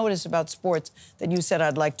you notice about sports that you said,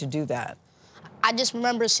 I'd like to do that? I just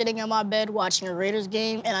remember sitting on my bed watching a Raiders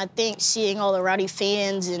game, and I think seeing all the rowdy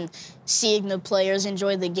fans and seeing the players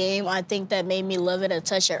enjoy the game, I think that made me love it at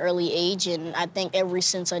such an early age, and I think ever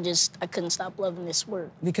since I couldn't stop loving this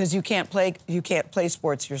sport. Because you can't play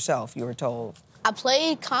sports yourself, you were told. I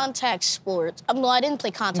played contact sports. No, I didn't play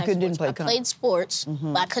contact sports. I played sports,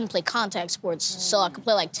 but I couldn't play contact sports. So I could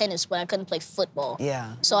play like tennis, but I couldn't play football.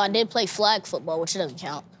 Yeah. So I did play flag football, which doesn't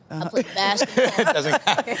count. I played basketball. It doesn't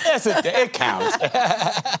count. Yes, it counts.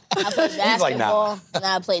 I played basketball, and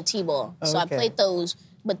then I played t-ball. So I played those.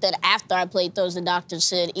 But then after I played those, the doctor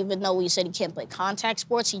said, even though we said he can't play contact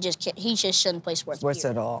sports, he just shouldn't play sports. Sports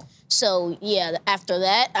at all. So yeah, after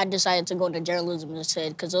that, I decided to go into journalism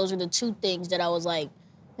instead, because those are the 2 things that I was like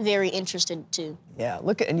very interested to. Yeah,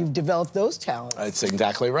 and you've developed those talents. That's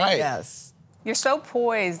exactly right. Yes. You're so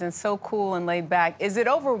poised and so cool and laid back. Is it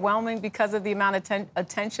overwhelming because of the amount of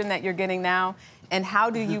attention that you're getting now? And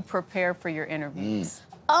how do you prepare for your interviews?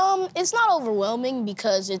 It's not overwhelming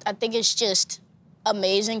because I think it's just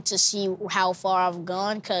amazing to see how far I've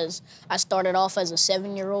gone, because I started off as a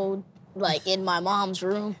 7-year-old, like in my mom's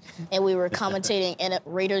room, and we were commentating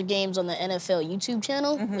Raiders games on the NFL YouTube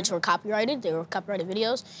channel, which were copyrighted. They were copyrighted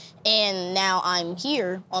videos, and now I'm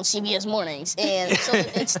here on CBS Mornings, and so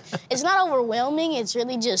it's not overwhelming. It's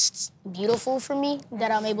really just beautiful for me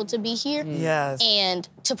that I'm able to be here. Yes. And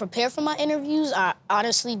to prepare for my interviews, I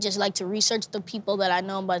honestly just like to research the people that I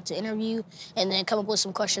know I'm about to interview, and then come up with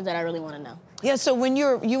some questions that I really want to know. Yeah, so when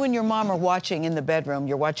you and your mom are watching in the bedroom,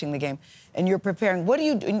 you're watching the game, and you're preparing, what do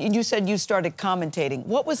you do? And you said you started commentating.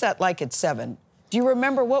 What was that like at 7? Do you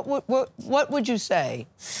remember, what would you say?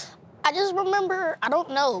 I just remember, I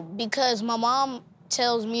don't know, because my mom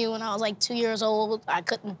tells me when I was like 2 years old, I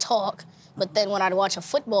couldn't talk, but then when I'd watch a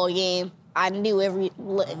football game, I knew every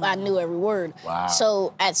word. Wow.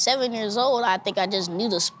 So at 7 years old, I think I just knew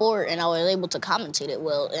the sport, and I was able to commentate it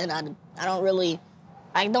well, and I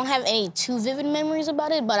don't have any too vivid memories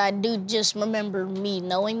about it, but I do just remember me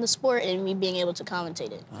knowing the sport and me being able to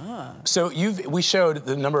commentate it. So we showed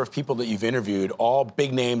the number of people that you've interviewed, all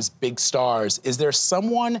big names, big stars. Is there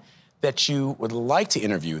someone that you would like to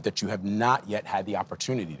interview that you have not yet had the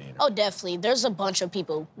opportunity to interview? Oh, definitely. There's a bunch of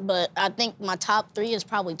people, but I think my top 3 is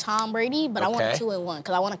probably Tom Brady, but I want a 2-in-1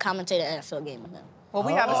 because I want to commentate an NFL game with him. Well,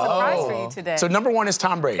 we have a surprise for you today. So number 1 is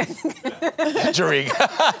Tom Brady. Jarig.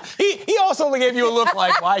 he also gave you a look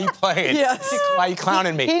like, why are you playing? Yes. Why are you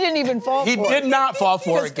clowning me? He didn't even fall for it. He did not fall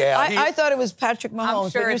for it, Gayle. I thought it was Patrick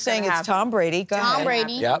Mahomes, but you're saying it's Tom Brady. Go ahead. Tom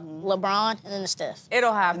Brady, LeBron, and then Steph.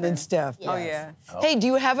 It'll happen. And then Steph. Yes. Oh, yeah. Hey, do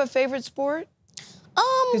you have a favorite sport?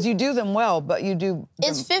 Because you do them well, but you do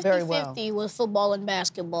It's them very well. 50-50 with football and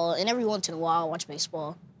basketball, and every once in a while I watch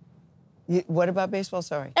baseball. What about baseball?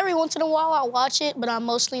 Sorry. Every once in a while, I'll watch it, but I'm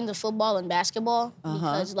mostly into football and basketball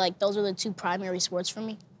because, like, those are the two primary sports for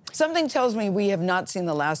me. Something tells me we have not seen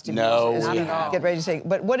the last of No, you as we we haven't. get ready to say.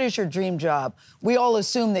 But what is your dream job? We all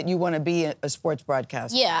assume that you want to be a sports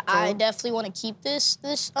broadcaster. Yeah, True? I definitely want to keep this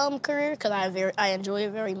career because I enjoy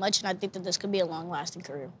it very much, and I think that this could be a long-lasting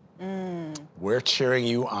career. We're cheering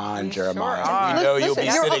you on, Jeremiah. are. You know you'll be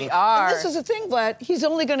Listen, sitting. and this is the thing, Vlad. He's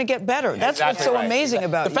only going to get better. That's Exactly what's so right. amazing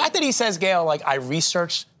about the fact that he says, Gayle, like, I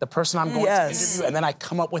researched the person I'm going to interview, and then I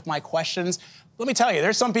come up with my questions. Let me tell you,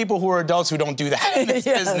 there's some people who are adults who don't do that in this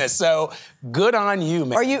business. So good on you,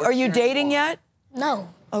 man. Are you dating yet? No.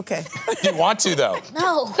 Okay. You want to, though?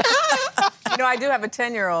 No. You know, I do have a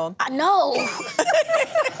 10-year-old. No.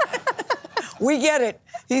 We get it.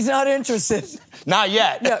 He's not interested. Not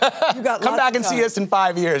yet. Yeah, you got Come lots back of and see time. us in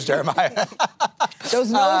 5 years, Jeremiah. Those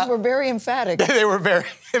no's were very emphatic. They were very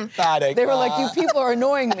emphatic. They were like, you people are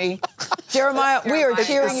annoying me. Jeremiah, we are It's the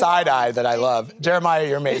cheering you. side eye that I love. Jeremiah,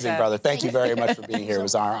 you're amazing, brother. Thank you very much for being here. It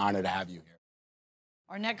was our honor to have you here.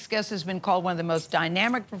 Our next guest has been called one of the most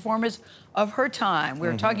dynamic performers of her time.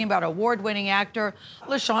 We're talking about award-winning actor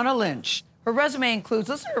Lashana Lynch. Her resume includes,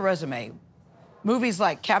 listen to her resume, movies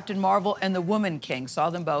like Captain Marvel and The Woman King, saw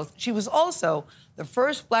them both. She was also the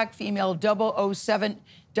first black female 007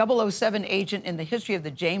 agent in the history of the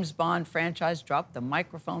James Bond franchise. Drop the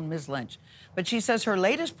microphone, Ms. Lynch. But she says her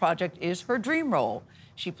latest project is her dream role.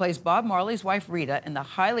 She plays Bob Marley's wife, Rita, in the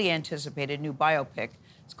highly anticipated new biopic.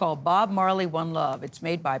 It's called Bob Marley, One Love. It's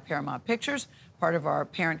made by Paramount Pictures, part of our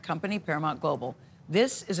parent company, Paramount Global.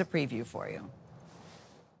 This is a preview for you.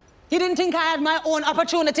 You didn't think I had my own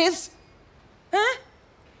opportunities? Huh?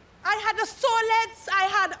 I had the solets, I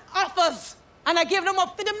had offers, and I gave them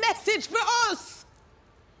up for the message for us.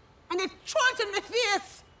 And they throw it in my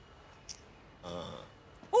face.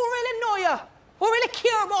 Who really know you? Who really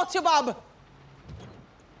care about you, Bob?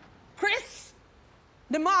 Chris,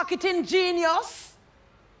 the marketing genius,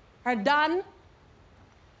 are done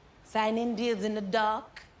signing deals in the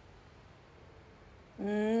dark.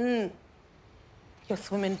 You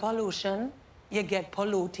swim in pollution, you get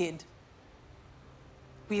polluted.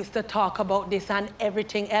 We used to talk about this and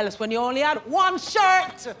everything else when you only had one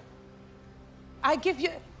shirt. I give you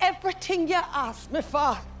everything you asked me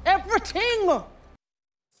for. Everything.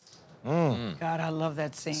 God, I love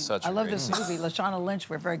that scene. I love this movie. Lashana Lynch,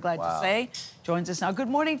 we're very glad to say, joins us now. Good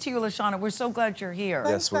morning to you, Lashana. We're so glad you're here.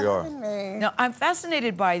 Yes, we are. Now, I'm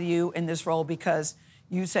fascinated by you in this role because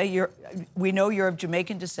you say we know you're of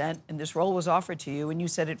Jamaican descent, and this role was offered to you, and you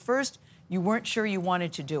said at first you weren't sure you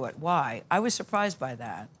wanted to do it. Why? I was surprised by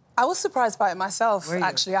that. I was surprised by it myself,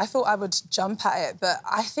 actually. I thought I would jump at it, but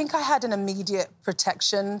I think I had an immediate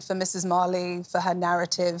protection for Mrs. Marley, for her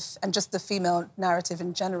narrative, and just the female narrative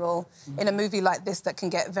in general, in a movie like this that can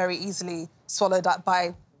get very easily swallowed up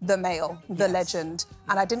by the male, the legend.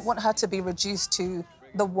 And I didn't want her to be reduced to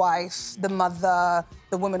the wife, the mother,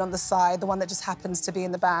 the woman on the side, the one that just happens to be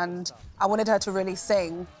in the band. I wanted her to really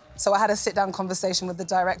sing. So I had a sit-down conversation with the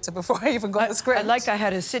director before I even got the script. I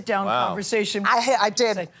had a sit-down conversation. I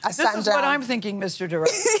did. I sat This is down. what I'm thinking, Mr.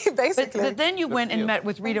 Director. Basically. But then you went and met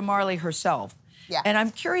with Rita Marley herself. Yeah. And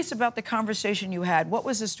I'm curious about the conversation you had. What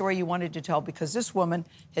was the story you wanted to tell? Because this woman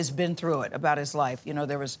has been through it about his life. You know,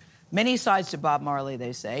 there was many sides to Bob Marley,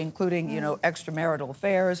 they say, including, you know, extramarital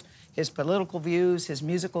affairs, his political views, his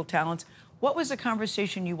musical talents. What was the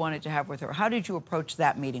conversation you wanted to have with her? How did you approach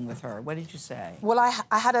that meeting with her? What did you say? Well,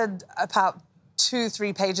 I had about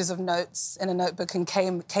 2-3 pages of notes in a notebook and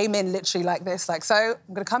came in literally like this. Like, so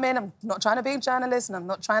I'm going to come in. I'm not trying to be a journalist and I'm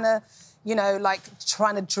not trying to, you know, like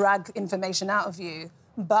trying to drag information out of you.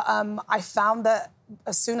 But I found that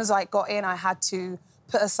as soon as I got in, I had to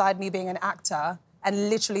put aside me being an actor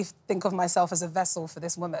and literally think of myself as a vessel for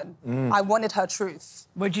this woman. I wanted her truth.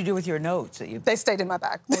 What'd you do with your notes? They stayed in my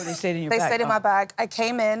bag. Oh, they stayed in your bag? They stayed in my bag. I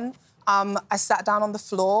came in, I sat down on the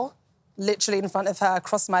floor, literally in front of her,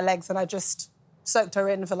 crossed my legs, and I just soaked her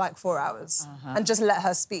in for like 4 hours and just let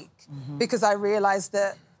her speak. Because I realized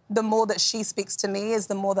that the more that she speaks to me is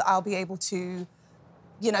the more that I'll be able to,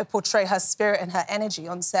 you know, portray her spirit and her energy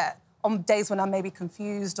on set. On days when I'm maybe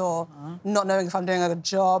confused or not knowing if I'm doing a good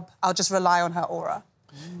job, I'll just rely on her aura.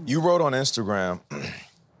 You wrote on Instagram,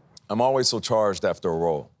 I'm always so charged after a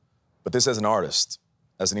role. But this as an artist,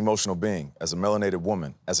 as an emotional being, as a melanated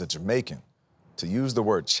woman, as a Jamaican, to use the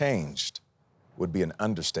word changed would be an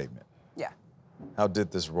understatement. Yeah. How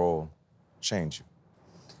did this role change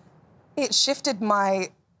you? It shifted my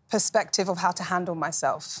perspective of how to handle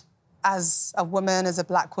myself. As a woman, as a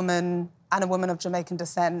black woman, and a woman of Jamaican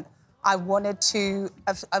descent, I wanted to,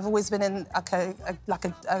 I've always been in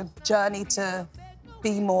a journey to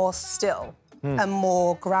be more still and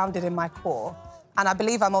more grounded in my core. And I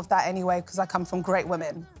believe I'm of that anyway because I come from great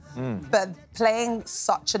women. But playing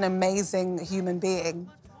such an amazing human being,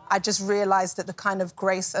 I just realized that the kind of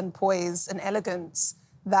grace and poise and elegance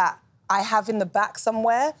that I have in the back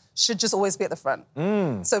somewhere should just always be at the front.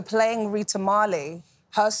 So playing Rita Marley,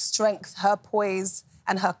 her strength, her poise,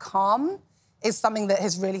 and her calm is something that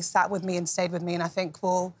has really sat with me and stayed with me, and I think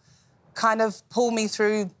will kind of pull me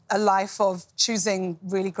through a life of choosing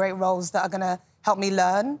really great roles that are gonna help me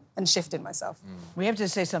learn and shift in myself. We have to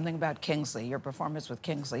say something about Kingsley, your performance with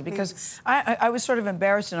Kingsley, because I was sort of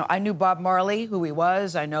embarrassed. I knew Bob Marley, who he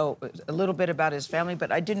was. I know a little bit about his family,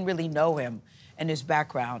 but I didn't really know him and his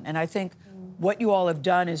background. And I think what you all have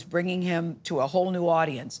done is bringing him to a whole new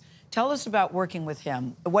audience. Tell us about working with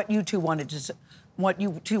him, what you two wanted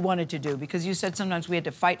to do, because you said sometimes we had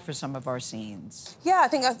to fight for some of our scenes. Yeah, I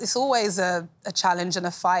think it's always a challenge and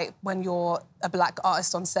a fight when you're a black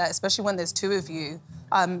artist on set, especially when there's two of you,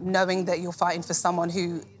 knowing that you're fighting for someone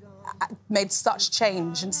who made such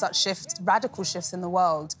change and such radical shifts in the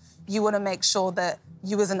world. You want to make sure that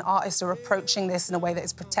you as an artist are approaching this in a way that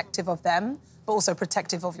is protective of them, but also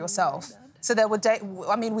protective of yourself. So there were days,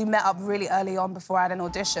 I mean, we met up really early on before I had an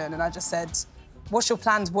audition, and I just said, what's your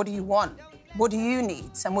plans? What do you want? What do you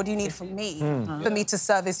need? And what do you need from me for me to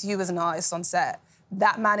service you as an artist on set?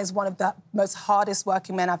 That man is one of the most hardest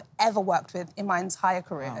working men I've ever worked with in my entire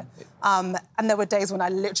career. And there were days when I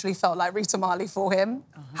literally felt like Rita Marley for him.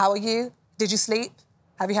 How are you? Did you sleep?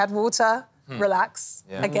 Have you had water? Relax.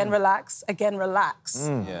 Again, relax. Again, relax.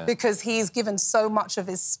 Because he's given so much of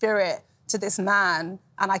his spirit to this man,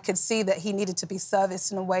 and I could see that he needed to be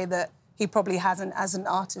serviced in a way that he probably hasn't as an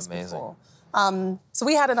artist before. So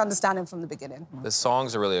we had an understanding from the beginning. The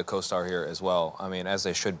songs are really a co-star here as well. I mean, as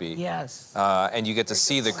they should be. Yes. And you get to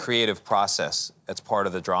see the creative process. It's part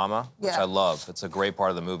of the drama, which I love. It's a great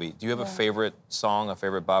part of the movie. Do you have a favorite song, a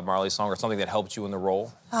favorite Bob Marley song, or something that helped you in the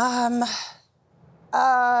role?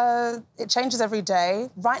 It changes every day.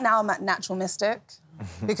 Right now I'm at Natural Mystic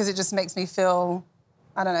because it just makes me feel,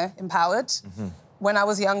 I don't know, empowered. When I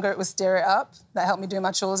was younger, it was Stir It Up. That helped me do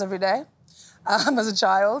my chores every day as a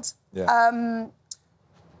child.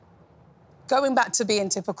 Going back to being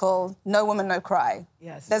typical, No Woman, No Cry.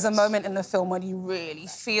 There's a moment in the film when you really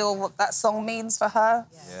feel what that song means for her.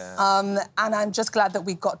 And I'm just glad that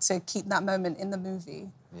we got to keep that moment in the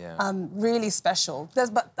movie. Really special.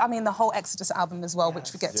 But I mean, the whole Exodus album as well,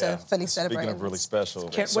 which we get to fully celebrate. Speaking of really special.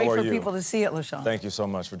 Can't wait for people to see it, LaShawn. Thank you so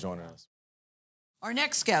much for joining us. Our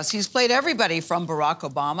next guest, he's played everybody from Barack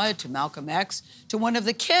Obama to Malcolm X to one of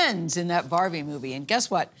the Kens in that Barbie movie. And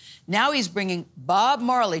guess what? Now he's bringing Bob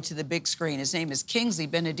Marley to the big screen. His name is Kingsley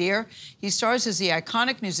Ben-Adir. He stars as the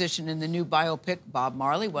iconic musician in the new biopic, Bob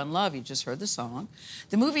Marley, One Love. You just heard the song.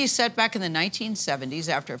 The movie is set back in the 1970s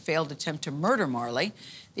after a failed attempt to murder Marley.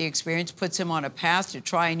 The experience puts him on a path to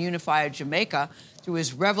try and unify Jamaica through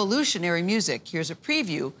his revolutionary music. Here's a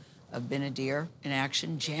preview of Ben-Adir in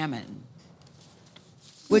action jammin'.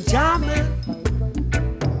 We're jamming.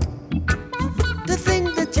 To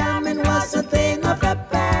think that jamming was a thing of the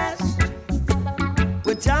past.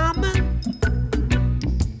 We're jamming.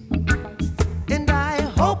 And I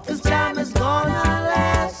hope this jam is gonna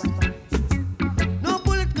last. No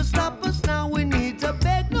bullet can stop us now. We need to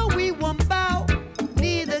beg, no, we won't bow.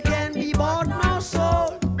 Neither can be bought nor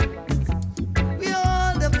sold. We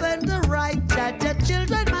all defend the right that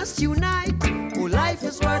children must unite. Oh, life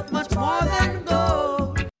is worth much more than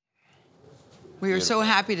gold. We are so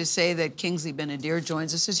happy to say that Kingsley Ben-Adir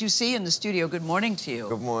joins us. As you see in the studio, good morning to you.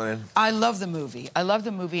 Good morning. I love the movie. I love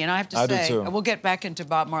the movie, and I have to say, do too. we'll get back into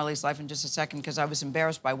Bob Marley's life in just a second because I was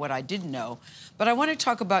embarrassed by what I didn't know. But I want to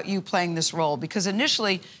talk about you playing this role because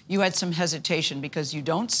initially you had some hesitation because you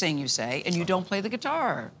don't sing, you say, and you don't play the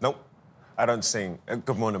guitar. Nope. I don't sing.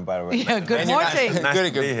 Good morning, by the way. Yeah, good morning.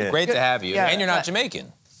 Nice to be here. Great to have you. Yeah. And you're not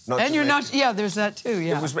Jamaican. And you're not, yeah, there's that too,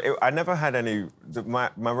 yeah. I never had any, my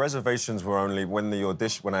reservations were only when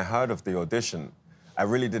I heard of the audition, I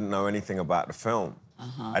really didn't know anything about the film.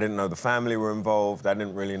 I didn't know the family were involved. I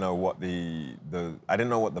didn't really know what I didn't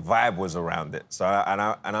know what the vibe was around it. So,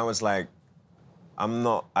 I was like,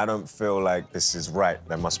 I don't feel like this is right.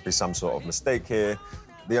 There must be some sort of mistake here.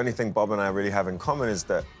 The only thing Bob and I really have in common is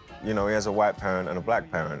that, you know, he has a white parent and a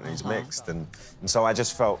black parent, and he's mixed. And so I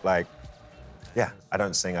just felt like, yeah, I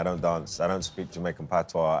don't sing, I don't dance, I don't speak Jamaican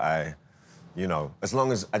patois. you know, as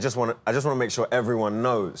long as I just want to make sure everyone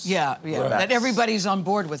knows. Yeah, that everybody's on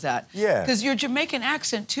board with that. Yeah. Because your Jamaican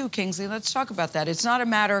accent, too, Kingsley, let's talk about that. It's not a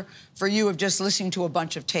matter for you of just listening to a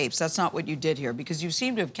bunch of tapes. That's not what you did here, because you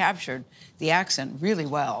seem to have captured the accent really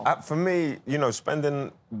well. For me, you know,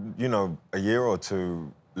 spending, you know, a year or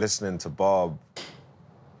two listening to Bob,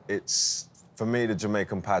 for me, the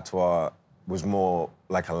Jamaican patois was more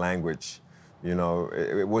like a language. You know,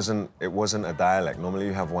 it wasn't a dialect. Normally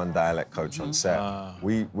you have one dialect coach on set.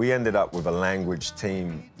 We ended up with a language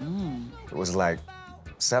team. It was like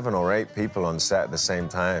 7 or 8 people on set at the same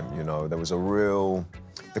time, you know. There was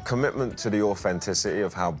the commitment to the authenticity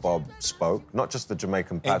of how Bob spoke, not just the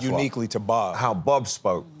Jamaican patois. And uniquely to Bob. How Bob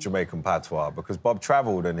spoke Jamaican patois, because Bob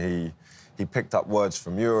traveled and he picked up words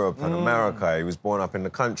from Europe and America. He was born up in the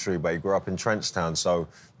country, but he grew up in Trenchtown. So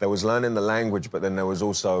there was learning the language, but then there was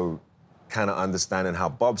also kind of understanding how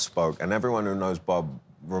Bob spoke. And everyone who knows Bob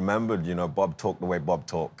remembered, you know, Bob talked the way Bob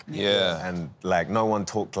talked. Yeah. And, like, no one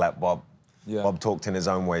talked like Bob. Yeah. Bob talked in his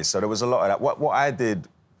own way. So there was a lot of that. What I did,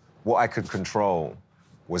 what I could control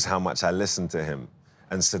was how much I listened to him.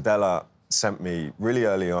 And Cedella sent me, really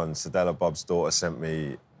early on, Cedella, Bob's daughter, sent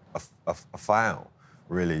me a file,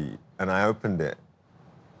 really. And I opened it,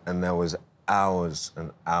 and there was hours and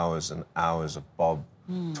hours and hours of Bob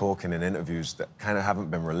talking in interviews that kind of haven't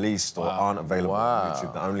been released or aren't available on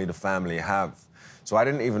YouTube, that only the family have. So I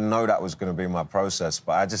didn't even know that was going to be my process,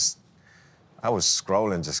 but I was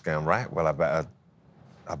scrolling, just going, right, well,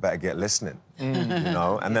 I better get listening, you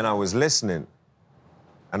know? And then I was listening,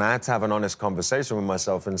 and I had to have an honest conversation with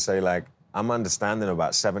myself and say, like, I'm understanding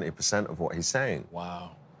about 70% of what he's saying.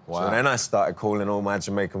 Wow. So then I started calling all my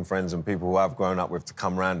Jamaican friends and people who I've grown up with to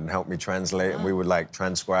come around and help me translate, and we would, like,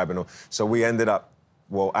 transcribe and all. So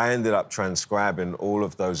I ended up transcribing all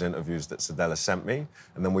of those interviews that Cedella sent me,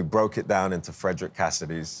 and then we broke it down into Frederick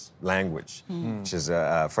Cassidy's language, which is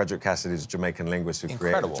Frederick Cassidy's a Jamaican linguist who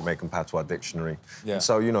created the Jamaican Patois Dictionary. Yeah. And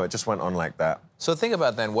so, you know, it just went on like that. So think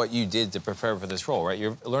about then what you did to prepare for this role, right?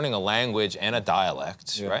 You're learning a language and a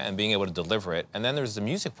dialect, right? And being able to deliver it. And then there's the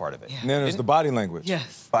music part of it. And then there's the body language.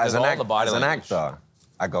 Yes. But as an actor,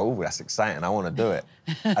 I go, ooh, that's exciting. I want to do it.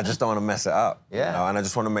 I just don't want to mess it up. Yeah. You know? And I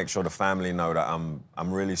just want to make sure the family know that I'm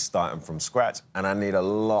really starting from scratch, and I need a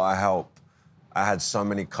lot of help. I had so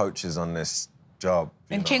many coaches on this job.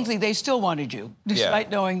 And Kingsley, they still wanted you, despite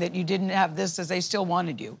knowing that you didn't have this, as they still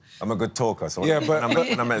wanted you. I'm a good talker, so Yeah, but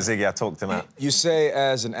when I met Ziggy, I talked him out. You say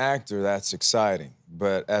as an actor, that's exciting,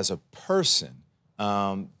 but as a person,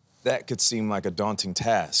 that could seem like a daunting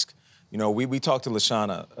task. You know, we talked to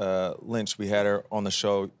Lashana Lynch. We had her on the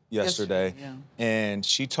show yesterday, and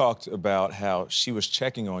she talked about how she was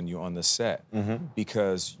checking on you on the set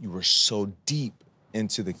because you were so deep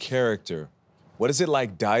into the character. What is it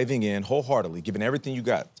like diving in wholeheartedly, giving everything you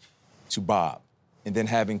got to Bob, and then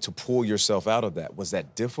having to pull yourself out of that? Was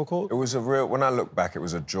that difficult? It was when I look back, it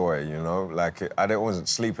was a joy, you know? Like, I wasn't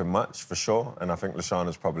sleeping much, for sure, and I think Lashana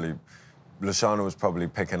was probably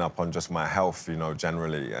picking up on just my health, you know,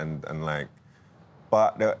 generally, and like,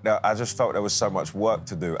 but I just felt there was so much work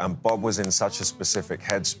to do, and Bob was in such a specific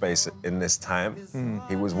headspace in this time.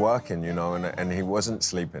 He was working, you know, and he wasn't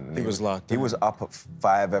sleeping. He was locked in. He was up at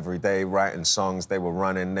 5 every day writing songs. They were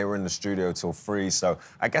running. They were in the studio till 3. So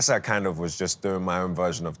I guess I kind of was just doing my own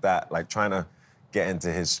version of that, like trying to get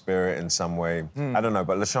into his spirit in some way. I don't know,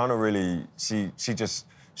 but Lashana really,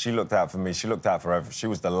 she looked out for me. She looked out for everyone. She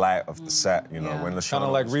was the light of the set, you know, when Lashana Kind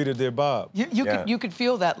of like Rita did Bob. You could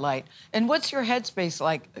feel that light. And what's your headspace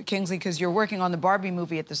like, Kingsley? Because you're working on the Barbie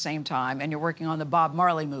movie at the same time, and you're working on the Bob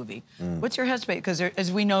Marley movie. What's your headspace? Because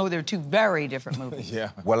as we know, they're 2 very different movies.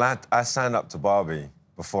 Well, I signed up to Barbie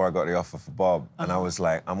before I got the offer for Bob, and I was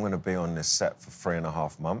like, I'm going to be on this set for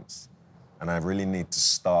 3.5 months, and I really need to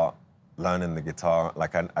start learning the guitar.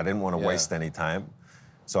 Like, I didn't want to waste any time.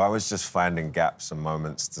 So I was just finding gaps and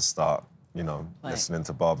moments to start, you know, listening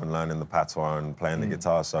to Bob and learning the patois and playing the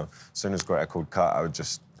guitar. So as soon as Greta called cut, I would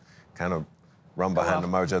just kind of run behind the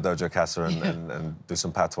Mojo Dojo Casa and do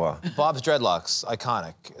some patois. Bob's dreadlocks,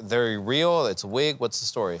 iconic. They're real, it's a wig, what's the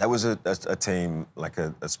story? There was a team, like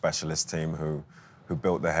a specialist team who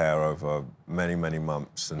built the hair over many, many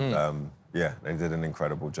months. And yeah, they did an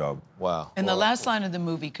incredible job. Wow. And the last line of the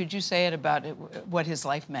movie, could you say it about what his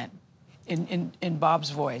life meant? In Bob's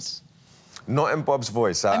voice. Not in Bob's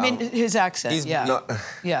voice. I mean, his accent, his accent.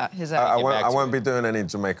 I won't be doing any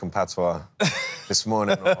Jamaican patois this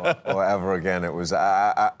morning or ever again. It was,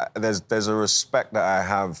 there's a respect that I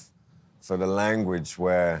have for the language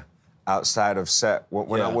where outside of set,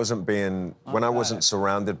 when I wasn't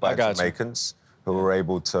surrounded by Jamaicans who were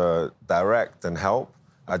able to direct and help,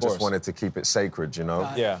 I just wanted to keep it sacred, you know?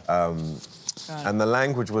 And the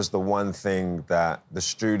language was the one thing that the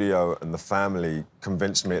studio and the family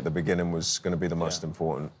convinced me at the beginning was going to be the most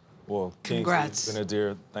important. Well, King, Congrats.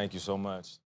 Ben-Adir, thank you so much.